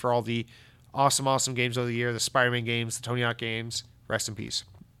Visions. Thank you for all the awesome games of the year, the Spider-Man games, the Tony Hawk games. Rest in peace.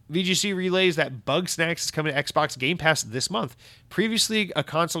 VGC relays that Bugsnax is coming to Xbox Game Pass this month. Previously a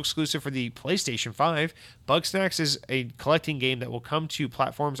console exclusive for the PlayStation 5, Bugsnax is a collecting game that will come to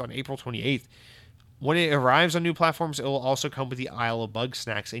platforms on April 28th. When it arrives on new platforms, it will also come with the Isle of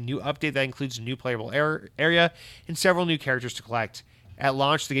Bugsnax, a new update that includes a new playable area and several new characters to collect. At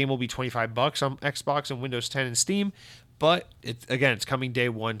launch, the game will be $25 on Xbox and Windows 10 and Steam, but it's coming day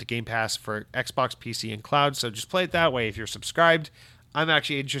one to Game Pass for Xbox, PC, and cloud, so just play it that way if you're subscribed. I'm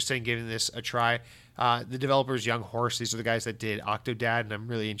actually interested in giving this a try. The developers Young Horse, these are the guys that did Octodad, and I'm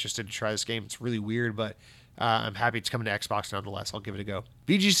really interested to try this game. It's really weird, but I'm happy it's coming to Xbox nonetheless. I'll give it a go.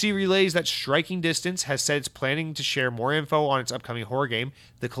 VGC relays that Striking Distance has said it's planning to share more info on its upcoming horror game,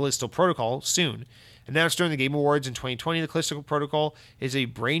 The Callisto Protocol, soon. Announced during the Game Awards in 2020, The Callisto Protocol is a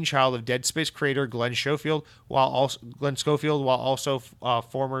brainchild of Dead Space creator Glenn Schofield, while also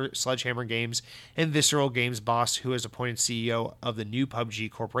former Sledgehammer Games and Visceral Games boss, who has appointed CEO of the new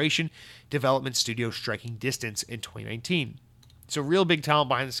PUBG Corporation development studio Striking Distance in 2019. So real big talent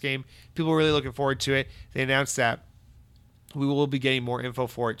behind this game. People are really looking forward to it. They announced that we will be getting more info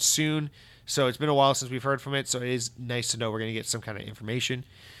for it soon. So it's been a while since we've heard from it, so it is nice to know we're going to get some kind of information.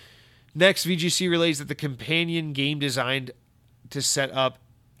 Next, VGC relays that the companion game designed to set up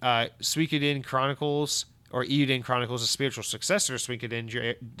Suikoden Chronicles, or Eiyuden Chronicles, a spiritual successor to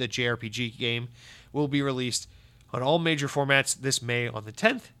Suikoden, the JRPG game, will be released on all major formats this May on the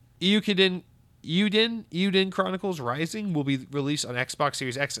 10th. Eiyuden Chronicles Rising will be released on Xbox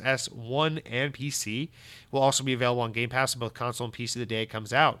Series X, S, One, and PC. Will also be available on Game Pass on both console and PC the day it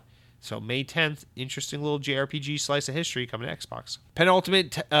comes out. So May 10th, interesting little JRPG slice of history coming to Xbox.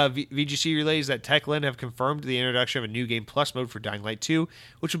 Penultimate VGC relays that Techland have confirmed the introduction of a new Game Plus mode for Dying Light 2,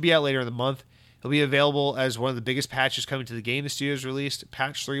 which will be out later in the month. It'll be available as one of the biggest patches coming to the game the studio has released.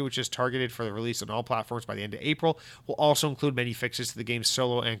 Patch 3, which is targeted for the release on all platforms by the end of April, will also include many fixes to the game's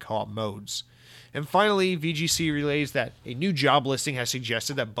solo and co-op modes. And finally, VGC relays that a new job listing has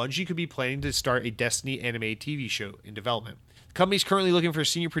suggested that Bungie could be planning to start a Destiny animated TV show in development. The company's currently looking for a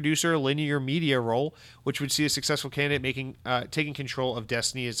senior producer, linear media role, which would see a successful candidate taking control of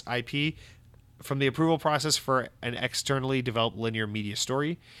Destiny's IP from the approval process for an externally developed linear media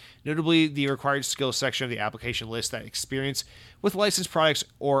story. Notably, the required skills section of the application lists that experience with licensed products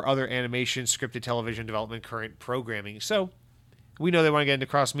or other animation, scripted television development, current programming. So, we know they want to get into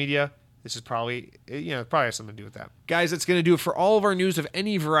cross media. This is probably has something to do with that. Guys, that's going to do it for all of our news of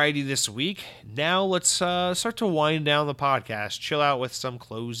any variety this week. Now let's start to wind down the podcast, chill out with some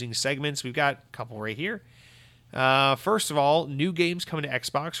closing segments. We've got a couple right here. First of all, new games coming to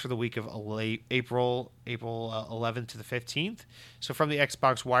Xbox for the week of April 11th to the 15th. So from the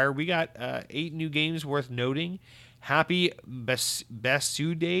Xbox Wire, we got 8 new games worth noting. Happy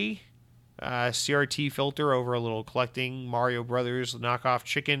Basude CRT filter over a little collecting Mario Brothers knockoff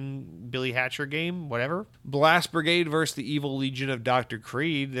chicken Billy Hatcher game, whatever. Blast Brigade versus the Evil Legion of Dr.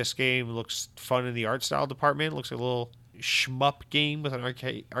 Creed. This game looks fun in the art style department. Looks like a little shmup game with an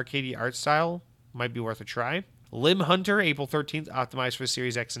arcadey art style. Might be worth a try. Limb Hunter, April 13th, optimized for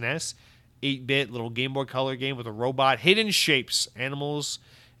Series X and S. 8-bit little Game Boy Color game with a robot, hidden shapes, animals,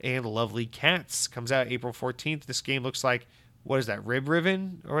 and lovely cats. Comes out April 14th. This game looks like, what is that, Rib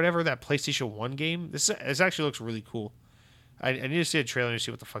Ribbon or whatever, that PlayStation 1 game? This actually looks really cool. I need to see a trailer and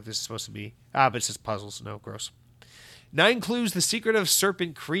see what the fuck this is supposed to be. But it's just puzzles. No, gross. 9 Clues, The Secret of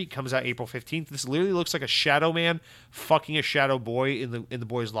Serpent Creek comes out April 15th. This literally looks like a shadow man fucking a shadow boy in the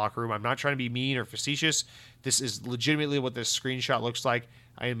boys' locker room. I'm not trying to be mean or facetious. This is legitimately what this screenshot looks like.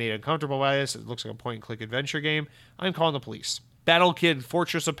 I am made uncomfortable by this. It looks like a point-and-click adventure game. I'm calling the police. Battle Kid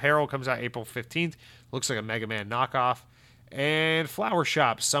Fortress Apparel comes out April 15th. Looks like a Mega Man knockoff. And Flower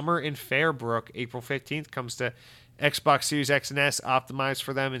Shop Summer in Fairbrook, April 15th, comes to Xbox Series X and S, optimized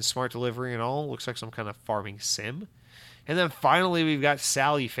for them in smart delivery and all. Looks like some kind of farming sim. And then finally, we've got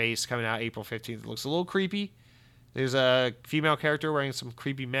Sally Face coming out April 15th. It looks a little creepy. There's a female character wearing some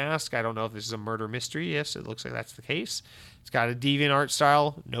creepy mask. I don't know if this is a murder mystery. Yes, it looks like that's the case. It's got a deviant art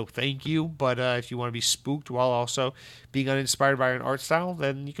style. No thank you. But if you want to be spooked while also being uninspired by an art style,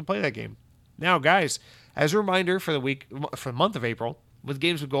 then you can play that game. Now, guys, as a reminder for the month of April, with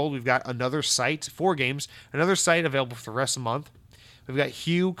Games with Gold, we've got another site, 4 games, another site available for the rest of the month. We've got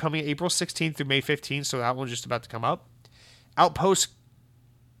Hue coming April 16th through May 15th, so that one's just about to come up. Outpost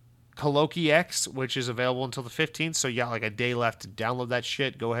Colloquy X, which is available until the 15th, so you got like a day left to download that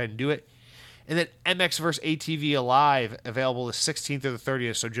shit. Go ahead and do it. And then MX vs. ATV Alive, available the 16th or the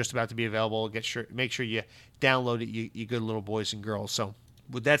 30th, so just about to be available. Make sure you download it, you good little boys and girls. So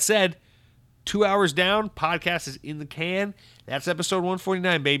with that said, 2 hours down, podcast is in the can. That's episode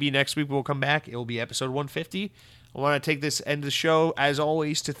 149, baby. Next week we'll come back. It will be episode 150. I want to take this end of the show, as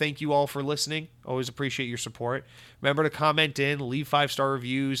always, to thank you all for listening. Always appreciate your support. Remember to comment in, leave 5-star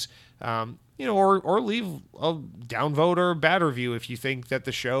reviews, or leave a downvote or a bad review if you think that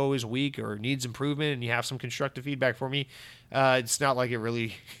the show is weak or needs improvement and you have some constructive feedback for me. It's not like it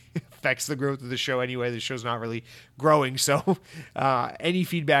really affects the growth of the show anyway. The show's not really growing, so any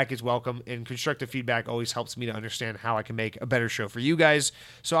feedback is welcome, and constructive feedback always helps me to understand how I can make a better show for you guys.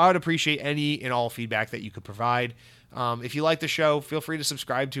 So I would appreciate any and all feedback that you could provide. If you like the show, feel free to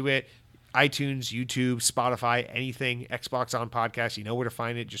subscribe to it. iTunes, YouTube, Spotify, anything, Xbox On Podcast, you know where to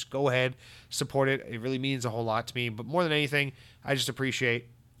find it. Just go ahead, support it. It really means a whole lot to me. But more than anything, I just appreciate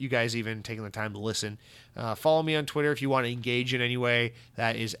you guys even taking the time to listen. Follow me on Twitter if you want to engage in any way.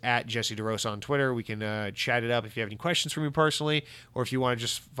 That is at Jesse DeRosa on Twitter. We can chat it up if you have any questions for me personally, or if you want to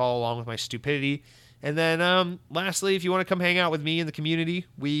just follow along with my stupidity. And then lastly, if you want to come hang out with me in the community,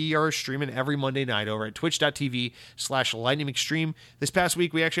 we are streaming every Monday night over at twitch.tv/lightningmcstream. This past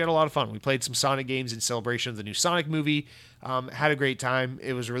week, we actually had a lot of fun. We played some Sonic games in celebration of the new Sonic movie. Had a great time.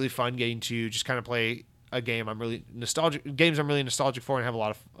 It was really fun getting to just kind of play a game I'm really nostalgic for and have a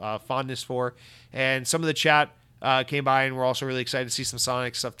lot of fondness for. And some of the chat came by, and we're also really excited to see some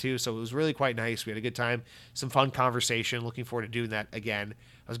Sonic stuff too. So it was really quite nice. We had a good time, some fun conversation. Looking forward to doing that again.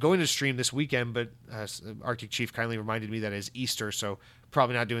 I was going to stream this weekend, but Arctic Chief kindly reminded me that it's Easter, so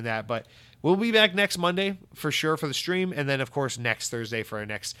probably not doing that. But we'll be back next Monday for sure for the stream, and then of course next Thursday for our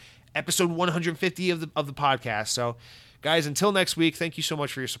next episode 150 of the podcast. So guys, until next week, thank you so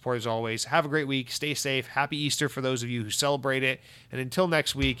much for your support as always. Have a great week. Stay safe. Happy Easter for those of you who celebrate it. And until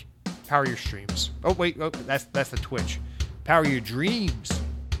next week, power your streams. Oh, wait. Oh, that's the Twitch. Power your dreams.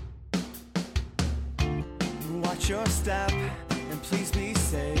 Watch your step and please be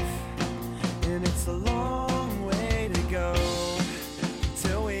safe. And it's a long way to go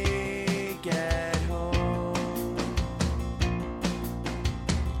till we get home.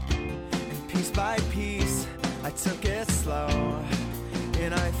 And piece by piece, I took it slow,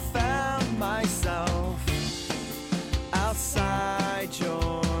 and I found myself outside.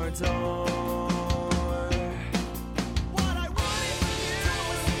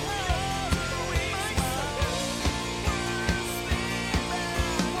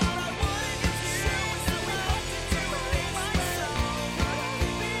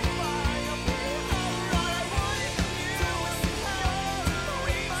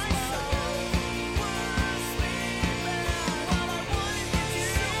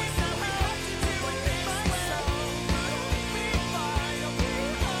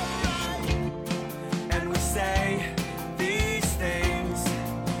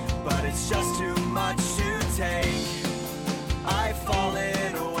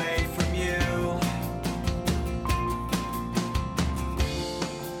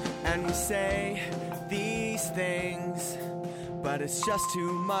 say these things, but it's just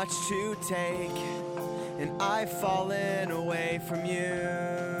too much to take, and I've fallen away from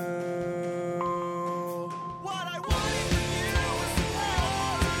you.